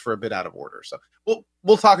threw things for a bit out of order. So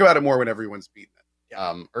we'll talk about it more when everyone's beaten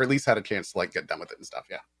it. Or at least had a chance to like get done with it and stuff.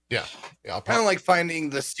 Yeah. Yeah. I'll kind of probably, like finding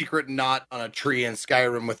the secret knot on a tree in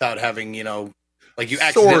Skyrim without having, like you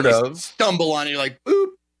Sort accidentally of. stumble on it. You're like, boop.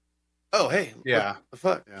 Oh, hey. Yeah. What the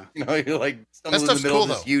fuck? Yeah. You're like stumble in the stuff's middle cool, of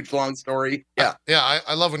this though. huge long story. Yeah.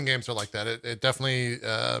 I love when games are like that. It definitely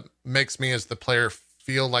makes me as the player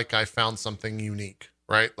feel like I found something unique,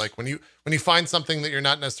 right? Like when you find something that you're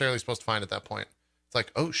not necessarily supposed to find at that point, it's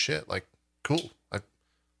like, oh shit, like cool. I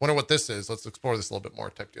wonder what this is. Let's explore this a little bit more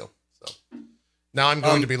type deal. So now I'm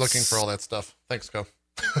going to be looking for all that stuff. Thanks, Go.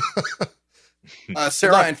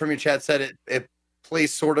 Sarah Ryan from your chat said it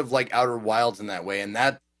plays sort of like Outer Wilds in that way. And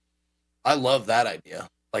that, I love that idea.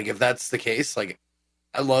 Like if that's the case, like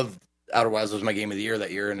I love Outer Wilds was my game of the year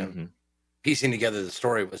that year. And piecing together the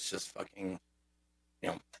story was just fucking,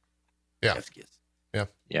 Yeah. chef's kiss.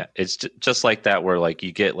 Yeah, it's just like that, where like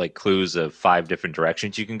you get like clues of 5 different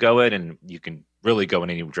directions you can go in, and you can really go in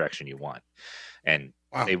any direction you want. And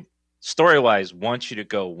Wow. they story-wise want you to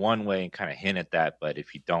go one way and kind of hint at that, but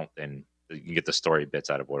if you don't, then you can get the story bits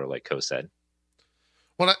out of order, like Ko said.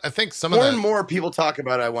 Well, I think some More of and that. more people talk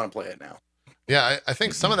about it. I want to play it now. Yeah, I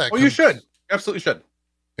think some of that. Oh, you should. Absolutely should.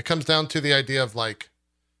 It comes down to the idea of like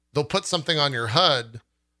they'll put something on your HUD,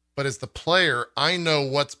 but as the player, I know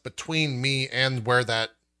what's between me and where that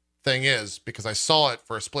thing is because I saw it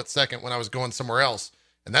for a split second when I was going somewhere else.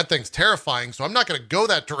 And that thing's terrifying. So I'm not going to go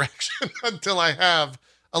that direction until I have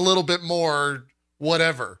a little bit more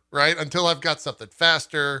whatever, right? Until I've got something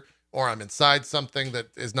faster or I'm inside something that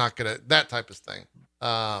is not going to, that type of thing.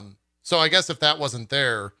 So I guess if that wasn't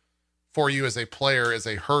there for you as a player, as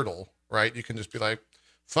a hurdle, right? You can just be like,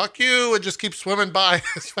 fuck you, and just keep swimming by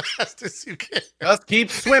as fast as you can. Just keep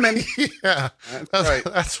swimming. Yeah, That's right.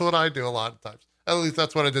 That's what I do a lot of times. At least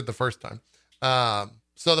that's what I did the first time.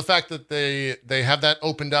 So the fact that they have that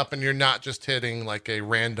opened up and you're not just hitting like a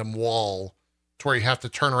random wall to where you have to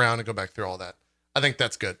turn around and go back through all that, I think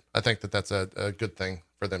that's good. I think that that's a good thing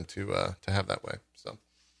for them to have that way. So,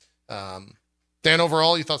 Dan,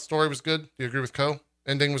 overall, you thought story was good? Do you agree with Ko?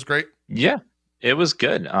 Ending was great. Yeah, it was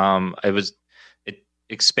good. It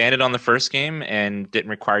expanded on the first game and didn't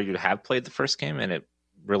require you to have played the first game, and it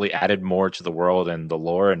really added more to the world and the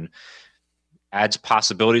lore, and adds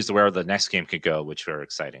possibilities to where the next game could go, which are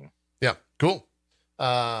exciting. Yeah, cool.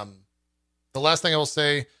 The last thing I will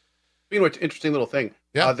say, You know, interesting little thing.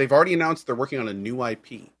 Yeah. They've already announced they're working on a new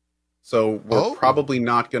IP, so we're probably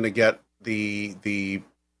not going to get the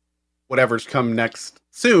whatever's come next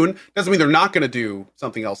soon. Doesn't mean they're not going to do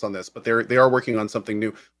something else on this, but they are working on something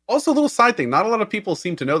new. Also, a little side thing. Not a lot of people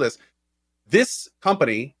seem to know this. This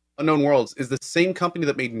company, Unknown Worlds, is the same company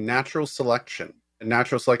that made Natural Selection and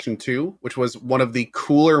Natural Selection 2, which was one of the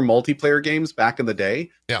cooler multiplayer games back in the day.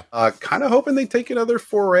 Yeah. Kind of hoping they take another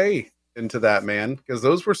foray into that, man, because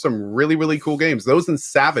those were some really, really cool games. Those and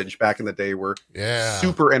Savage back in the day were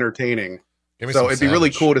super entertaining. Give me So some it'd be really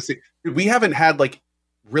Savage. cool to see. Dude, we haven't had like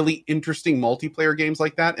really interesting multiplayer games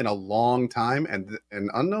like that in a long time, and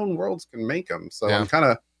Unknown Worlds can make them. So Yeah. I'm kind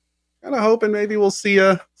of hoping maybe we'll see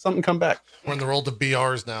something come back. We're in the world of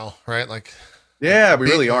BRs now, right? Like, Yeah, we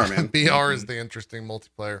really are, man. BR is the interesting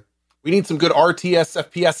multiplayer. We need some good RTS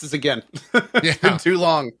FPSs again. It's been too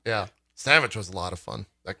long. Yeah. Savage was a lot of fun.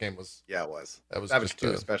 That game was, Yeah, it was. that was Savage just,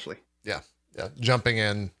 2 especially. yeah, jumping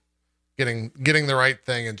in, getting the right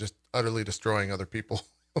thing and just utterly destroying other people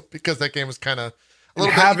because that game was kind of a And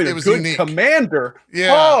little having bit, it a was good unique. commander.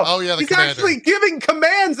 Yeah. Oh, yeah, the he's commander. actually giving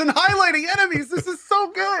commands and highlighting enemies. This is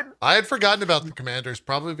so good. I had forgotten about the commanders,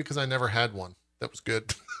 probably because I never had one. That was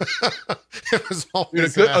good. It was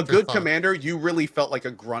always Dude, an a good afterthought. commander, you really felt like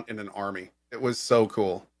a grunt in an army. It was so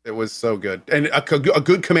cool. It was so good. And a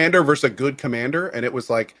good commander versus a good commander, and it was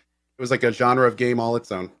like a genre of game all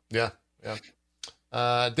its own. Yeah.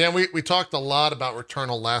 Dan, we talked a lot about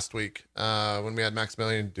Returnal last week when we had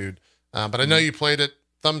Maximilian Dude, but I know you played it.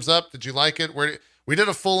 Thumbs up. Did you like it? We did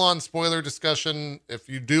a full-on spoiler discussion. If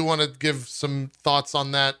you do want to give some thoughts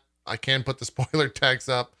on that, I can put the spoiler tags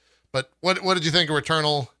up. But what did you think of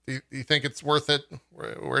Returnal? Do you think it's worth it?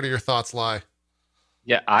 Where do your thoughts lie?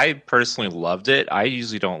 Yeah, I personally loved it. I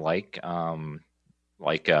usually don't like roguelike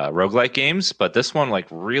games, but this one like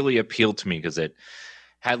really appealed to me because it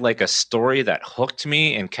had like a story that hooked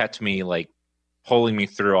me and kept me like pulling me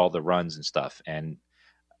through all the runs and stuff. And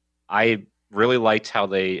I really liked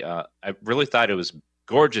how I really thought it was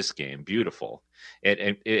gorgeous game, beautiful.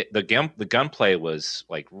 The gunplay was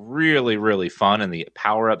like really really fun, and the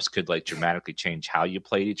power ups could like dramatically change how you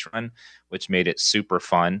played each run, which made it super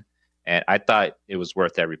fun. And I thought it was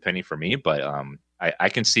worth every penny for me. But I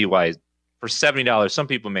can see why for $70, some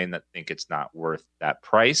people may not think it's not worth that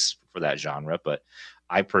price for that genre, but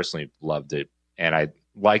I personally loved it, and I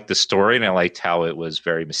liked the story, and I liked how it was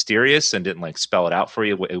very mysterious and didn't like spell it out for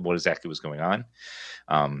you what exactly was going on.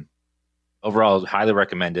 Um, Overall, highly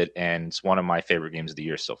recommend it, and it's one of my favorite games of the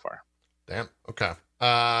year so far. Damn. Okay.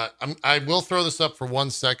 I will throw this up for 1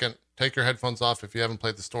 second. Take your headphones off if you haven't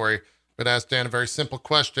played the story. But ask Dan a very simple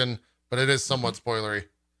question, but it is somewhat spoilery.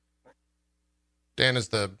 Dan, is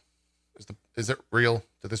it real?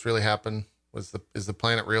 Did this really happen? Is the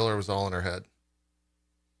planet real, or was it all in her head?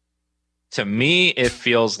 To me, it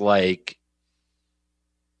feels like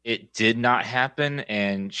it did not happen,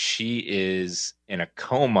 and she is in a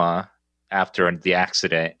coma after the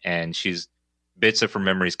accident, and she's bits of her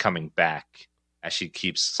memories coming back as she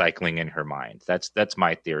keeps cycling in her mind. That's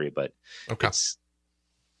my theory, but Okay.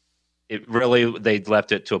 it really, they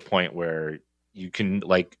left it to a point where you can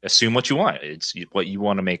like assume what you want. It's what you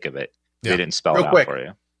want to make of it. Yeah. They didn't spell Real it quick. out for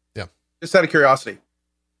you. Just out of curiosity,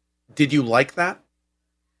 did you like that?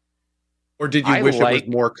 Or did you wish it was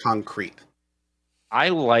more concrete? I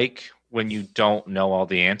like when you don't know all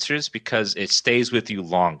the answers because it stays with you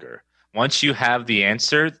longer. Once you have the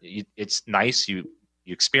answer, it's nice. You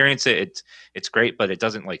experience it. It's great, but it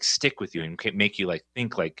doesn't like stick with you and make you like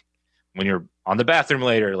think like when you're on the bathroom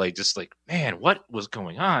later, like just like, man, what was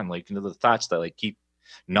going on? Like, you know, the thoughts that like keep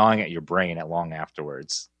gnawing at your brain at long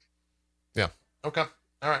afterwards. Yeah. Okay.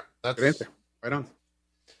 All right. That's Good answer. Right on.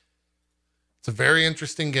 It's a very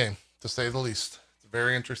interesting game, to say the least. It's a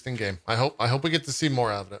very interesting game. I hope we get to see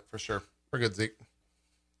more out of it for sure. We're good, Zeke.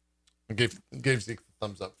 I gave Zeke the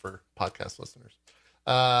thumbs up for podcast listeners.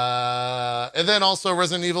 And then also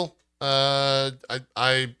Resident Evil.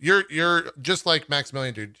 You're just like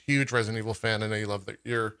Maximilian, dude. Huge Resident Evil fan. I know you love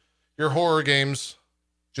your horror games.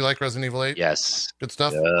 Do you like Resident Evil 8? Yes. Good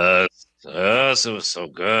stuff. Yes, it was so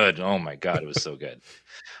good. Oh my god, it was so good.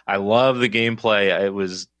 I love the gameplay. It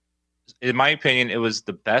was, in my opinion, it was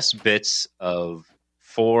the best bits of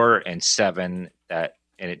 4 and 7 and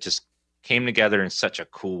it just came together in such a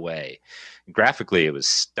cool way. Graphically, it was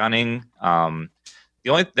stunning. The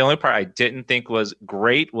only part I didn't think was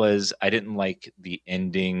great was I didn't like the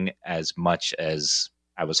ending as much as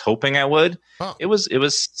I was hoping I would. Oh. It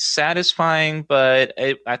was satisfying, but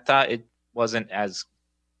I thought it wasn't as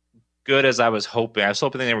good as I was hoping. I was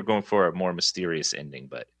hoping they were going for a more mysterious ending,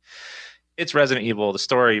 but it's Resident Evil. The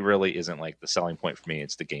story really isn't like the selling point for me.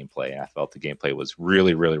 It's the gameplay. I felt the gameplay was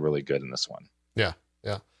really, really, really good in this one. Yeah.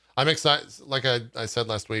 I'm excited. Like I said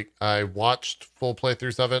last week, I watched full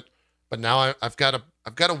playthroughs of it, but now I've got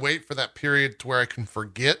to wait for that period to where I can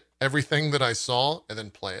forget everything that I saw and then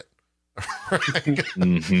play it.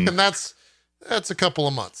 Mm-hmm. And that's a couple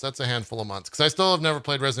of months. That's a handful of months because I still have never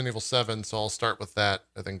played Resident Evil 7, so I'll start with that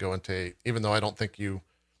and then go into 8. Even though I don't think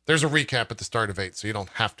there's a recap at the start of 8, so you don't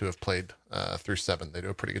have to have played through 7. They do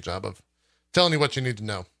a pretty good job of telling you what you need to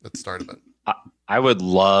know at the start of it. I would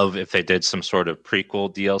love if they did some sort of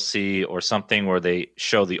prequel DLC or something where they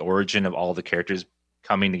show the origin of all the characters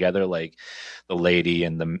coming together, like the lady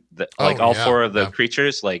and all 4 of the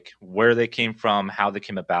creatures, like where they came from, how they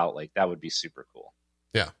came about. Like that would be super cool.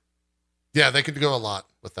 Yeah, they could go a lot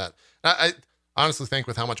with that. I honestly think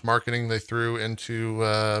with how much marketing they threw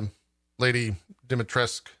into Lady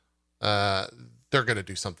Dimitrescu, they're going to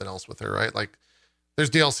do something else with her, right? Like, there's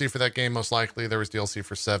DLC for that game, most likely. There was DLC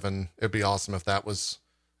for 7. It'd be awesome if that was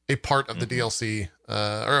a part of the DLC,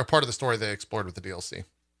 or a part of the story they explored with the DLC.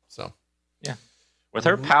 So, yeah. With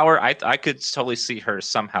her power, I could totally see her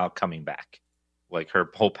somehow coming back. Like, her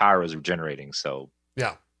whole power was regenerating, so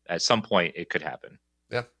yeah, at some point it could happen.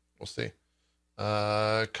 Yeah, we'll see.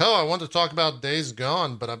 I wanted to talk about Days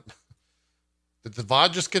Gone, but did the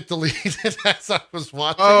VOD just get deleted as I was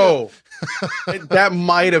watching? Oh, that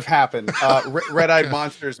might have happened. Red Eyed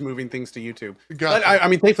Monsters moving things to YouTube. But I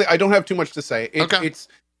mean, thankfully, I don't have too much to say. It's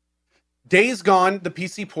Days Gone. The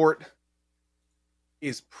PC port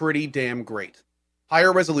is pretty damn great.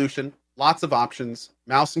 Higher resolution, lots of options.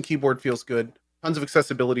 Mouse and keyboard feels good. Tons of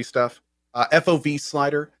accessibility stuff. FOV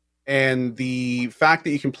slider. and the fact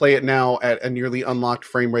that you can play it now at a nearly unlocked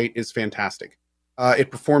frame rate is fantastic.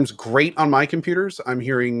 It performs great on my computers. I'm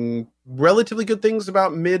hearing relatively good things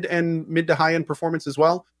about mid to high end performance as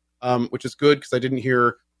well, which is good because I didn't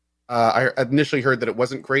hear. I initially heard that it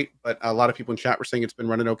wasn't great, but a lot of people in chat were saying it's been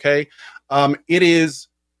running okay. It is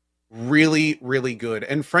really, really good.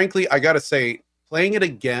 And frankly, I got to say, playing it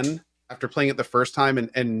again after playing it the first time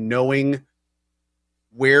and knowing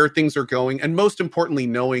where things are going, and most importantly,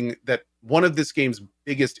 knowing that one of this game's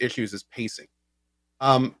biggest issues is pacing.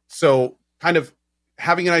 So kind of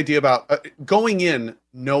having an idea about going in,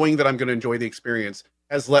 knowing that I'm going to enjoy the experience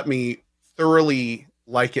has let me thoroughly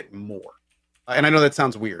like it more. And I know that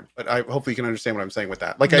sounds weird, but hopefully you can understand what I'm saying with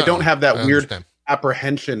that. Like, I don't have that weird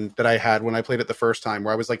apprehension that I had when I played it the first time,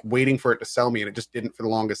 where I was like waiting for it to sell me, and it just didn't for the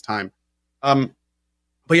longest time.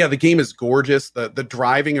 But yeah, the game is gorgeous. The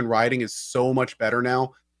driving and riding is so much better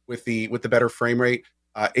now with the better frame rate.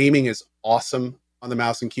 Aiming is awesome on the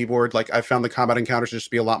mouse and keyboard. Like, I found the combat encounters just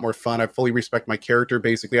to be a lot more fun. I fully respect my character.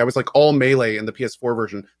 Basically, I was like all melee in the PS4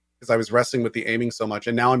 version because I was wrestling with the aiming so much,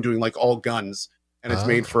 and now I'm doing like all guns, and it's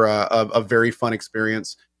made for a very fun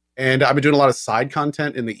experience. And I've been doing a lot of side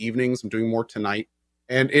content in the evenings. I'm doing more tonight,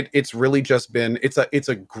 and it's really just been it's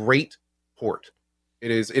a great port.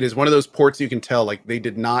 It is one of those ports you can tell like they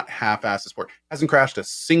did not half-ass this port. Hasn't crashed a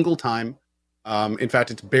single time. In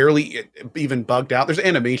fact, it's barely even bugged out. There's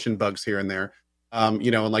animation bugs here and there,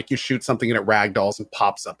 and like you shoot something and it ragdolls and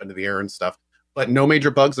pops up into the air and stuff, but no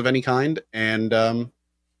major bugs of any kind. And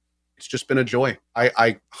it's just been a joy.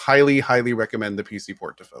 I highly, highly recommend the PC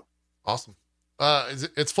port to folks. Awesome.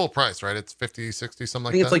 It's full price, right? It's 50, 60, something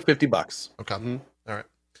like that? I think it's like $50. Okay. Mm-hmm. All right.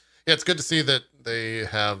 Yeah, it's good to see that they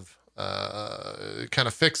have kind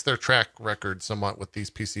of fixed their track record somewhat with these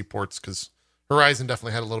PC ports, because Horizon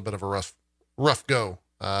definitely had a little bit of a rough go.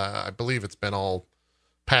 I believe it's been all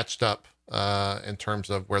patched up in terms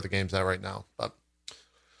of where the game's at right now. But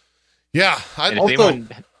yeah,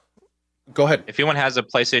 Go ahead. If anyone has a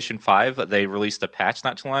PlayStation 5, they released a patch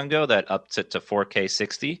not too long ago that ups it to 4K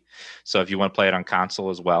 60. So if you want to play it on console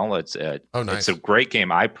as well, it's nice. It's a great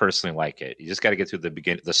game. I personally like it. You just got to get through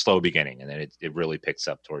the slow beginning, and then it really picks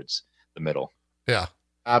up towards the middle. Yeah,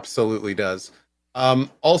 absolutely does.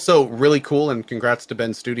 Also really cool, and congrats to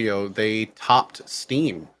Ben Studio. They topped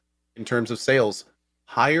Steam in terms of sales,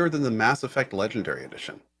 higher than the Mass Effect Legendary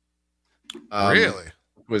Edition. Really?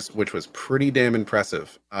 Which was pretty damn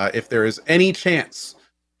impressive. If there is any chance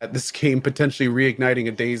at this game potentially reigniting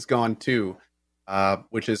a Days Gone 2,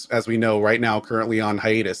 which is, as we know, right now currently on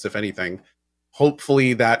hiatus, if anything,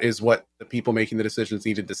 hopefully that is what the people making the decisions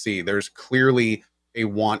needed to see. There's clearly a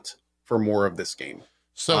want for more of this game.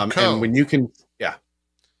 So, and when you can, yeah.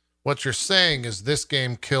 What you're saying is this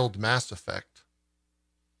game killed Mass Effect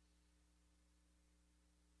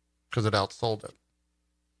because it outsold it.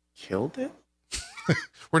 Killed it?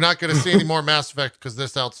 We're not going to see any more Mass Effect because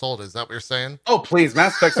this outsold it. Is that what you're saying? Oh, please.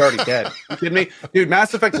 Mass Effect's already dead. You kidding me? Dude,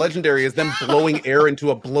 Mass Effect Legendary is them blowing air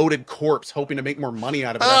into a bloated corpse, hoping to make more money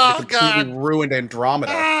out of it after they completely ruined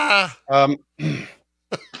Andromeda.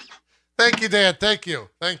 Thank you, Dan. Thank you.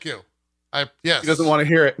 Yes. He doesn't want to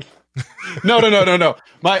hear it. No.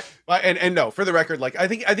 And no, for the record, like I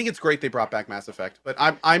think it's great they brought back Mass Effect, but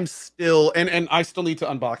I'm still and I still need to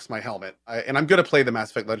unbox my helmet. And I'm gonna play the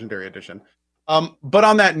Mass Effect Legendary Edition. But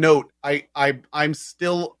on that note, I'm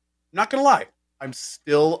still not gonna lie, I'm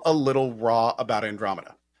still a little raw about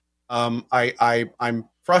Andromeda. I'm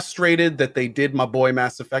frustrated that they did my boy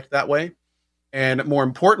Mass Effect that way, and more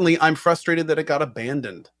importantly, I'm frustrated that it got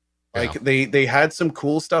abandoned. Like they had some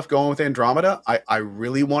cool stuff going with Andromeda. I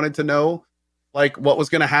really wanted to know like what was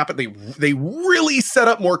going to happen. They really set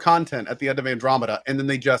up more content at the end of Andromeda, and then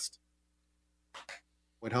they just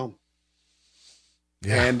went home.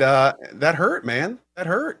 Yeah. And that hurt, man. That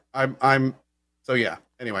hurt. I'm so yeah.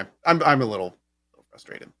 Anyway, I'm a little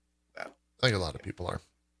frustrated with that. I think a lot of people are.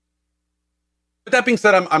 But that being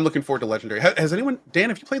said, I'm looking forward to Legendary. Has anyone, Dan,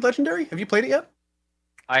 have you played Legendary? Have you played it yet?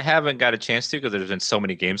 I haven't got a chance to because there's been so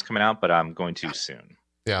many games coming out, but I'm going to soon.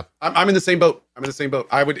 Yeah, I'm in the same boat.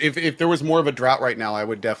 I would if there was more of a drought right now, I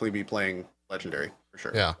would definitely be playing Legendary for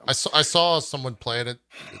sure. Yeah, I saw someone playing it.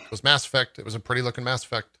 It was Mass Effect. It was a pretty looking Mass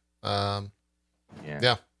Effect.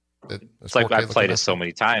 Yeah. It's like I've played it so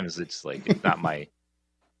many times. It's like it's not my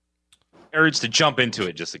urge to jump into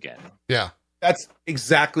it just again. Yeah, that's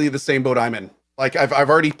exactly the same boat I'm in. Like I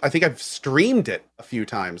think I've streamed it a few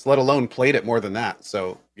times, let alone played it more than that.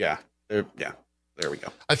 So yeah, there we go.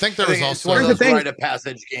 I think there was also one of those rite of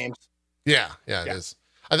passage games. Yeah, it is.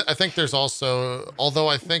 I think there's also, although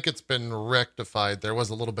I think it's been rectified, there was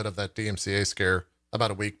a little bit of that DMCA scare about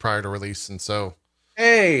a week prior to release, and so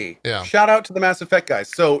Hey, Yeah. shout out to the Mass Effect guys.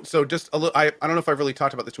 So just a little, I don't know if I've really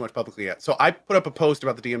talked about this too much publicly yet. So I put up a post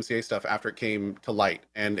about the DMCA stuff after it came to light,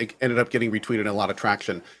 and it ended up getting retweeted and a lot of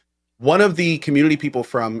traction. One of the community people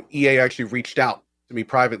from EA actually reached out to me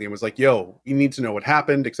privately and was like, "Yo, you need to know what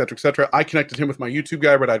happened, et cetera, et cetera." I connected him with my YouTube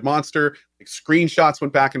guy, Red Eyed Monster. Like, screenshots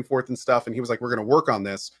went back and forth and stuff, and he was like, "We're going to work on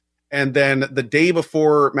this." And then the day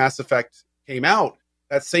before Mass Effect came out,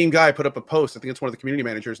 that same guy put up a post. I think it's one of the community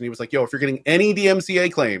managers, and he was like, "Yo, if you're getting any DMCA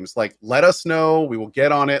claims, like, let us know. We will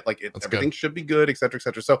get on it. Like, everything should be good, et cetera, et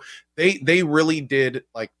cetera." So they really did,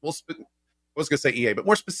 like, I was gonna say EA, but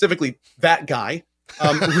more specifically, that guy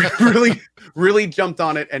really jumped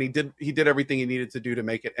on it, and he did everything he needed to do to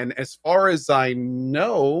make it. And as far as I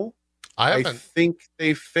know, I think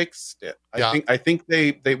they fixed it. I think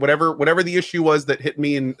they whatever the issue was that hit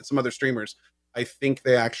me and some other streamers, I think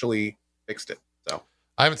they actually fixed it. So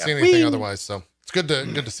I haven't seen anything otherwise, so it's good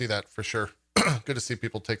to see that for sure. Good to see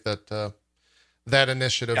people take that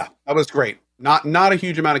initiative. Yeah, that was great. Not a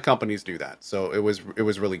huge amount of companies do that, so it was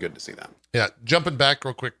really good to see that. Yeah, jumping back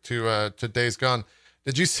real quick to Days Gone.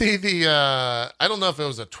 Did you see the? I don't know if it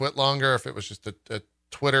was a twit longer, if it was just a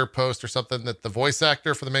Twitter post or something that the voice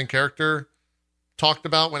actor for the main character talked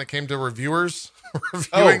about when it came to reviewers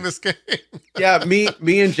reviewing this game. Yeah, me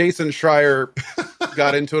and Jason Schreier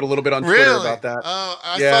got into it a little bit on Twitter about that.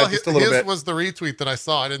 I saw his was the retweet that I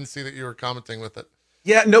saw. I didn't see that you were commenting with it.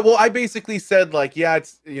 Yeah, no, well, I basically said, like, yeah,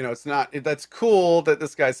 it's not, that's cool that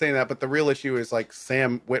this guy's saying that, but the real issue is, like,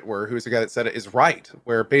 Sam Witwer, who's the guy that said it, is right,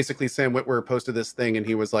 where basically Sam Witwer posted this thing, and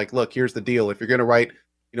he was like, look, here's the deal. If you're going to write,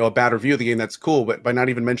 a bad review of the game, that's cool, but by not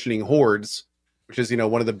even mentioning hordes, which is,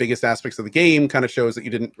 one of the biggest aspects of the game, kind of shows that you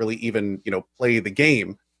didn't really even, play the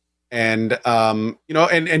game. And, and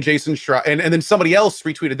Jason Schreier, and then somebody else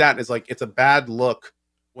retweeted that and is like, it's a bad look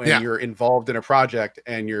when you're involved in a project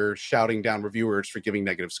and you're shouting down reviewers for giving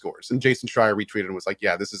negative scores. And Jason Schreier retweeted and was like,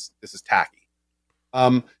 yeah, this is tacky.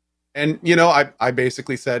 And, I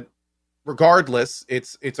basically said, regardless,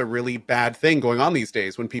 it's a really bad thing going on these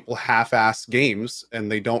days when people half-ass games and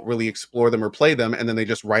they don't really explore them or play them. And then they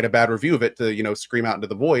just write a bad review of it to, scream out into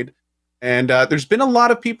the void. And there's been a lot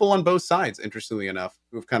of people on both sides, interestingly enough,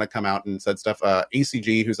 who have kind of come out and said stuff.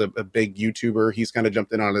 ACG, who's a big YouTuber, he's kind of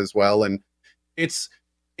jumped in on it as well. And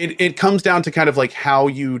it comes down to kind of like how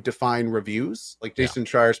you define reviews. Like Jason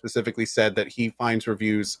Schreier specifically said that he finds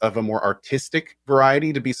reviews of a more artistic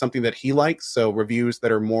variety to be something that he likes. So reviews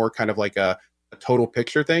that are more kind of like a total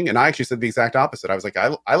picture thing. And I actually said the exact opposite. I was like,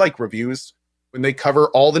 I like reviews when they cover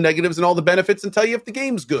all the negatives and all the benefits and tell you if the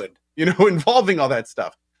game's good, involving all that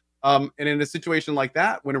stuff. And in a situation like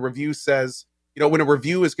that, when a review says, when a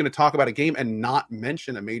review is going to talk about a game and not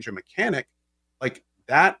mention a major mechanic, like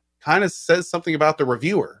that kind of says something about the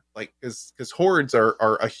reviewer, like because hordes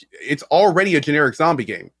it's already a generic zombie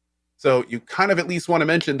game, so you kind of at least want to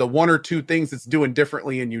mention the one or two things it's doing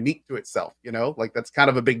differently and unique to itself. Like that's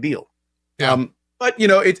kind of a big deal. But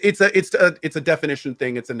it's a definition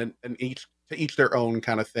thing. It's an each to each their own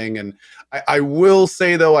kind of thing. And I will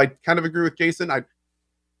say though, I kind of agree with Jason.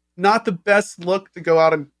 Not the best look to go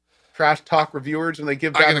out and trash talk reviewers when they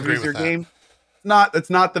give bad reviews of your game. It's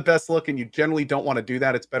not the best look, and you generally don't want to do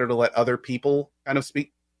that. It's better to let other people kind of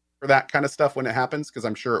speak for that kind of stuff when it happens, because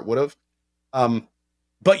I'm sure it would have.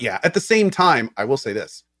 But yeah, at the same time, I will say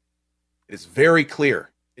this. It is very clear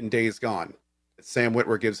in Days Gone that Sam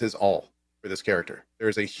Witwer gives his all for this character.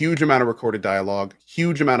 There's a huge amount of recorded dialogue,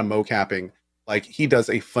 huge amount of mocapping. Like, he does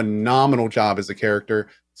a phenomenal job as a character.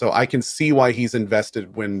 So I can see why he's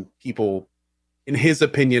invested when people, in his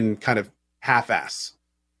opinion, kind of half-ass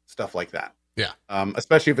stuff like that. Yeah.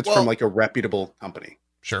 Especially if it's from like a reputable company.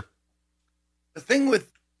 Sure. The thing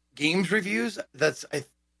with games reviews that's, I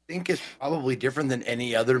think, is probably different than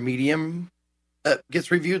any other medium that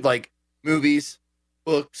gets reviewed, like movies,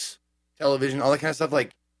 books, television, all that kind of stuff.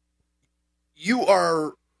 Like, you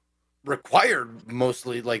are required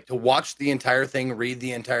mostly like to watch the entire thing, read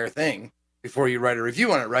the entire thing before you write a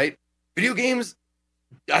review on it, right? Video games,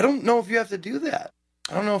 I don't know if you have to do that.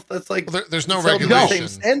 I don't know if that's like, well, there's no regulation.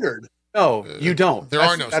 Standard. No, you don't. There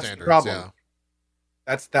are no standards. The problem.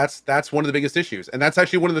 Yeah. That's one of the biggest issues. And that's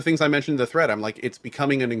actually one of the things I mentioned in the thread. I'm like, it's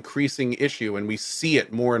becoming an increasing issue, and we see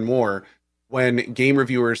it more and more when game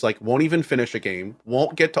reviewers like won't even finish a game,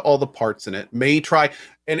 won't get to all the parts in it, may try,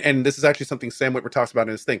 and this is actually something Sam Witwer talks about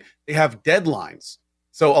in his thing. They have deadlines.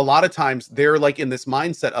 So a lot of times they're like in this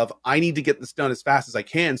mindset of, I need to get this done as fast as I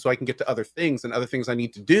can so I can get to other things and other things I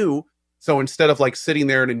need to do. So instead of like sitting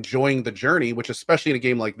there and enjoying the journey, which especially in a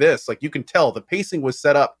game like this, like you can tell the pacing was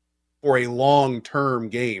set up for a long-term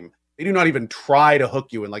game. They do not even try to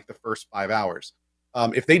hook you in like the first 5 hours.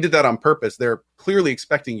 If they did that on purpose, they're clearly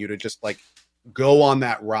expecting you to just like go on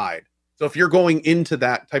that ride. So if you're going into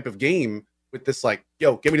that type of game with this like,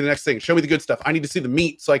 yo, get me to the next thing, show me the good stuff, I need to see the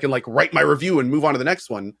meat so I can like write my review and move on to the next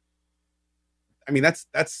one. I mean,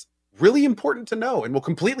 that's really important to know and will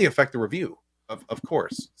completely affect the review, of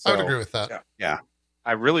course. So, I would agree with that. Yeah.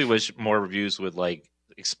 I really wish more reviews would like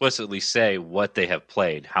explicitly say what they have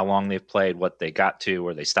played, how long they've played, what they got to,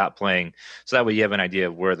 where they stopped playing, so that way you have an idea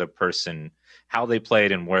of where the person, how they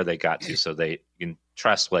played and where they got to, so they can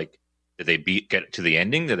trust, like, did they get to the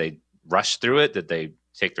ending? Did they rush through it? Did they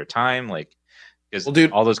take their time? Like, because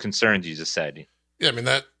all those concerns you just said. Yeah, I mean,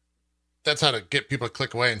 that's how to get people to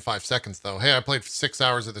click away in 5 seconds, though. Hey, I played 6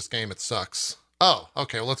 hours of this game. It sucks. Oh,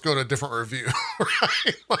 okay. Well, let's go to a different review.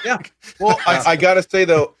 Right? Like, yeah. Well, I gotta say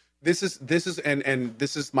though, this is and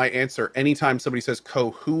this is my answer. Anytime somebody says, "Co,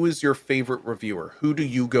 who is your favorite reviewer? Who do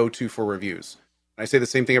you go to for reviews?" And I say the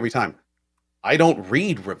same thing every time. I don't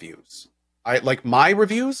read reviews. I like my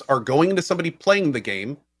reviews are going into somebody playing the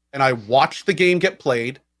game, and I watch the game get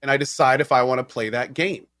played, and I decide if I want to play that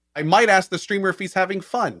game. I might ask the streamer if he's having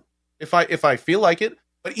fun, if I feel like it.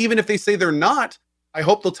 But even if they say they're not, I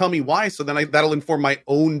hope they'll tell me why, so then that'll inform my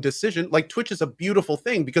own decision. Like, Twitch is a beautiful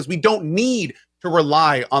thing because we don't need to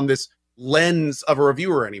rely on this lens of a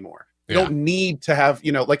reviewer anymore. You don't need to have,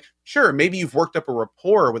 like, sure, maybe you've worked up a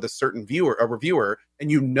rapport with a certain reviewer, and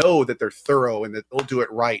you know that they're thorough and that they'll do it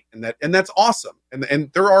right, and that's awesome.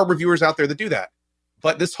 And there are reviewers out there that do that.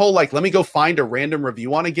 But this whole, like, let me go find a random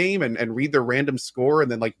review on a game and read their random score and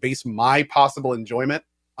then, like, base my possible enjoyment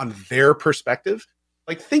on their perspective.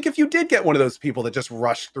 Like, think if you did get one of those people that just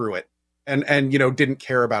rushed through it and didn't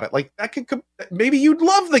care about it. Like, that could maybe you'd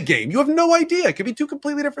love the game. You have no idea. It could be two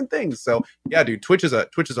completely different things. So yeah, dude, Twitch is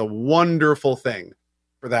a wonderful thing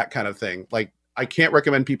for that kind of thing. Like, I can't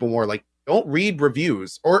recommend people more. Like, don't read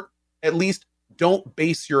reviews, or at least don't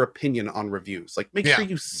base your opinion on reviews. Like, make sure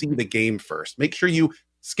you see the game first. Make sure you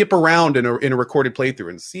skip around in a recorded playthrough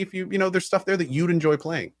and see if there's stuff there that you'd enjoy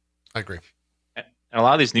playing. I agree. And a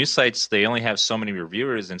lot of these news sites, they only have so many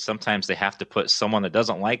reviewers, and sometimes they have to put someone that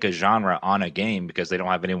doesn't like a genre on a game because they don't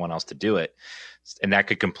have anyone else to do it. And that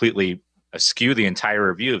could completely skew the entire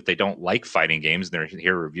review if they don't like fighting games and they're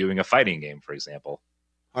here reviewing a fighting game, for example.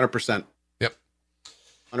 100%. Yep.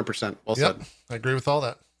 100%. Well said. I agree with all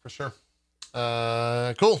that, for sure.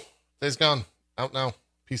 Cool. Days Gone. Out now.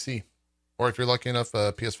 PC. Or if you're lucky enough,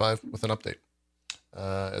 PS5 with an update.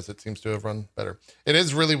 As it seems to have run better. It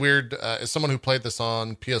is really weird as someone who played this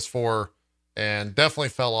on PS4 and definitely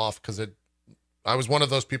fell off because I was one of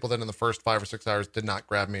those people that in the first 5 or 6 hours did not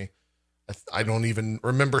grab me. I don't even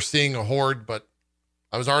remember seeing a horde, but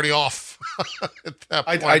I was already off at that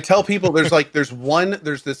point. I tell people there's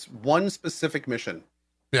this one specific mission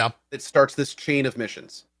that starts this chain of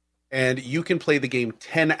missions, and you can play the game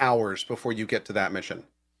 10 hours before you get to that mission.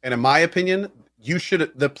 And in my opinion,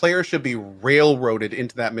 the player should be railroaded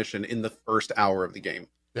into that mission in the first hour of the game.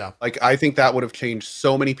 Yeah. Like, I think that would have changed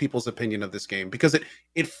so many people's opinion of this game, because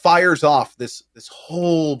it fires off this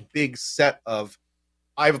whole big set of,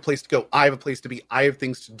 I have a place to go, I have a place to be, I have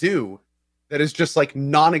things to do, that is just like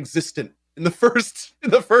non-existent in the first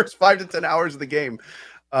 5 to 10 hours of the game.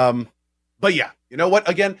 But yeah, you know what?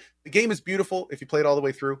 Again, the game is beautiful if you play it all the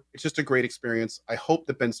way through. It's just a great experience. I hope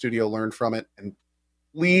that Ben Studio learned from it, and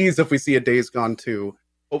please, if we see a Days Gone 2,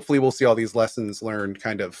 hopefully we'll see all these lessons learned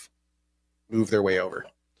kind of move their way over.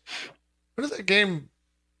 When did that game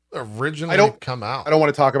originally come out? I don't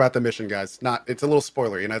want to talk about the mission, guys. It's a little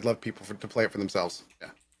spoilery, and I'd love people to play it for themselves. Yeah,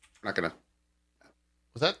 I'm not gonna.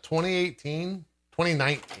 Was that 2018?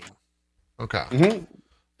 2019? Okay. Mm-hmm.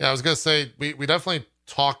 Yeah, I was gonna say we definitely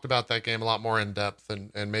talked about that game a lot more in depth,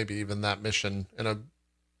 and maybe even that mission in a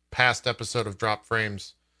past episode of Drop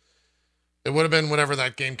Frames. It would have been whenever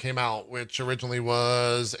that game came out, which originally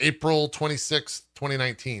was April 26th,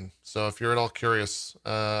 2019. So if you're at all curious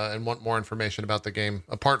and want more information about the game,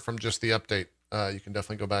 apart from just the update, you can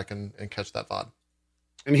definitely go back and catch that VOD.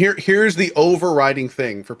 And here's the overriding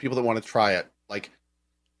thing for people that want to try it. Like,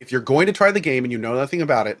 if you're going to try the game and you know nothing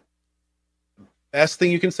about it, the best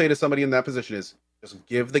thing you can say to somebody in that position is just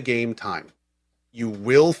give the game time. You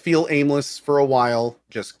will feel aimless for a while.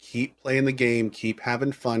 Just keep playing the game. Keep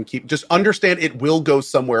having fun. Just understand it will go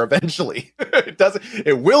somewhere eventually.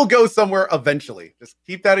 It will go somewhere eventually. Just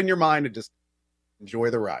keep that in your mind and just enjoy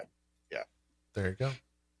the ride. Yeah. There you go.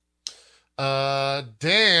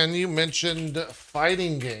 Dan, you mentioned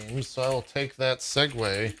fighting games, so I will take that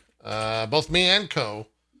segue. Both me and Co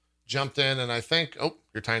jumped in, and I think,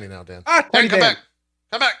 you're tiny now, Dan. Dan, come back.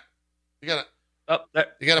 Come back. You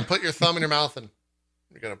gotta put your thumb in your mouth and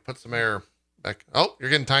you gotta put some air Back. Oh, you're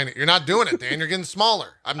getting tiny. You're not doing it, Dan. You're getting smaller.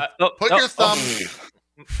 Put oh, your thumb.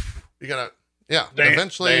 You gotta. Yeah.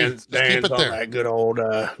 Eventually, Dan's just keep it on there. that good old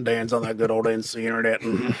Dan's on that good old NC internet.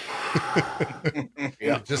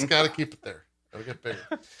 Yeah. Just gotta keep it there. It'll get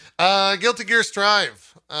bigger. Guilty Gear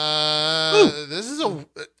Strive. This is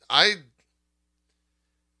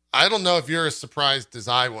I don't know if you're as surprised as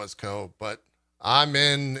I was, Co, but I'm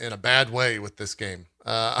in a bad way with this game.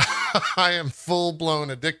 I am full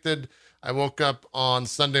blown addicted. I woke up on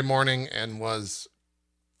Sunday morning and was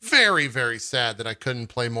very, very sad that I couldn't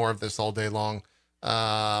play more of this all day long.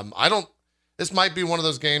 This might be one of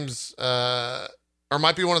those games, or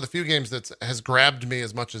might be one of the few games that has grabbed me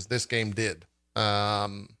as much as this game did.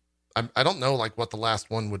 I don't know like what the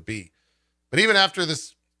last one would be, but even after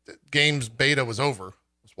this game's beta was over,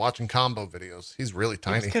 I was watching combo videos. He's really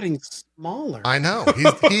tiny. He's getting smaller. I know.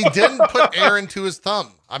 He didn't put air into his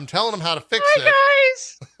thumb. I'm telling him how to fix it. Hi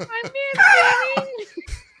guys, I'm Nancy.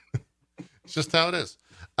 It's just how it is.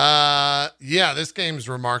 Yeah, this game's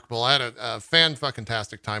remarkable. I had a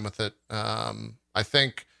fan-fucking-tastic time with it. I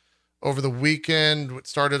think over the weekend, it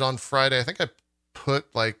started on Friday. I think I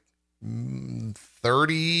put like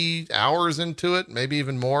 30 hours into it, maybe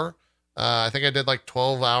even more. I think I did like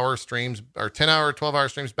 12-hour streams or 10-hour, 12-hour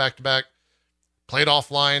streams back to back. Played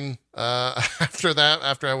offline after that,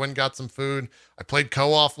 after I went and got some food. I played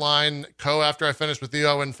offline. After I finished with you,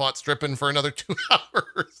 I went and fought Strippin for another 2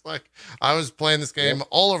 hours. Like, I was playing this game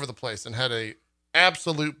all over the place and had a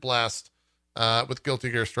absolute blast with Guilty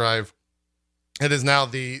Gear Strive. It is now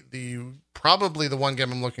the probably the one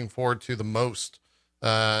game I'm looking forward to the most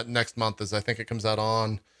next month, as I think it comes out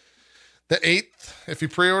on the 8th if you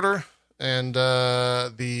pre-order, and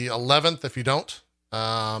the 11th if you don't.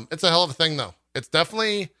 It's a hell of a thing, though. It's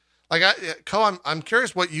definitely like I'm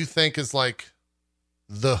curious what you think is like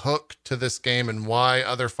the hook to this game and why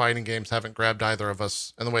other fighting games haven't grabbed either of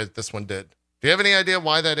us in the way that this one did. Do you have any idea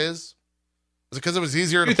why that is? Is it because it was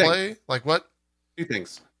easier to play? Like what? Two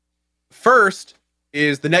things. First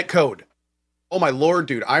is the net code. Oh my Lord,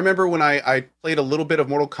 dude. I remember when I played a little bit of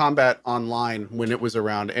Mortal Kombat online when it was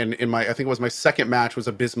around, and I think it was my second match was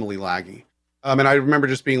abysmally laggy. And I remember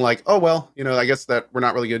just being like, oh, well, I guess that we're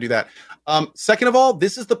not really going to do that. Second of all,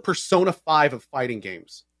 this is the Persona 5 of fighting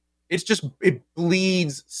games. It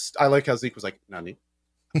bleeds. I like how Zeke was like, Nani.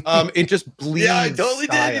 It just bleeds. Yeah, I totally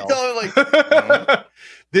style. did. You totally like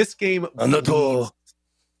this game. Undertow.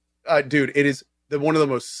 Dude, it is one of the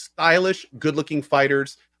most stylish, good-looking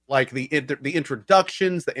fighters. Like the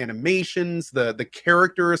introductions, the animations, the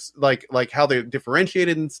characters, like how they're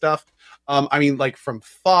differentiated and stuff. I mean, like from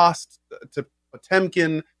Faust to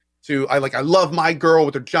Potemkin to I love my girl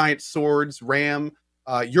with her giant swords, Ram.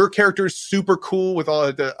 Your character's super cool with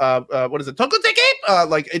all the what is it, Tokuteki?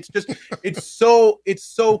 Like it's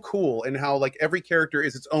so cool, and how like every character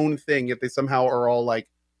is its own thing, yet they somehow are all like,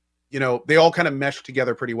 they all kind of mesh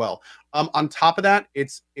together pretty well. On top of that,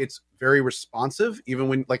 it's very responsive, even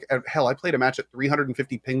when hell, I played a match at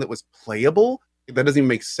 350 ping that was playable. That doesn't even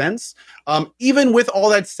make sense. Even with all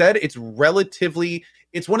that said, it's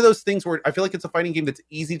one of those things where I feel like it's a fighting game that's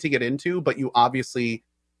easy to get into, but you obviously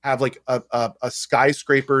have like a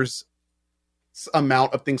skyscraper's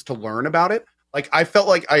amount of things to learn about it. Like I felt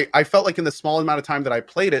like in the small amount of time that I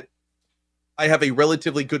played it, I have a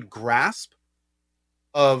relatively good grasp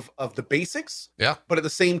of the basics. Yeah. But at the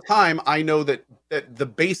same time, I know that the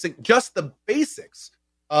basics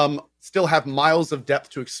still have miles of depth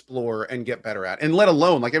to explore and get better at. And let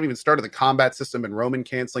alone, like I haven't even started the combat system and Roman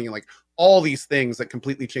canceling and like all these things that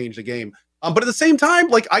completely change the game. But at the same time,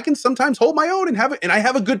 like I can sometimes hold my own and I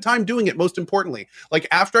have a good time doing it. Most importantly, like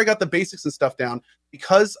after I got the basics and stuff down,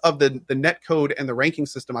 because of the net code and the ranking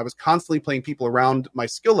system, I was constantly playing people around my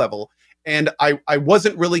skill level, and I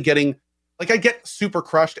wasn't really getting, like, I get super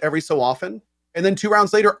crushed every so often, and then 2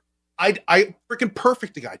 rounds later, I freaking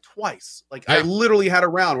perfect a guy twice. Like I literally had a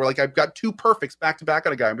round where like I've got 2 perfects back to back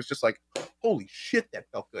on a guy. I was just like, holy shit, that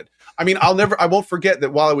felt good. I mean, I won't forget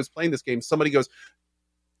that while I was playing this game, somebody goes,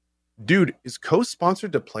 dude, is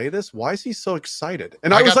co-sponsored to play this? Why is he so excited?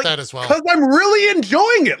 And I was got like, that as well. because I'm really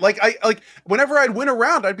enjoying it. Like whenever I'd win a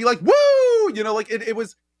round, I'd be like, woo, like it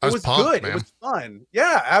was pumped, good. Man. It was fun.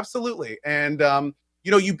 Yeah, absolutely. And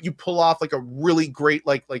you pull off like a really great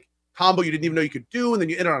like combo you didn't even know you could do, and then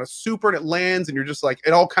you end it on a super and it lands, and you're just like,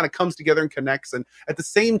 it all kind of comes together and connects. And at the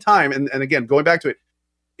same time, and again, going back to it,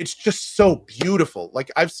 it's just so beautiful. Like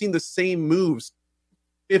I've seen the same moves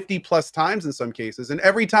 50 plus times in some cases, and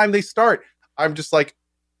every time they start, I'm just like,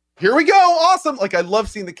 here we go, awesome. Like I love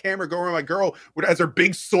seeing the camera go around my girl as her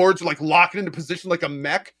big swords are like locking into position like a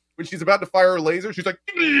mech when she's about to fire her laser. She's like,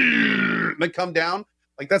 and then come down.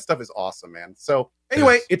 Like that stuff is awesome, man. So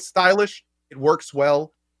anyway, Yes. it's stylish. It works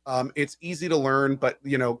well. It's easy to learn, but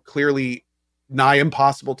clearly nigh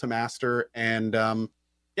impossible to master. And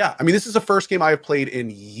yeah, I mean, this is the first game I have played in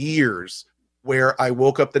years where I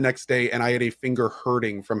woke up the next day and I had a finger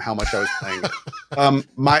hurting from how much I was playing it.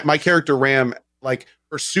 My character Ram, like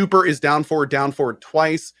her super is down forward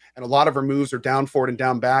twice, and a lot of her moves are down forward and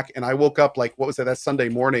down back. And I woke up like, what was that Sunday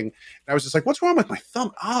morning, and I was just like, what's wrong with my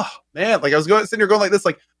thumb? Oh man, like I was sitting here going like this,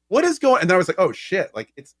 like what is going? And then I was like, oh shit,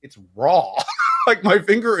 like it's raw. Like my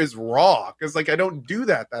finger is raw because like I don't do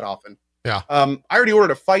that often. Yeah. I already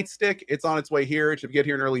ordered a fight stick. It's on its way here. It should get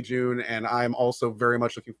here in early June, and I'm also very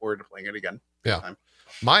much looking forward to playing it again. Yeah.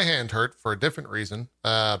 My hand hurt for a different reason,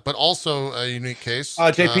 but also a unique case.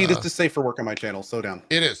 JP, this is safe for work on my channel. Slow down.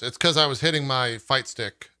 It is. It's because I was hitting my fight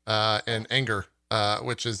stick in anger,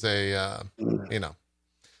 which is a,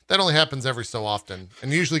 that only happens every so often,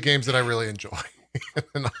 and usually games that I really enjoy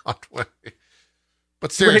in an odd way.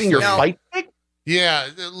 But You're seriously, hitting your fight stick? yeah,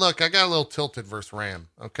 look, I got a little tilted versus Ram.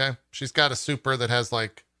 Okay, she's got a super that has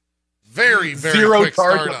like very Zero quick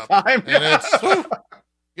charge startup, time. and it's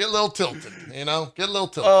get a little tilted. Get a little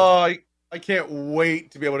tilted. Oh, I can't wait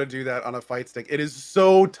to be able to do that on a fight stick. It is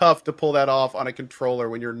so tough to pull that off on a controller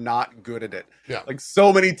when you're not good at it. Yeah. Like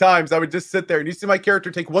so many times I would just sit there and you see my character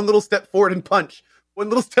take one little step forward and punch. One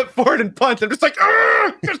little step forward and punch. I'm just like,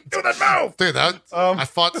 just do that move. Dude, I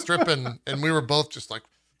fought Strippin, and we were both just like,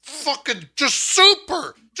 fucking just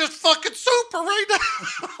fucking super right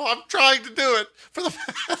now. I'm trying to do it for the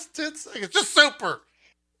past 10 seconds. Just super.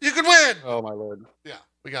 You can win. Oh my Lord. Yeah,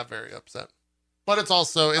 we got very upset. But it's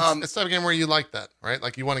also it's type of game where you like that, right?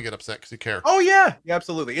 Like you want to get upset because you care. Oh yeah,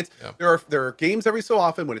 absolutely. Yeah. There are games every so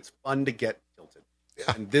often when it's fun to get tilted.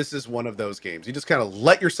 Yeah. And this is one of those games. You just kind of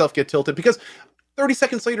let yourself get tilted because 30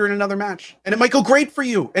 seconds later in another match, and it might go great for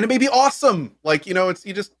you, and it may be awesome. Like,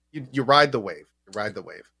 it's you ride the wave. You ride the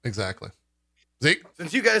wave. Exactly. Zeke?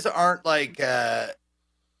 Since you guys aren't like, I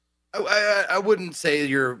wouldn't say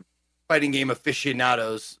you're fighting game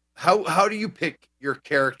aficionados. How do you pick your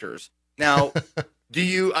characters? Now,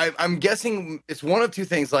 I'm guessing it's one of two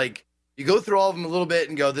things. Like you go through all of them a little bit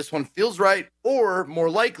and go, this one feels right, or more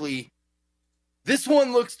likely, this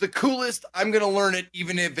one looks the coolest. I'm going to learn it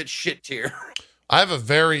even if it's shit tier. I have a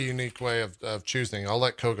very unique way of choosing. I'll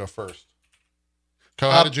let Ko go first. Ko,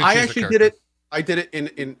 how did you choose I a actually character? did it. I did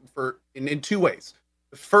it in two ways.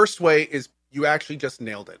 The first way is you actually just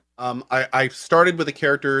nailed it. I started with a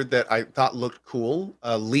character that I thought looked cool,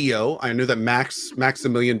 Leo. I knew that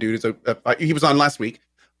Maximilian dude is he was on last week.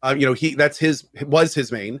 Was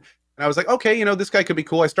his main, and I was like, okay, this guy could be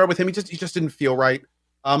cool. I started with him. He just didn't feel right.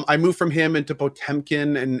 I moved from him into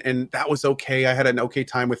Potemkin, and that was okay. I had an okay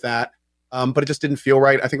time with that, but it just didn't feel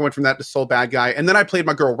right. I think I went from that to Soul Bad Guy, and then I played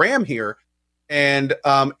my girl Ram here, and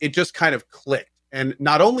it just kind of clicked. And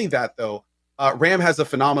not only that, though, Ram has a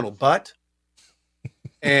phenomenal butt,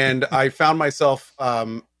 and I found myself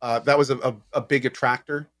that was a big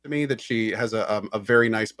attractor to me, that she has a very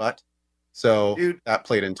nice butt. So Dude, that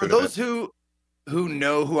played into For it. those who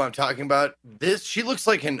know who I'm talking about, she looks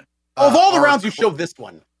like an of all the Arc- rounds, you showed this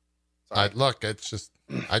one. Sorry. Look, it's just,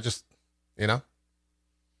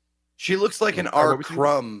 She looks like an Sorry, what R. was you-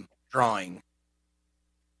 Crumb drawing.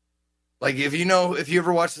 Like if you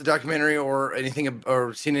ever watched the documentary or anything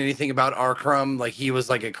or seen anything about R. Crumb, like he was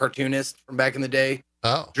like a cartoonist from back in the day,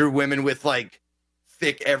 oh, drew women with like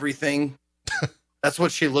thick everything. That's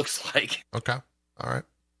what she looks like. okay. All right.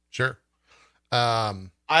 Sure.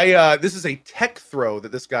 This is a tech throw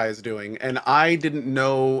that this guy is doing, and I didn't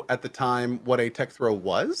know at the time what a tech throw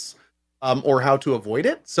was, or how to avoid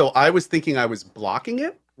it. So I was thinking I was blocking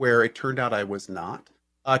it, where it turned out I was not.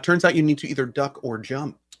 Turns out you need to either duck or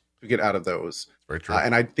jump to get out of those. Very true.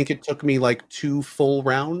 And I think it took me like 2 full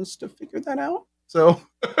rounds to figure that out. So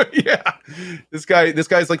yeah, this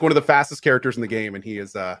guy's like one of the fastest characters in the game, and he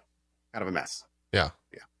is kind of a mess.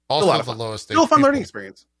 Also, a lot of the fun. lowest stage Still a fun people. learning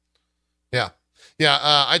experience. Yeah,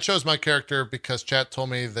 I chose my character because chat told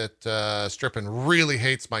me that Strippin really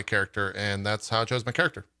hates my character, and that's how I chose my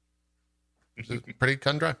character. It's pretty cut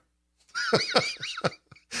and dry.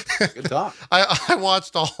 Good talk. I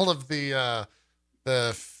watched all of the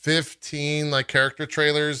 15 like character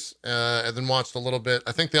trailers, and then watched a little bit.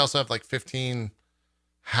 I think they also have like 15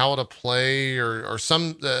 how to play or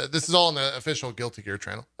some. This is all on the official Guilty Gear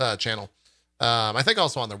channel. I think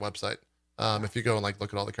also on their website. If you go and like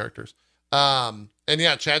look at all the characters. And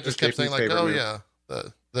yeah, Chad just kept That's saying JP's like, favorite oh move. yeah,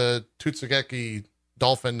 the Tutsugeki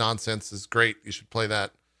dolphin nonsense is great. You should play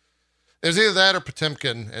that. It was either that or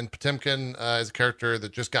Potemkin, and Potemkin is a character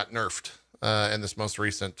that just got nerfed in this most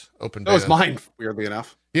recent open That beta. was mine, weirdly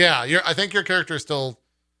enough. Yeah, I think your character is still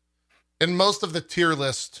in most of the tier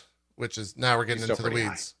list, which is now we're getting She's into still the pretty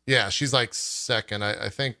weeds. Yeah, she's like second. I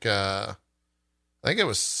think it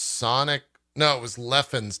was Sonic. No, it was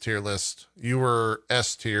Leffen's tier list. You were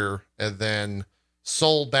S tier, and then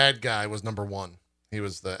Soul Bad Guy was number 1. He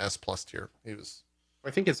was the S plus tier. He was. I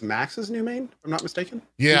think it's Max's new main, if I'm not mistaken.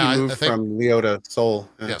 Yeah, he moved I think. from Leo to Soul.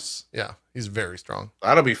 Yeah. Yes, yeah, he's very strong.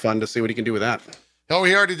 That'll be fun to see what he can do with that. Oh,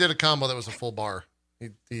 he already did a combo that was a full bar.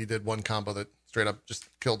 He did one combo that straight up just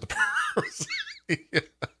killed the person. Yeah.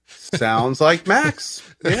 Sounds like Max.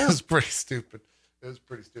 It Yeah. was pretty stupid. It was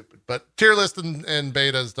pretty stupid. But tier list and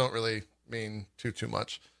betas don't really mean too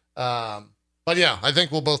much. But yeah, I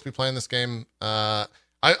think we'll both be playing this game.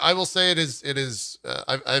 I will say it is.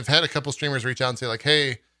 I've had a couple streamers reach out and say like,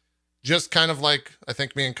 hey, just kind of like I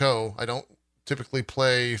think me and Co. I don't typically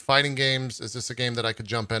play fighting games. Is this a game that I could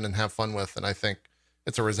jump in and have fun with? And I think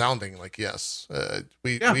it's a resounding like yes.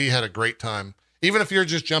 We had a great time. Even if you're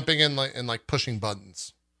just jumping in like pushing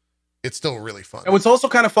buttons, it's still really fun. And what's also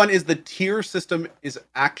kind of fun is the tier system is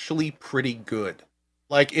actually pretty good.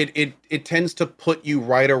 Like it tends to put you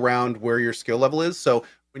right around where your skill level is. So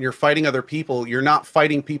when you're fighting other people, you're not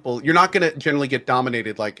fighting people. You're not going to generally get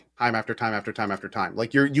dominated like time after time after time after time.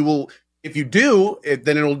 Like you will, if you do,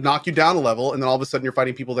 then it'll knock you down a level, and then all of a sudden you're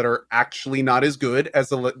fighting people that are actually not as good as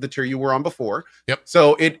the tier you were on before. Yep.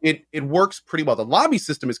 So it works pretty well. The lobby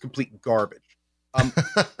system is complete garbage.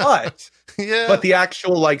 But yeah. But the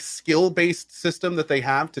actual like skill-based system that they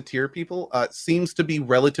have to tier people seems to be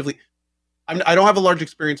relatively. I don't have a large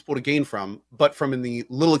experience pool to gain from, but from in the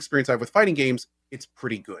little experience I have with fighting games, it's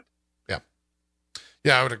pretty good.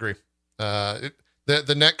 Yeah, I would agree.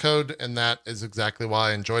 The net code and that is exactly why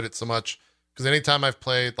I enjoyed it so much. Because anytime I've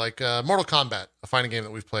played like Mortal Kombat, a fighting game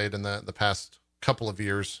that we've played in the past couple of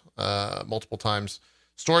years, multiple times,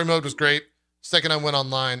 story mode was great. Second I went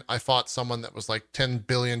online, I fought someone that was like 10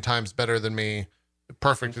 billion times better than me,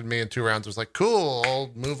 perfected me in 2 rounds. It was like, cool,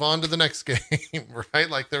 I'll move on to the next game, right?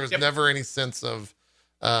 Like there was never any sense of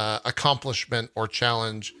accomplishment or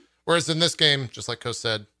challenge. Whereas in this game, just like Co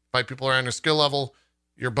said, fight people around your skill level,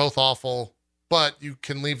 you're both awful, but you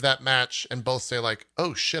can leave that match and both say like,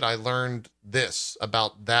 oh shit, I learned this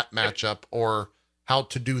about that matchup or how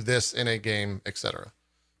to do this in a game, etc.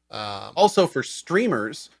 Also for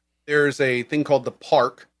streamers, there's a thing called the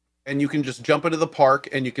park, and you can just jump into the park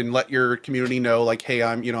and you can let your community know like, hey,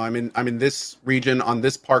 I'm in this region on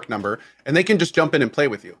this park number, and they can just jump in and play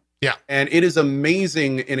with you. Yeah. And it is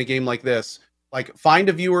amazing in a game like this. Like find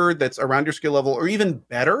a viewer that's around your skill level or even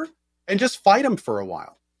better and just fight them for a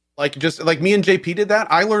while. Like just like me and JP did that.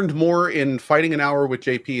 I learned more in fighting an hour with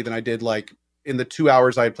JP than I did like in the 2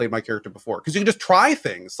 hours I had played my character before. Because you can just try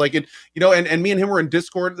things. Like it, and me and him were in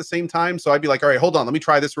Discord at the same time. So I'd be like, all right, hold on, let me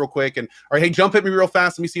try this real quick. And all right, hey, jump at me real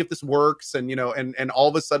fast. Let me see if this works. And and all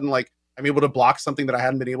of a sudden, like I'm able to block something that I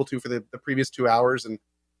hadn't been able to for the previous 2 hours. And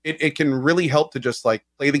it can really help to just like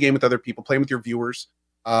play the game with other people, play with your viewers.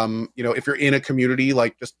 If you're in a community,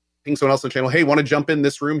 like just ping someone else on the channel, hey, want to jump in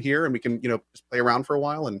this room here and we can, just play around for a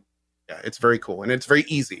while. And yeah, it's very cool. And it's very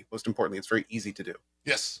easy. Most importantly, it's very easy to do.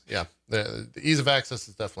 Yes. Yeah. The ease of access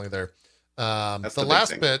is definitely there. That's the the big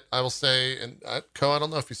last thing. bit I will say, and Co, I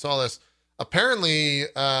don't know if you saw this, apparently,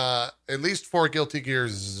 at least for Guilty Gear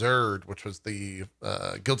Zerd, which was the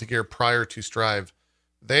Guilty Gear prior to Strive,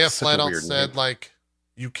 they have Such flat a out weird said name. like,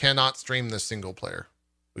 you cannot stream this single player.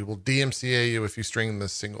 We will DMCA you if you stream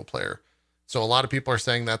this single player. So a lot of people are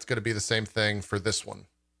saying that's going to be the same thing for this one,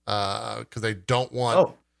 because they don't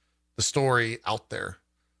want the story out there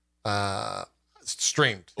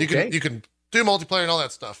streamed. Okay. You can do multiplayer and all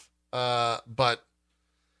that stuff, but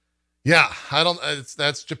yeah, I don't.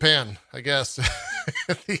 That's Japan, I guess.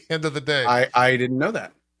 At the end of the day, I didn't know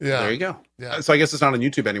that. yeah, There you go. yeah. So I guess it's not on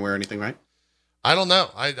YouTube anywhere or anything, right? I don't know.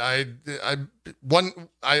 I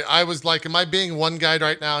was like, am I being one guide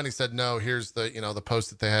right now? And he said, no, here's the, the post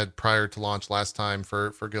that they had prior to launch last time for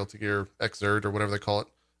Guilty Gear Xrd or whatever they call it.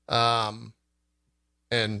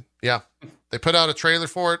 And yeah, they put out a trailer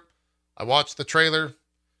for it. I watched the trailer.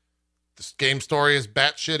 This game story is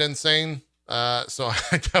batshit insane. So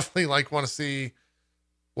I definitely want to see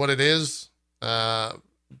what it is. But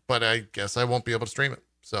I guess I won't be able to stream it.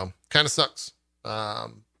 So kind of sucks.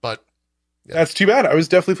 But yeah. That's too bad. I was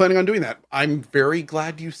definitely planning on doing that. I'm very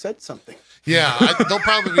glad you said something. Yeah, they'll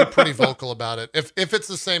probably be pretty vocal about it. If it's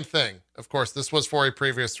the same thing. Of course, this was for a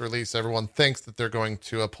previous release. Everyone thinks that they're going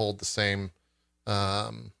to uphold the same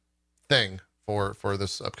thing for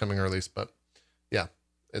this upcoming release. But yeah,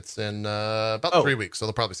 it's in about 3 weeks, so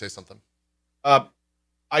they'll probably say something.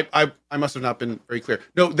 I must have not been very clear.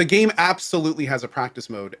 No, the game absolutely has a practice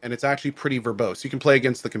mode, and it's actually pretty verbose. You can play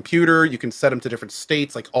against the computer. You can set them to different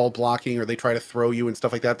states, like all blocking, or they try to throw you and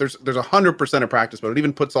stuff like that. There's 100% of practice mode. It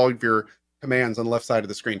even puts all of your commands on the left side of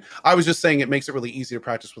the screen. I was just saying it makes it really easy to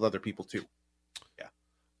practice with other people too.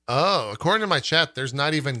 Oh, according to my chat, there's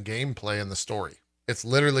not even gameplay in the story. It's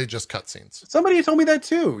literally just cutscenes. Somebody told me that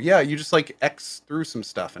too. Yeah, you just like X through some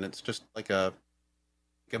stuff, and it's just like a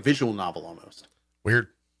visual novel almost. Weird.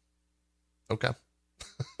 Okay.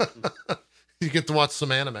 You get to watch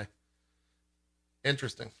some anime.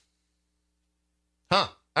 Interesting. Huh.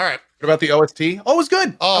 All right. What about the OST? Oh, it was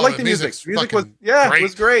good. Oh, I like the the music. music's Music was fucking it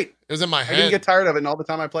was great. It was in my I head. didn't get tired of it and all the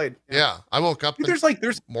time I played. Yeah. I woke up Dude, the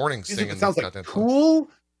there's morning music singing. that sounds these like goddamn songs. cool.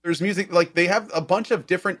 There's music like they have a bunch of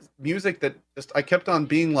different music that just I kept on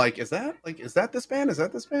being like, is that this band? Is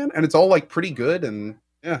that this band? And it's all like pretty good and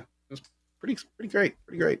yeah, it was pretty great.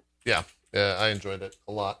 Pretty great. Yeah, I enjoyed it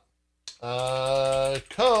a lot.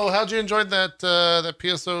 Co, how'd you enjoy that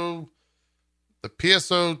PSO, the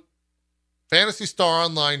PSO Phantasy Star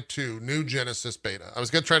Online 2 New Genesis beta? I was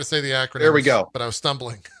gonna try to say the acronym. There we go. But I was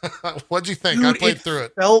stumbling. What'd you think? Dude, I played through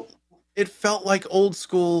it. It felt like old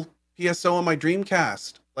school PSO on my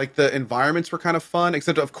Dreamcast. Like the environments were kind of fun,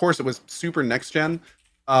 except of course it was super next gen.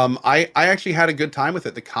 I actually had a good time with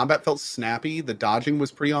it. The combat felt snappy. The dodging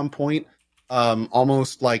was pretty on point.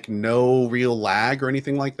 Almost like no real lag or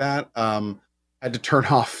anything like that. Had to turn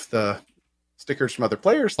off the stickers from other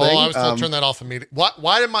players thing. Oh, I was told to turn that off immediately.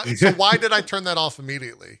 Why did I turn that off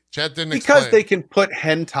immediately? Chad didn't because explain. they can put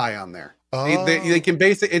hentai on there. Oh. They can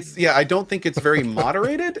base it. It's I don't think it's very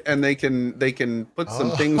moderated, and they can put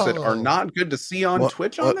some things that are not good to see on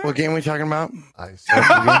Twitch on there. What game are we talking about? I see.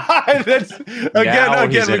 That's, Now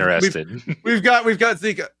he's we've- interested. We've got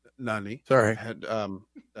Zika. Nani. Sorry.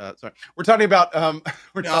 Sorry. We're talking about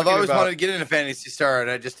we're No, I've talking always about wanted to get into Fantasy Star, and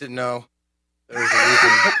I just didn't know there was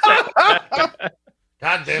a reason.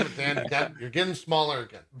 God damn it, Dan! You're getting smaller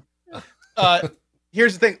again.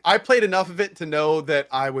 Here's the thing. I played enough of it to know that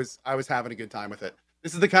I was having a good time with it.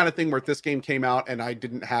 This is the kind of thing where if this game came out and I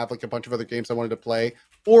didn't have like a bunch of other games I wanted to play,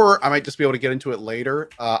 or I might just be able to get into it later.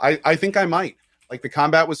 I think I might. Like the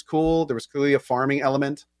combat was cool. There was clearly a farming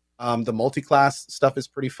element. The multi-class stuff is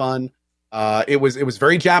pretty fun. It was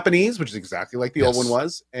very Japanese, which is exactly like the old one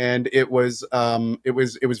was, and it was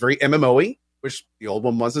very MMO-y, which the old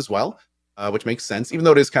one was as well. Which makes sense, even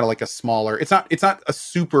though it is kind of like a smaller. It's not a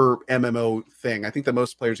super MMO thing. I think the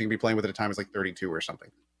most players you can be playing with at a time is like 32 or something.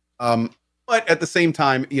 But at the same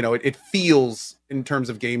time, it feels in terms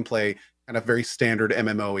of gameplay kind of very standard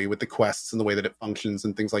MMO-y with the quests and the way that it functions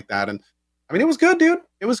and things like that. And I mean, it was good, dude.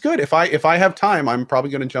 It was good. If I have time, I'm probably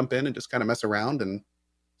going to jump in and just kind of mess around and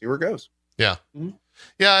see where it goes. Yeah, Mhm.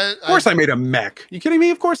 yeah. Of course, I made a mech. You kidding me?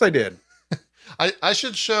 Of course I did. I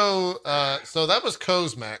should show. So that was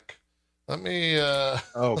Co's mech. Let me.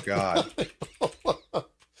 Oh God.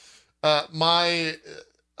 My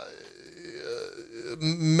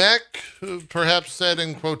mech, perhaps said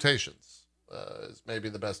in quotations, is maybe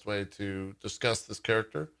the best way to discuss this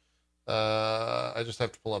character. I just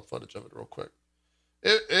have to pull up footage of it real quick.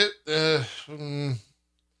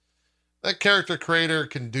 That character creator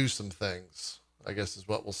can do some things, I guess is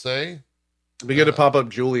what we'll say. It'd be good to pop up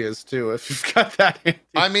Julia's too if you've got that.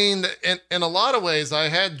 I mean, in a lot of ways, I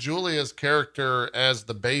had Julia's character as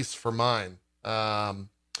the base for mine.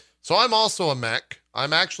 So I'm also a mech.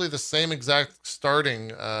 I'm actually the same exact starting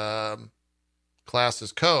class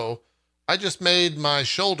as Co. I just made my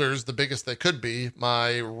shoulders the biggest they could be,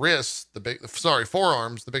 my wrists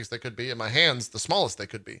forearms the biggest they could be, and my hands the smallest they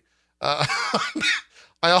could be.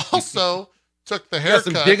 I also took the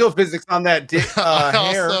haircut. Got some jiggle physics on that dick I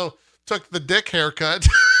hair. also took the dick haircut.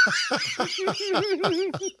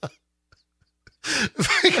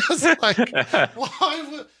 Because like,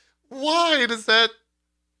 why does that?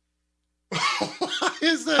 Why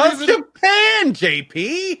is that? That's Japan,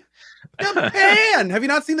 JP. Japan. Have you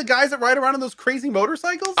not seen the guys that ride around on those crazy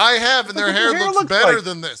motorcycles? I have, and That's their what hair their hair looks looks better like.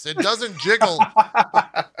 than this. It doesn't jiggle.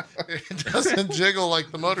 It doesn't jiggle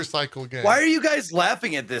like the motorcycle game. Why are you guys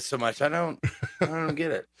laughing at this so much? I don't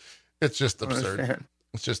get it. It's just I don't absurd. understand.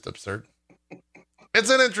 It's just absurd. It's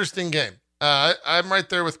an interesting game. I'm right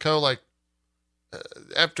there with Co. Like,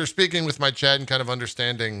 after speaking with my chat and kind of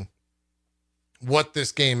understanding what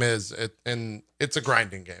this game is, and it's a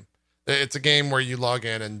grinding game. It's a game where you log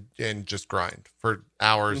in and just grind for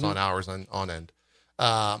hours on hours on end.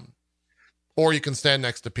 Or you can stand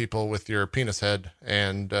next to people with your penis head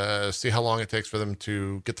and see how long it takes for them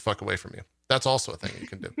to get the fuck away from you. That's also a thing you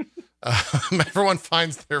can do. Everyone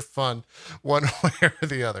finds their fun one way or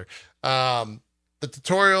the other. the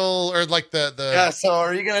tutorial or like the Yeah, so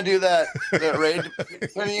are you gonna do that raid?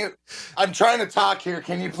 Can you? I'm trying to talk here.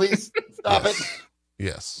 Can you please stop it?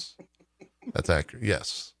 Yes, that's accurate.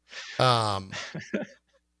 Yes.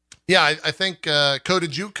 Yeah, I think Co,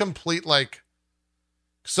 did you complete like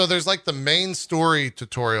so there's like the main story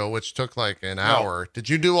tutorial which took like an hour. Did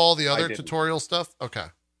you do all the other didn't. tutorial stuff? Okay.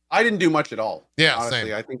 I didn't do much at all. Yeah,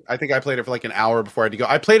 honestly. same. I think I played it for like an hour before I had to go.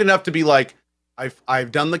 I played enough to be like,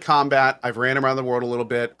 I've done the combat. I've ran around the world a little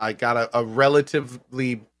bit. I got a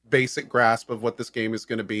relatively basic grasp of what this game is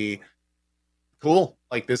going to be. Cool.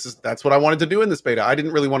 Like that's what I wanted to do in this beta. I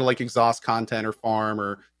didn't really want to like exhaust content or farm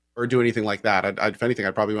or do anything like that. If anything,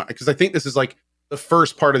 I'd probably want, because I think this is like the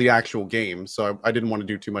first part of the actual game. So I didn't want to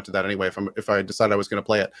do too much of that anyway. If I decided I was going to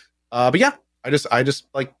play it. But yeah, I just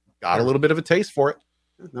like got a little bit of a taste for it.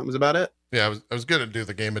 That was about it. Yeah, I was going to do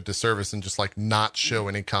the game a disservice and just like not show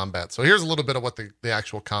any combat. So here's a little bit of what the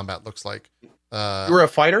actual combat looks like. You were a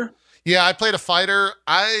fighter? Yeah, I played a fighter.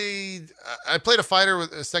 I played a fighter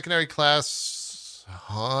with a secondary class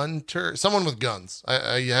hunter, someone with guns.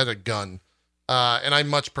 I had a gun, and I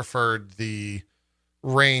much preferred the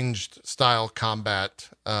ranged style combat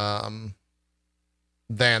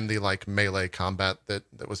than the like melee combat that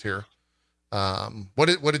was here. What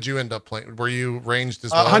did you end up playing? Were you ranged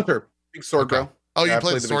as well? Hunter, big sword, Okay. bro. Oh, Yeah, you I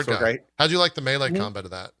played the sword guy. guy. How'd you like the melee Mhm. combat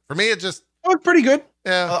of that? For me, it just Oh, pretty good.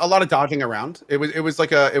 yeah. A lot of dodging around. It was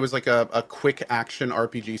like a quick action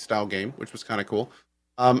RPG style game, which was kind of cool.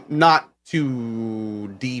 Not too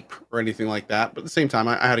deep or anything like that, but at the same time,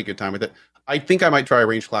 I had a good time with it. I think I might try a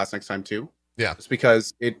range class next time too. Yeah. Just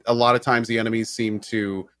because a lot of times the enemies seem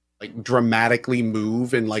to like dramatically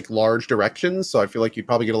move in like large directions, so I feel like you'd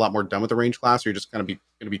probably get a lot more done with the range class, or you're just going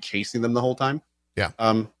to be chasing them the whole time. Yeah.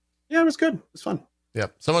 Yeah, it was good. It was fun. Yeah.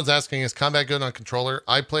 Someone's asking, is combat good on controller?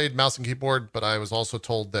 I played mouse and keyboard, but I was also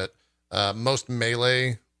told that most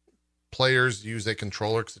melee players use a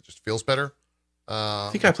controller because it just feels better. I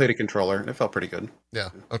think I played a controller and it felt pretty good. Yeah.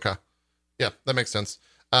 Okay. Yeah, that makes sense.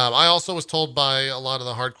 I also was told by a lot of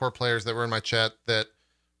the hardcore players that were in my chat that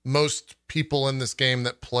most people in this game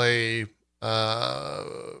that play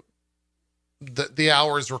the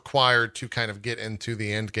hours required to kind of get into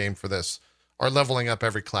the end game for this are leveling up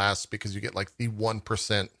every class because you get like the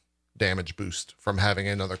 1% damage boost from having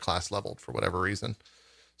another class leveled for whatever reason.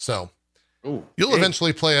 So Ooh, you'll dang.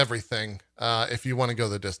 eventually play everything if you want to go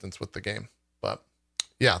the distance with the game. But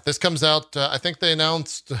yeah, this comes out. I think they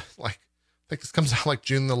announced I think this comes out like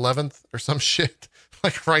June the 11th or some shit,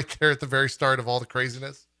 like right there at the very start of all the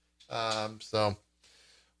craziness. So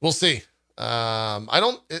we'll see.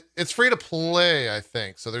 It's free to play, I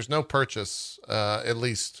think. So there's no purchase, at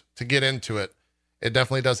least to get into it. It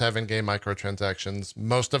definitely does have in-game microtransactions.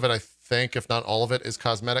 Most of it, I think, if not all of it, is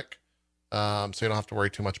cosmetic. So you don't have to worry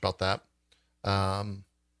too much about that.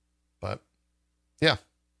 But yeah.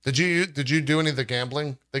 Did you do any of the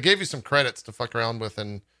gambling? They gave you some credits to fuck around with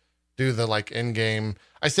and do the like in-game.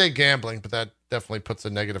 I say gambling, but that definitely puts a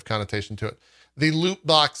negative connotation to it. The loot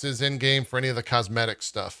boxes in-game for any of the cosmetic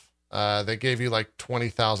stuff. They gave you like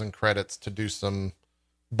 20,000 credits to do some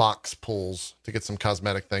box pulls to get some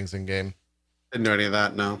cosmetic things in-game. Didn't know any of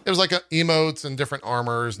that. No. It was like emotes and different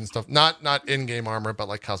armors and stuff. Not in-game armor, but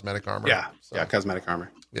like cosmetic armor. Yeah. So, Yeah. Cosmetic armor.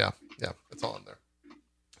 yeah. It's all in there.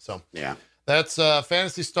 So Yeah. that's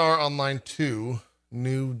Phantasy Star Online 2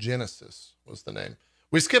 New Genesis was the name.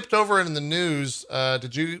 We skipped over it in the news.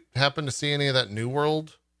 Did you happen to see any of that New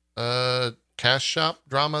World cash shop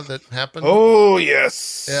drama that happened? Oh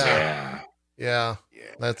yes. Yeah. Yeah.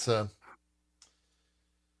 That's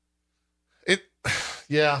it.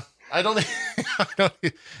 Yeah. I don't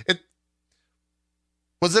it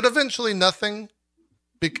was it eventually nothing.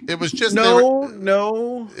 It was just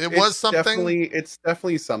No. It was something? It's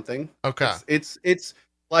definitely something. okay. It's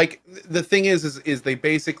like the thing is they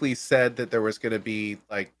basically said that there was going to be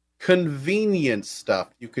like convenience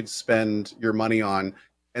stuff you could spend your money on,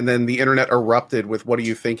 and then the internet erupted with "What are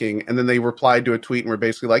you thinking?" And then they replied to a tweet and were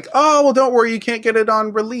basically like, "Oh well, don't worry, you can't get it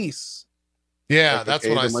on release." Yeah, Like, that's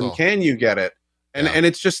okay, what I then when saw. can you get it? And Yeah. and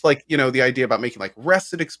it's just like, the idea about making like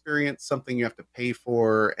rested experience something you have to pay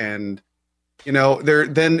for, and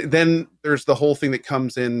then there's the whole thing that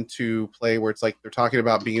comes into play where it's like they're talking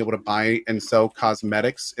about being able to buy and sell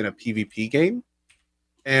cosmetics in a PvP game.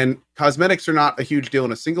 And cosmetics are not a huge deal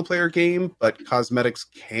in a single player game, but cosmetics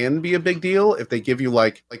can be a big deal if they give you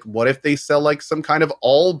like what if they sell like some kind of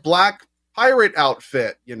all black pirate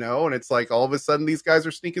outfit, and it's like all of a sudden these guys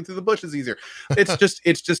are sneaking through the bushes easier.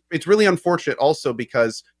 It's really unfortunate also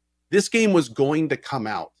because this game was going to come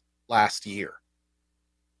out last year.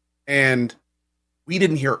 And we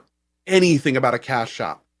didn't hear anything about a cash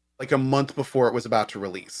shop. like a month before it was about to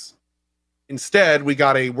release. Instead, we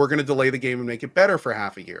got we're going to delay the game and make it better for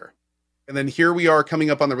half a year. And then here we are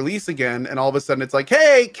coming up on the release again, and all of a sudden it's like,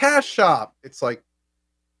 hey, Cash Shop. It's like,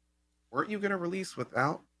 weren't you going to release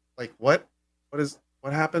without? Like, what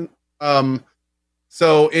happened?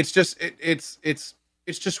 So it's just it's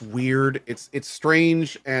just weird. It's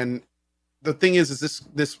strange, and the thing is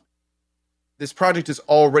this project is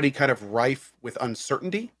already kind of rife with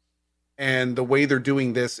uncertainty, and the way they're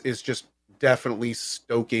doing this is just definitely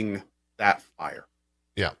stoking that fire.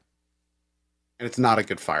 Yeah. And it's not a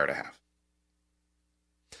good fire to have.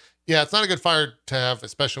 Yeah, it's not a good fire to have,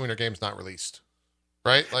 especially when your game's not released.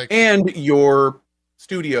 Right? Like, and your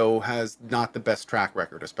studio has not the best track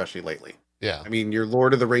record, especially lately. Yeah. I mean, your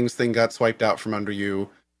Lord of the Rings thing got swiped out from under you.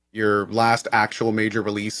 Your last actual major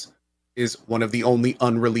release is one of the only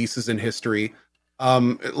unreleases in history.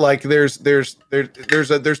 Like there's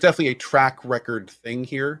definitely a track record thing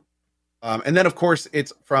here. And then of course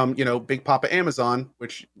it's from, Big Papa Amazon,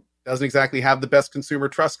 which doesn't exactly have the best consumer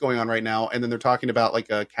trust going on right now. And then they're talking about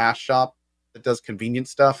like a cash shop that does convenient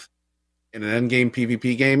stuff in an end game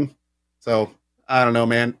PvP game. So I don't know,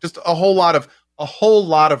 man. Just a whole lot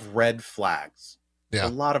of red flags. Yeah. A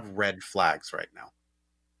lot of red flags right now.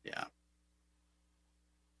 Yeah.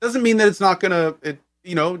 Doesn't mean that it's not gonna,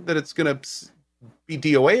 that it's gonna be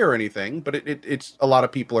DOA or anything, but it's a lot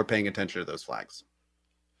of people are paying attention to those flags.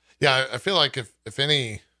 Yeah, I feel like if there's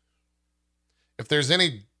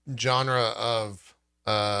any genre of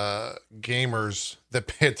gamers that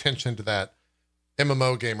pay attention to that,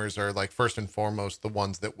 MMO gamers are like first and foremost the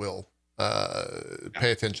ones that will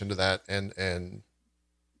pay attention to that and in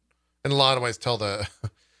a lot of ways tell the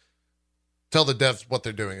devs what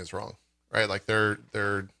they're doing is wrong, right? Like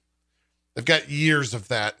they've got years of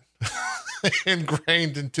that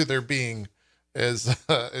ingrained into their being as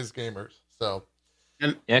gamers. So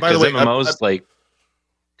yeah, because MMOs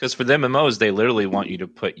because for the MMOs they literally want you to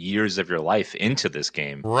put years of your life into this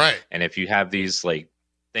game, right? And if you have these like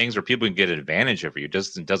things where people can get advantage over you,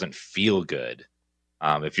 it doesn't feel good.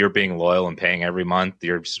 If you're being loyal and paying every month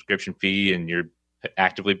your subscription fee and you're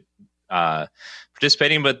actively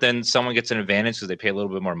participating, but then someone gets an advantage because they pay a little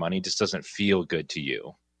bit more money, it just doesn't feel good to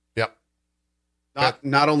you. Yep.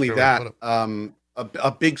 Not only that,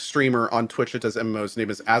 a big streamer on Twitch that does MMOs, his name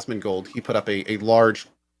is Asmongold. He put up a large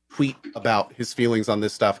tweet about his feelings on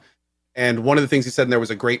this stuff. And one of the things he said, and there was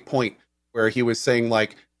a great point where he was saying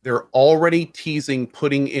like, they're already teasing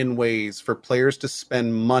putting in ways for players to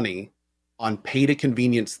spend money on pay to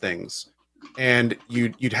convenience things. And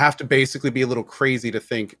you'd have to basically be a little crazy to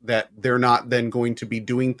think that they're not then going to be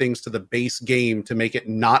doing things to the base game to make it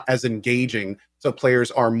not as engaging, so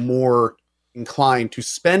players are more inclined to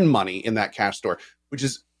spend money in that cash store, which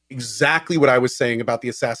is exactly what I was saying about the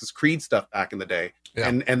Assassin's Creed stuff back in the day.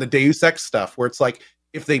 Yeah. And the Deus Ex stuff, where it's like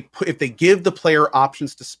if they give the player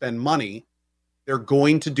options to spend money, they're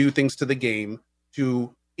going to do things to the game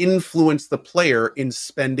to influence the player in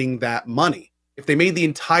spending that money. If they made the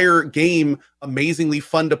entire game amazingly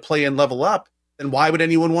fun to play and level up, then why would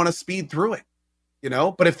anyone want to speed through it?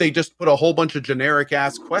 But if they just put a whole bunch of generic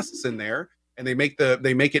ass quests in there and they make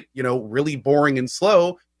it, really boring and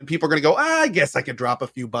slow, and people are going to go, I guess I could drop a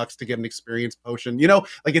few bucks to get an experience potion.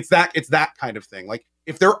 Like it's that kind of thing. Like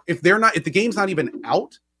if the game's not even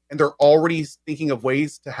out and they're already thinking of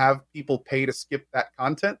ways to have people pay to skip that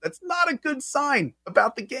content, that's not a good sign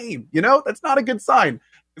about the game. That's not a good sign,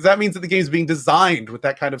 because that means that the game's being designed with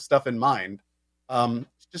that kind of stuff in mind.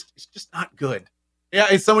 It's just not good. Yeah,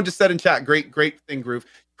 as someone just said in chat, great thing, Groove.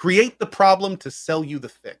 Create the problem to sell you the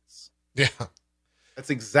fix. Yeah. That's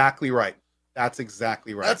exactly right. That's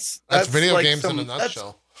exactly right. That's video like games in a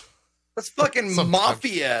nutshell. That's fucking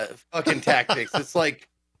mafia fucking tactics. It's like,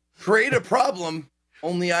 create a problem,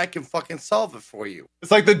 only I can fucking solve it for you.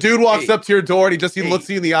 It's like the dude walks up to your door and he looks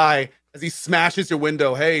you in the eye as he smashes your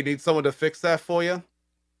window. Hey, need someone to fix that for you?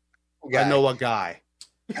 I know a guy.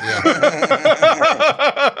 Yeah.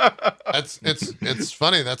 It's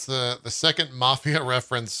funny. That's the second mafia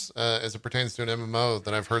reference as it pertains to an MMO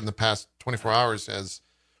that I've heard in the past 24 hours, as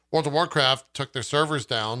World of Warcraft took their servers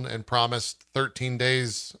down and promised 13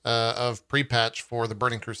 days of pre-patch for the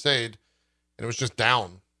Burning Crusade, and it was just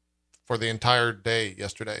down for the entire day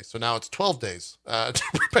yesterday. So now it's 12 days to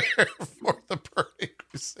prepare for the Burning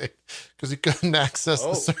Crusade because he couldn't access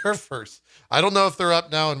the servers. I don't know if they're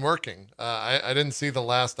up now and working. I didn't see the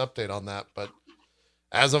last update on that, but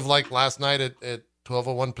as of like last night at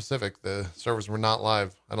 12:01 Pacific, the servers were not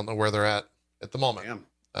live. I don't know where they're at the moment.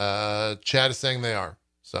 Chad is saying they are.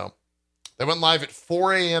 So they went live at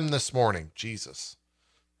 4 a.m. this morning. Jesus.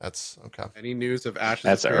 That's okay. Any news of Ashes?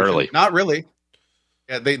 That's early. Not really.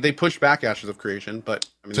 Yeah, they pushed back Ashes of Creation, but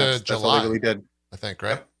I mean To that's all July. they really did. I think,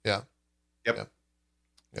 right? Yeah. Yep. Yep.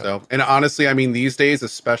 So, and honestly, I mean, these days,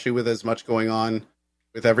 especially with as much going on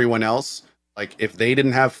with everyone else, like if they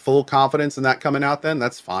didn't have full confidence in that coming out, then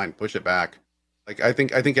that's fine. Push it back. Like I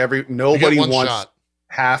think You get nobody one wants shot.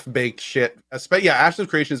 half baked shit. Yeah, Ashes of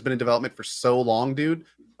Creation has been in development for so long, dude.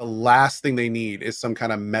 The last thing they need is some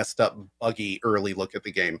kind of messed up, buggy early look at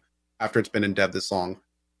the game after it's been in dev this long.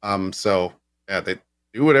 So yeah, they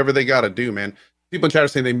do whatever they got to do, man. People in chat are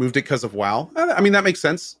saying they moved it because of WoW. I mean, that makes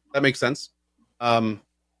sense. That makes sense. You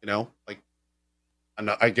know, like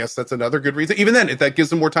I guess that's another good reason. Even then, that gives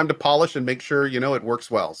them more time to polish and make sure it works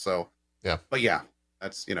well. So Yeah. but yeah,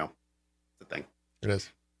 that's the thing. It is.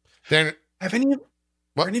 Dan, Have any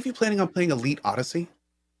What? are any of you planning on playing Elite Odyssey?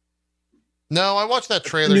 no, I watched that The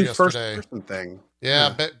trailer new yesterday. first person thing.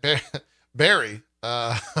 Yeah, Barry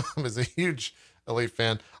was a huge Elite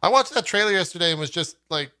fan. I watched that trailer yesterday and was just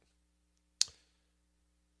like,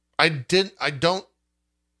 it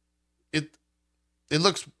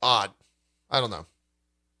looks odd. I don't know.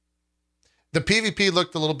 The PvP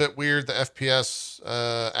looked a little bit weird. The FPS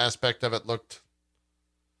aspect of it looked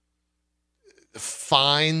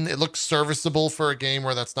fine. It looked serviceable for a game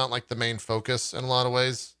where that's not like the main focus in a lot of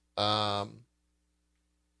ways.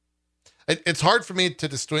 It's hard for me to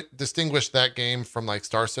distinguish that game from like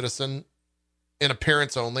Star Citizen in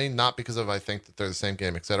appearance only, not because of I think that they're the same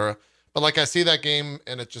game, etc. But like I see that game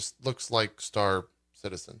and it just looks like Star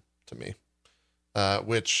Citizen to me,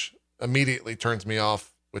 which immediately turns me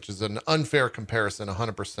off, which is an unfair comparison,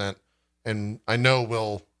 100%, and I know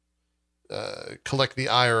will collect the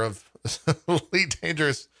ire of Elite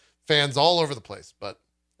Dangerous fans all over the place, but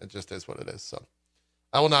it just is what it is. So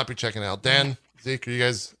I will not be checking it out. Dan, Zeke, are you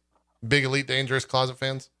guys big Elite Dangerous closet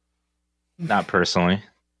fans? Not personally.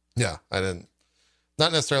 Yeah, I didn't.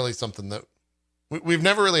 Not necessarily something that we've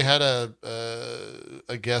never really had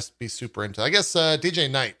a guest be super into. I guess DJ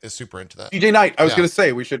Knight is super into that. DJ Knight. I was Yeah. going to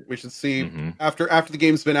say we should see Mhm. after the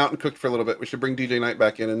game's been out and cooked for a little bit. We should bring DJ Knight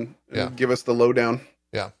back in and Yeah. give us the lowdown.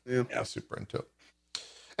 Yeah. Yeah. He's super into it.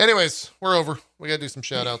 Anyways, we're over. We got to do some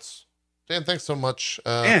shout outs. Dan, thanks so much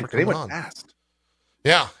Man, for today coming went on. fast.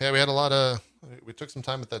 Yeah, we had a lot of. We took some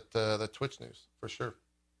time with that Twitch news for sure.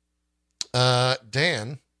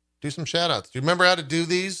 Dan, do some shout outs. Do you remember how to do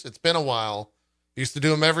these? It's been a while. Used to do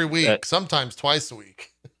them every week, sometimes twice a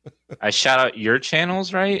week. I shout out your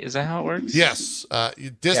channels, right? Is that how it works? Yes. You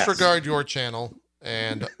disregard your channel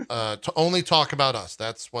and to only talk about us.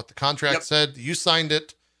 That's what the contract said. You signed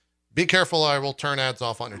it. Be careful. I will turn ads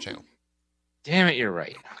off on your channel. Damn it, you're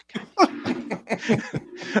right.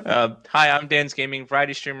 Hi, I'm Dan's Gaming,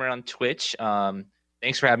 variety streamer on Twitch.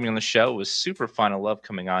 Thanks for having me on the show. It was super fun. I love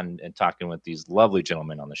coming on and talking with these lovely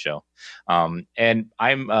gentlemen on the show. And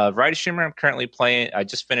I'm a variety streamer. I'm currently playing. I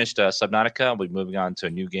just finished Subnautica. I'll be moving on to a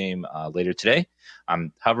new game later today.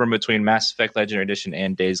 I'm hovering between Mass Effect Legendary Edition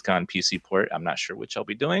and Days Gone PC port. I'm not sure which I'll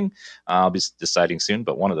be doing. I'll be deciding soon,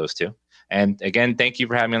 but one of those two. And again, thank you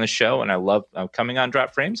for having me on the show. And I love coming on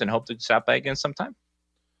Drop Frames and hope to stop by again sometime.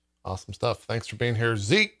 Awesome stuff. Thanks for being here.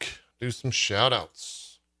 Zeke, do some shout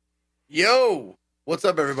outs. Yo, what's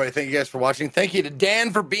up, everybody? Thank you guys for watching. Thank you to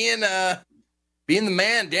Dan for being the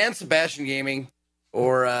man, Dan Sebastian Gaming,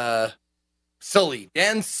 or Sully,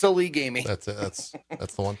 Dan Sully Gaming, That's it.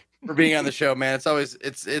 That's the one. for being on the show, man. It's always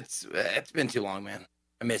it's been too long, man.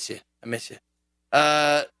 I miss you.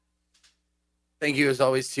 Thank you as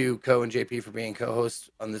always to Co and JP for being co-hosts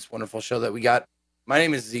on this wonderful show that we got. My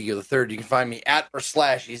name is Ezekiel the Third. You can find me at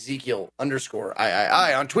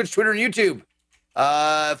 /Ezekiel_I on Twitch, Twitter, and YouTube.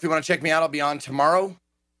 If you want to check me out, I'll be on tomorrow,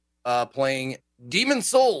 playing Demon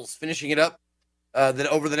Souls, finishing it up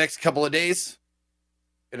over the next couple of days.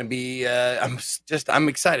 Gonna be I'm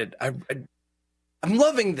excited. I'm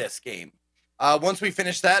loving this game. Once we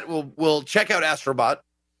finish that, we'll check out Astrobot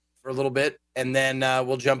for a little bit, and then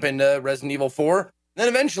we'll jump into Resident Evil 4, and then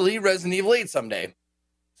eventually Resident Evil 8 someday.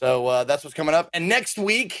 So that's what's coming up. And next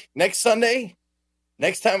week, next time we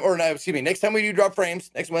do Drop Frames,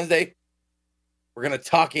 next Wednesday, we're gonna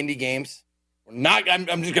talk indie games.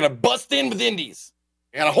 I'm just gonna bust in with indies.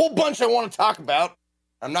 I got a whole bunch I want to talk about.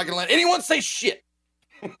 I'm not gonna let anyone say shit.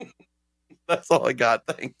 That's all I got.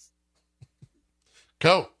 Thanks.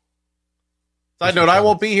 Go. Side note: I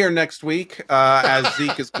won't be here next week, as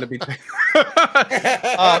Zeke is going to be.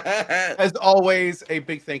 As always, a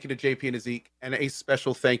big thank you to JP and Zeke, and a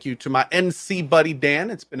special thank you to my NC buddy Dan.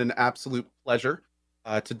 It's been an absolute pleasure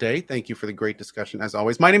today. Thank you for the great discussion, as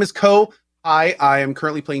always. My name is Co. Hi, I am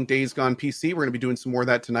currently playing Days Gone PC. We're going to be doing some more of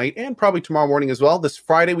that tonight and probably tomorrow morning as well. This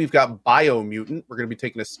Friday, we've got Biomutant. We're going to be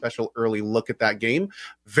taking a special early look at that game.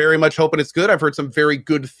 Very much hoping it's good. I've heard some very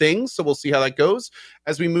good things, so we'll see how that goes.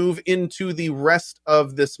 As we move into the rest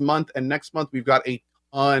of this month and next month, we've got a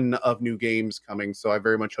ton of new games coming, so I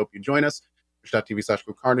very much hope you join us.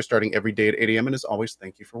 Twitch.tv/GoKarna starting every day at 8 a.m. And as always,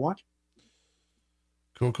 thank you for watching.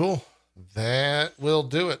 Cool. That will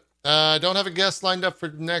do it. I don't have a guest lined up for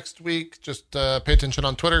next week. Just pay attention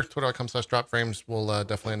on Twitter, twitter.com/dropframes. We'll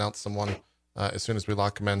definitely announce someone as soon as we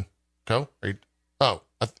lock them in. I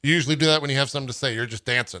usually do that when you have something to say. You're just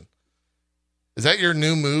dancing. Is that your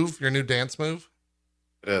new move, your new dance move?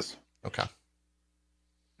 It is. Okay.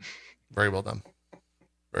 Very well done.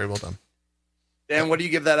 Very well done. Dan, what do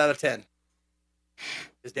you give that out of 10?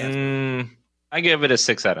 His dance. I give it a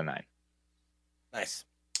 6 out of 9. Nice.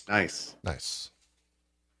 Nice.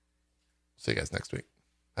 See you guys next week.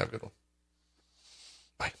 Have a good one.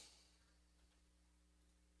 Bye.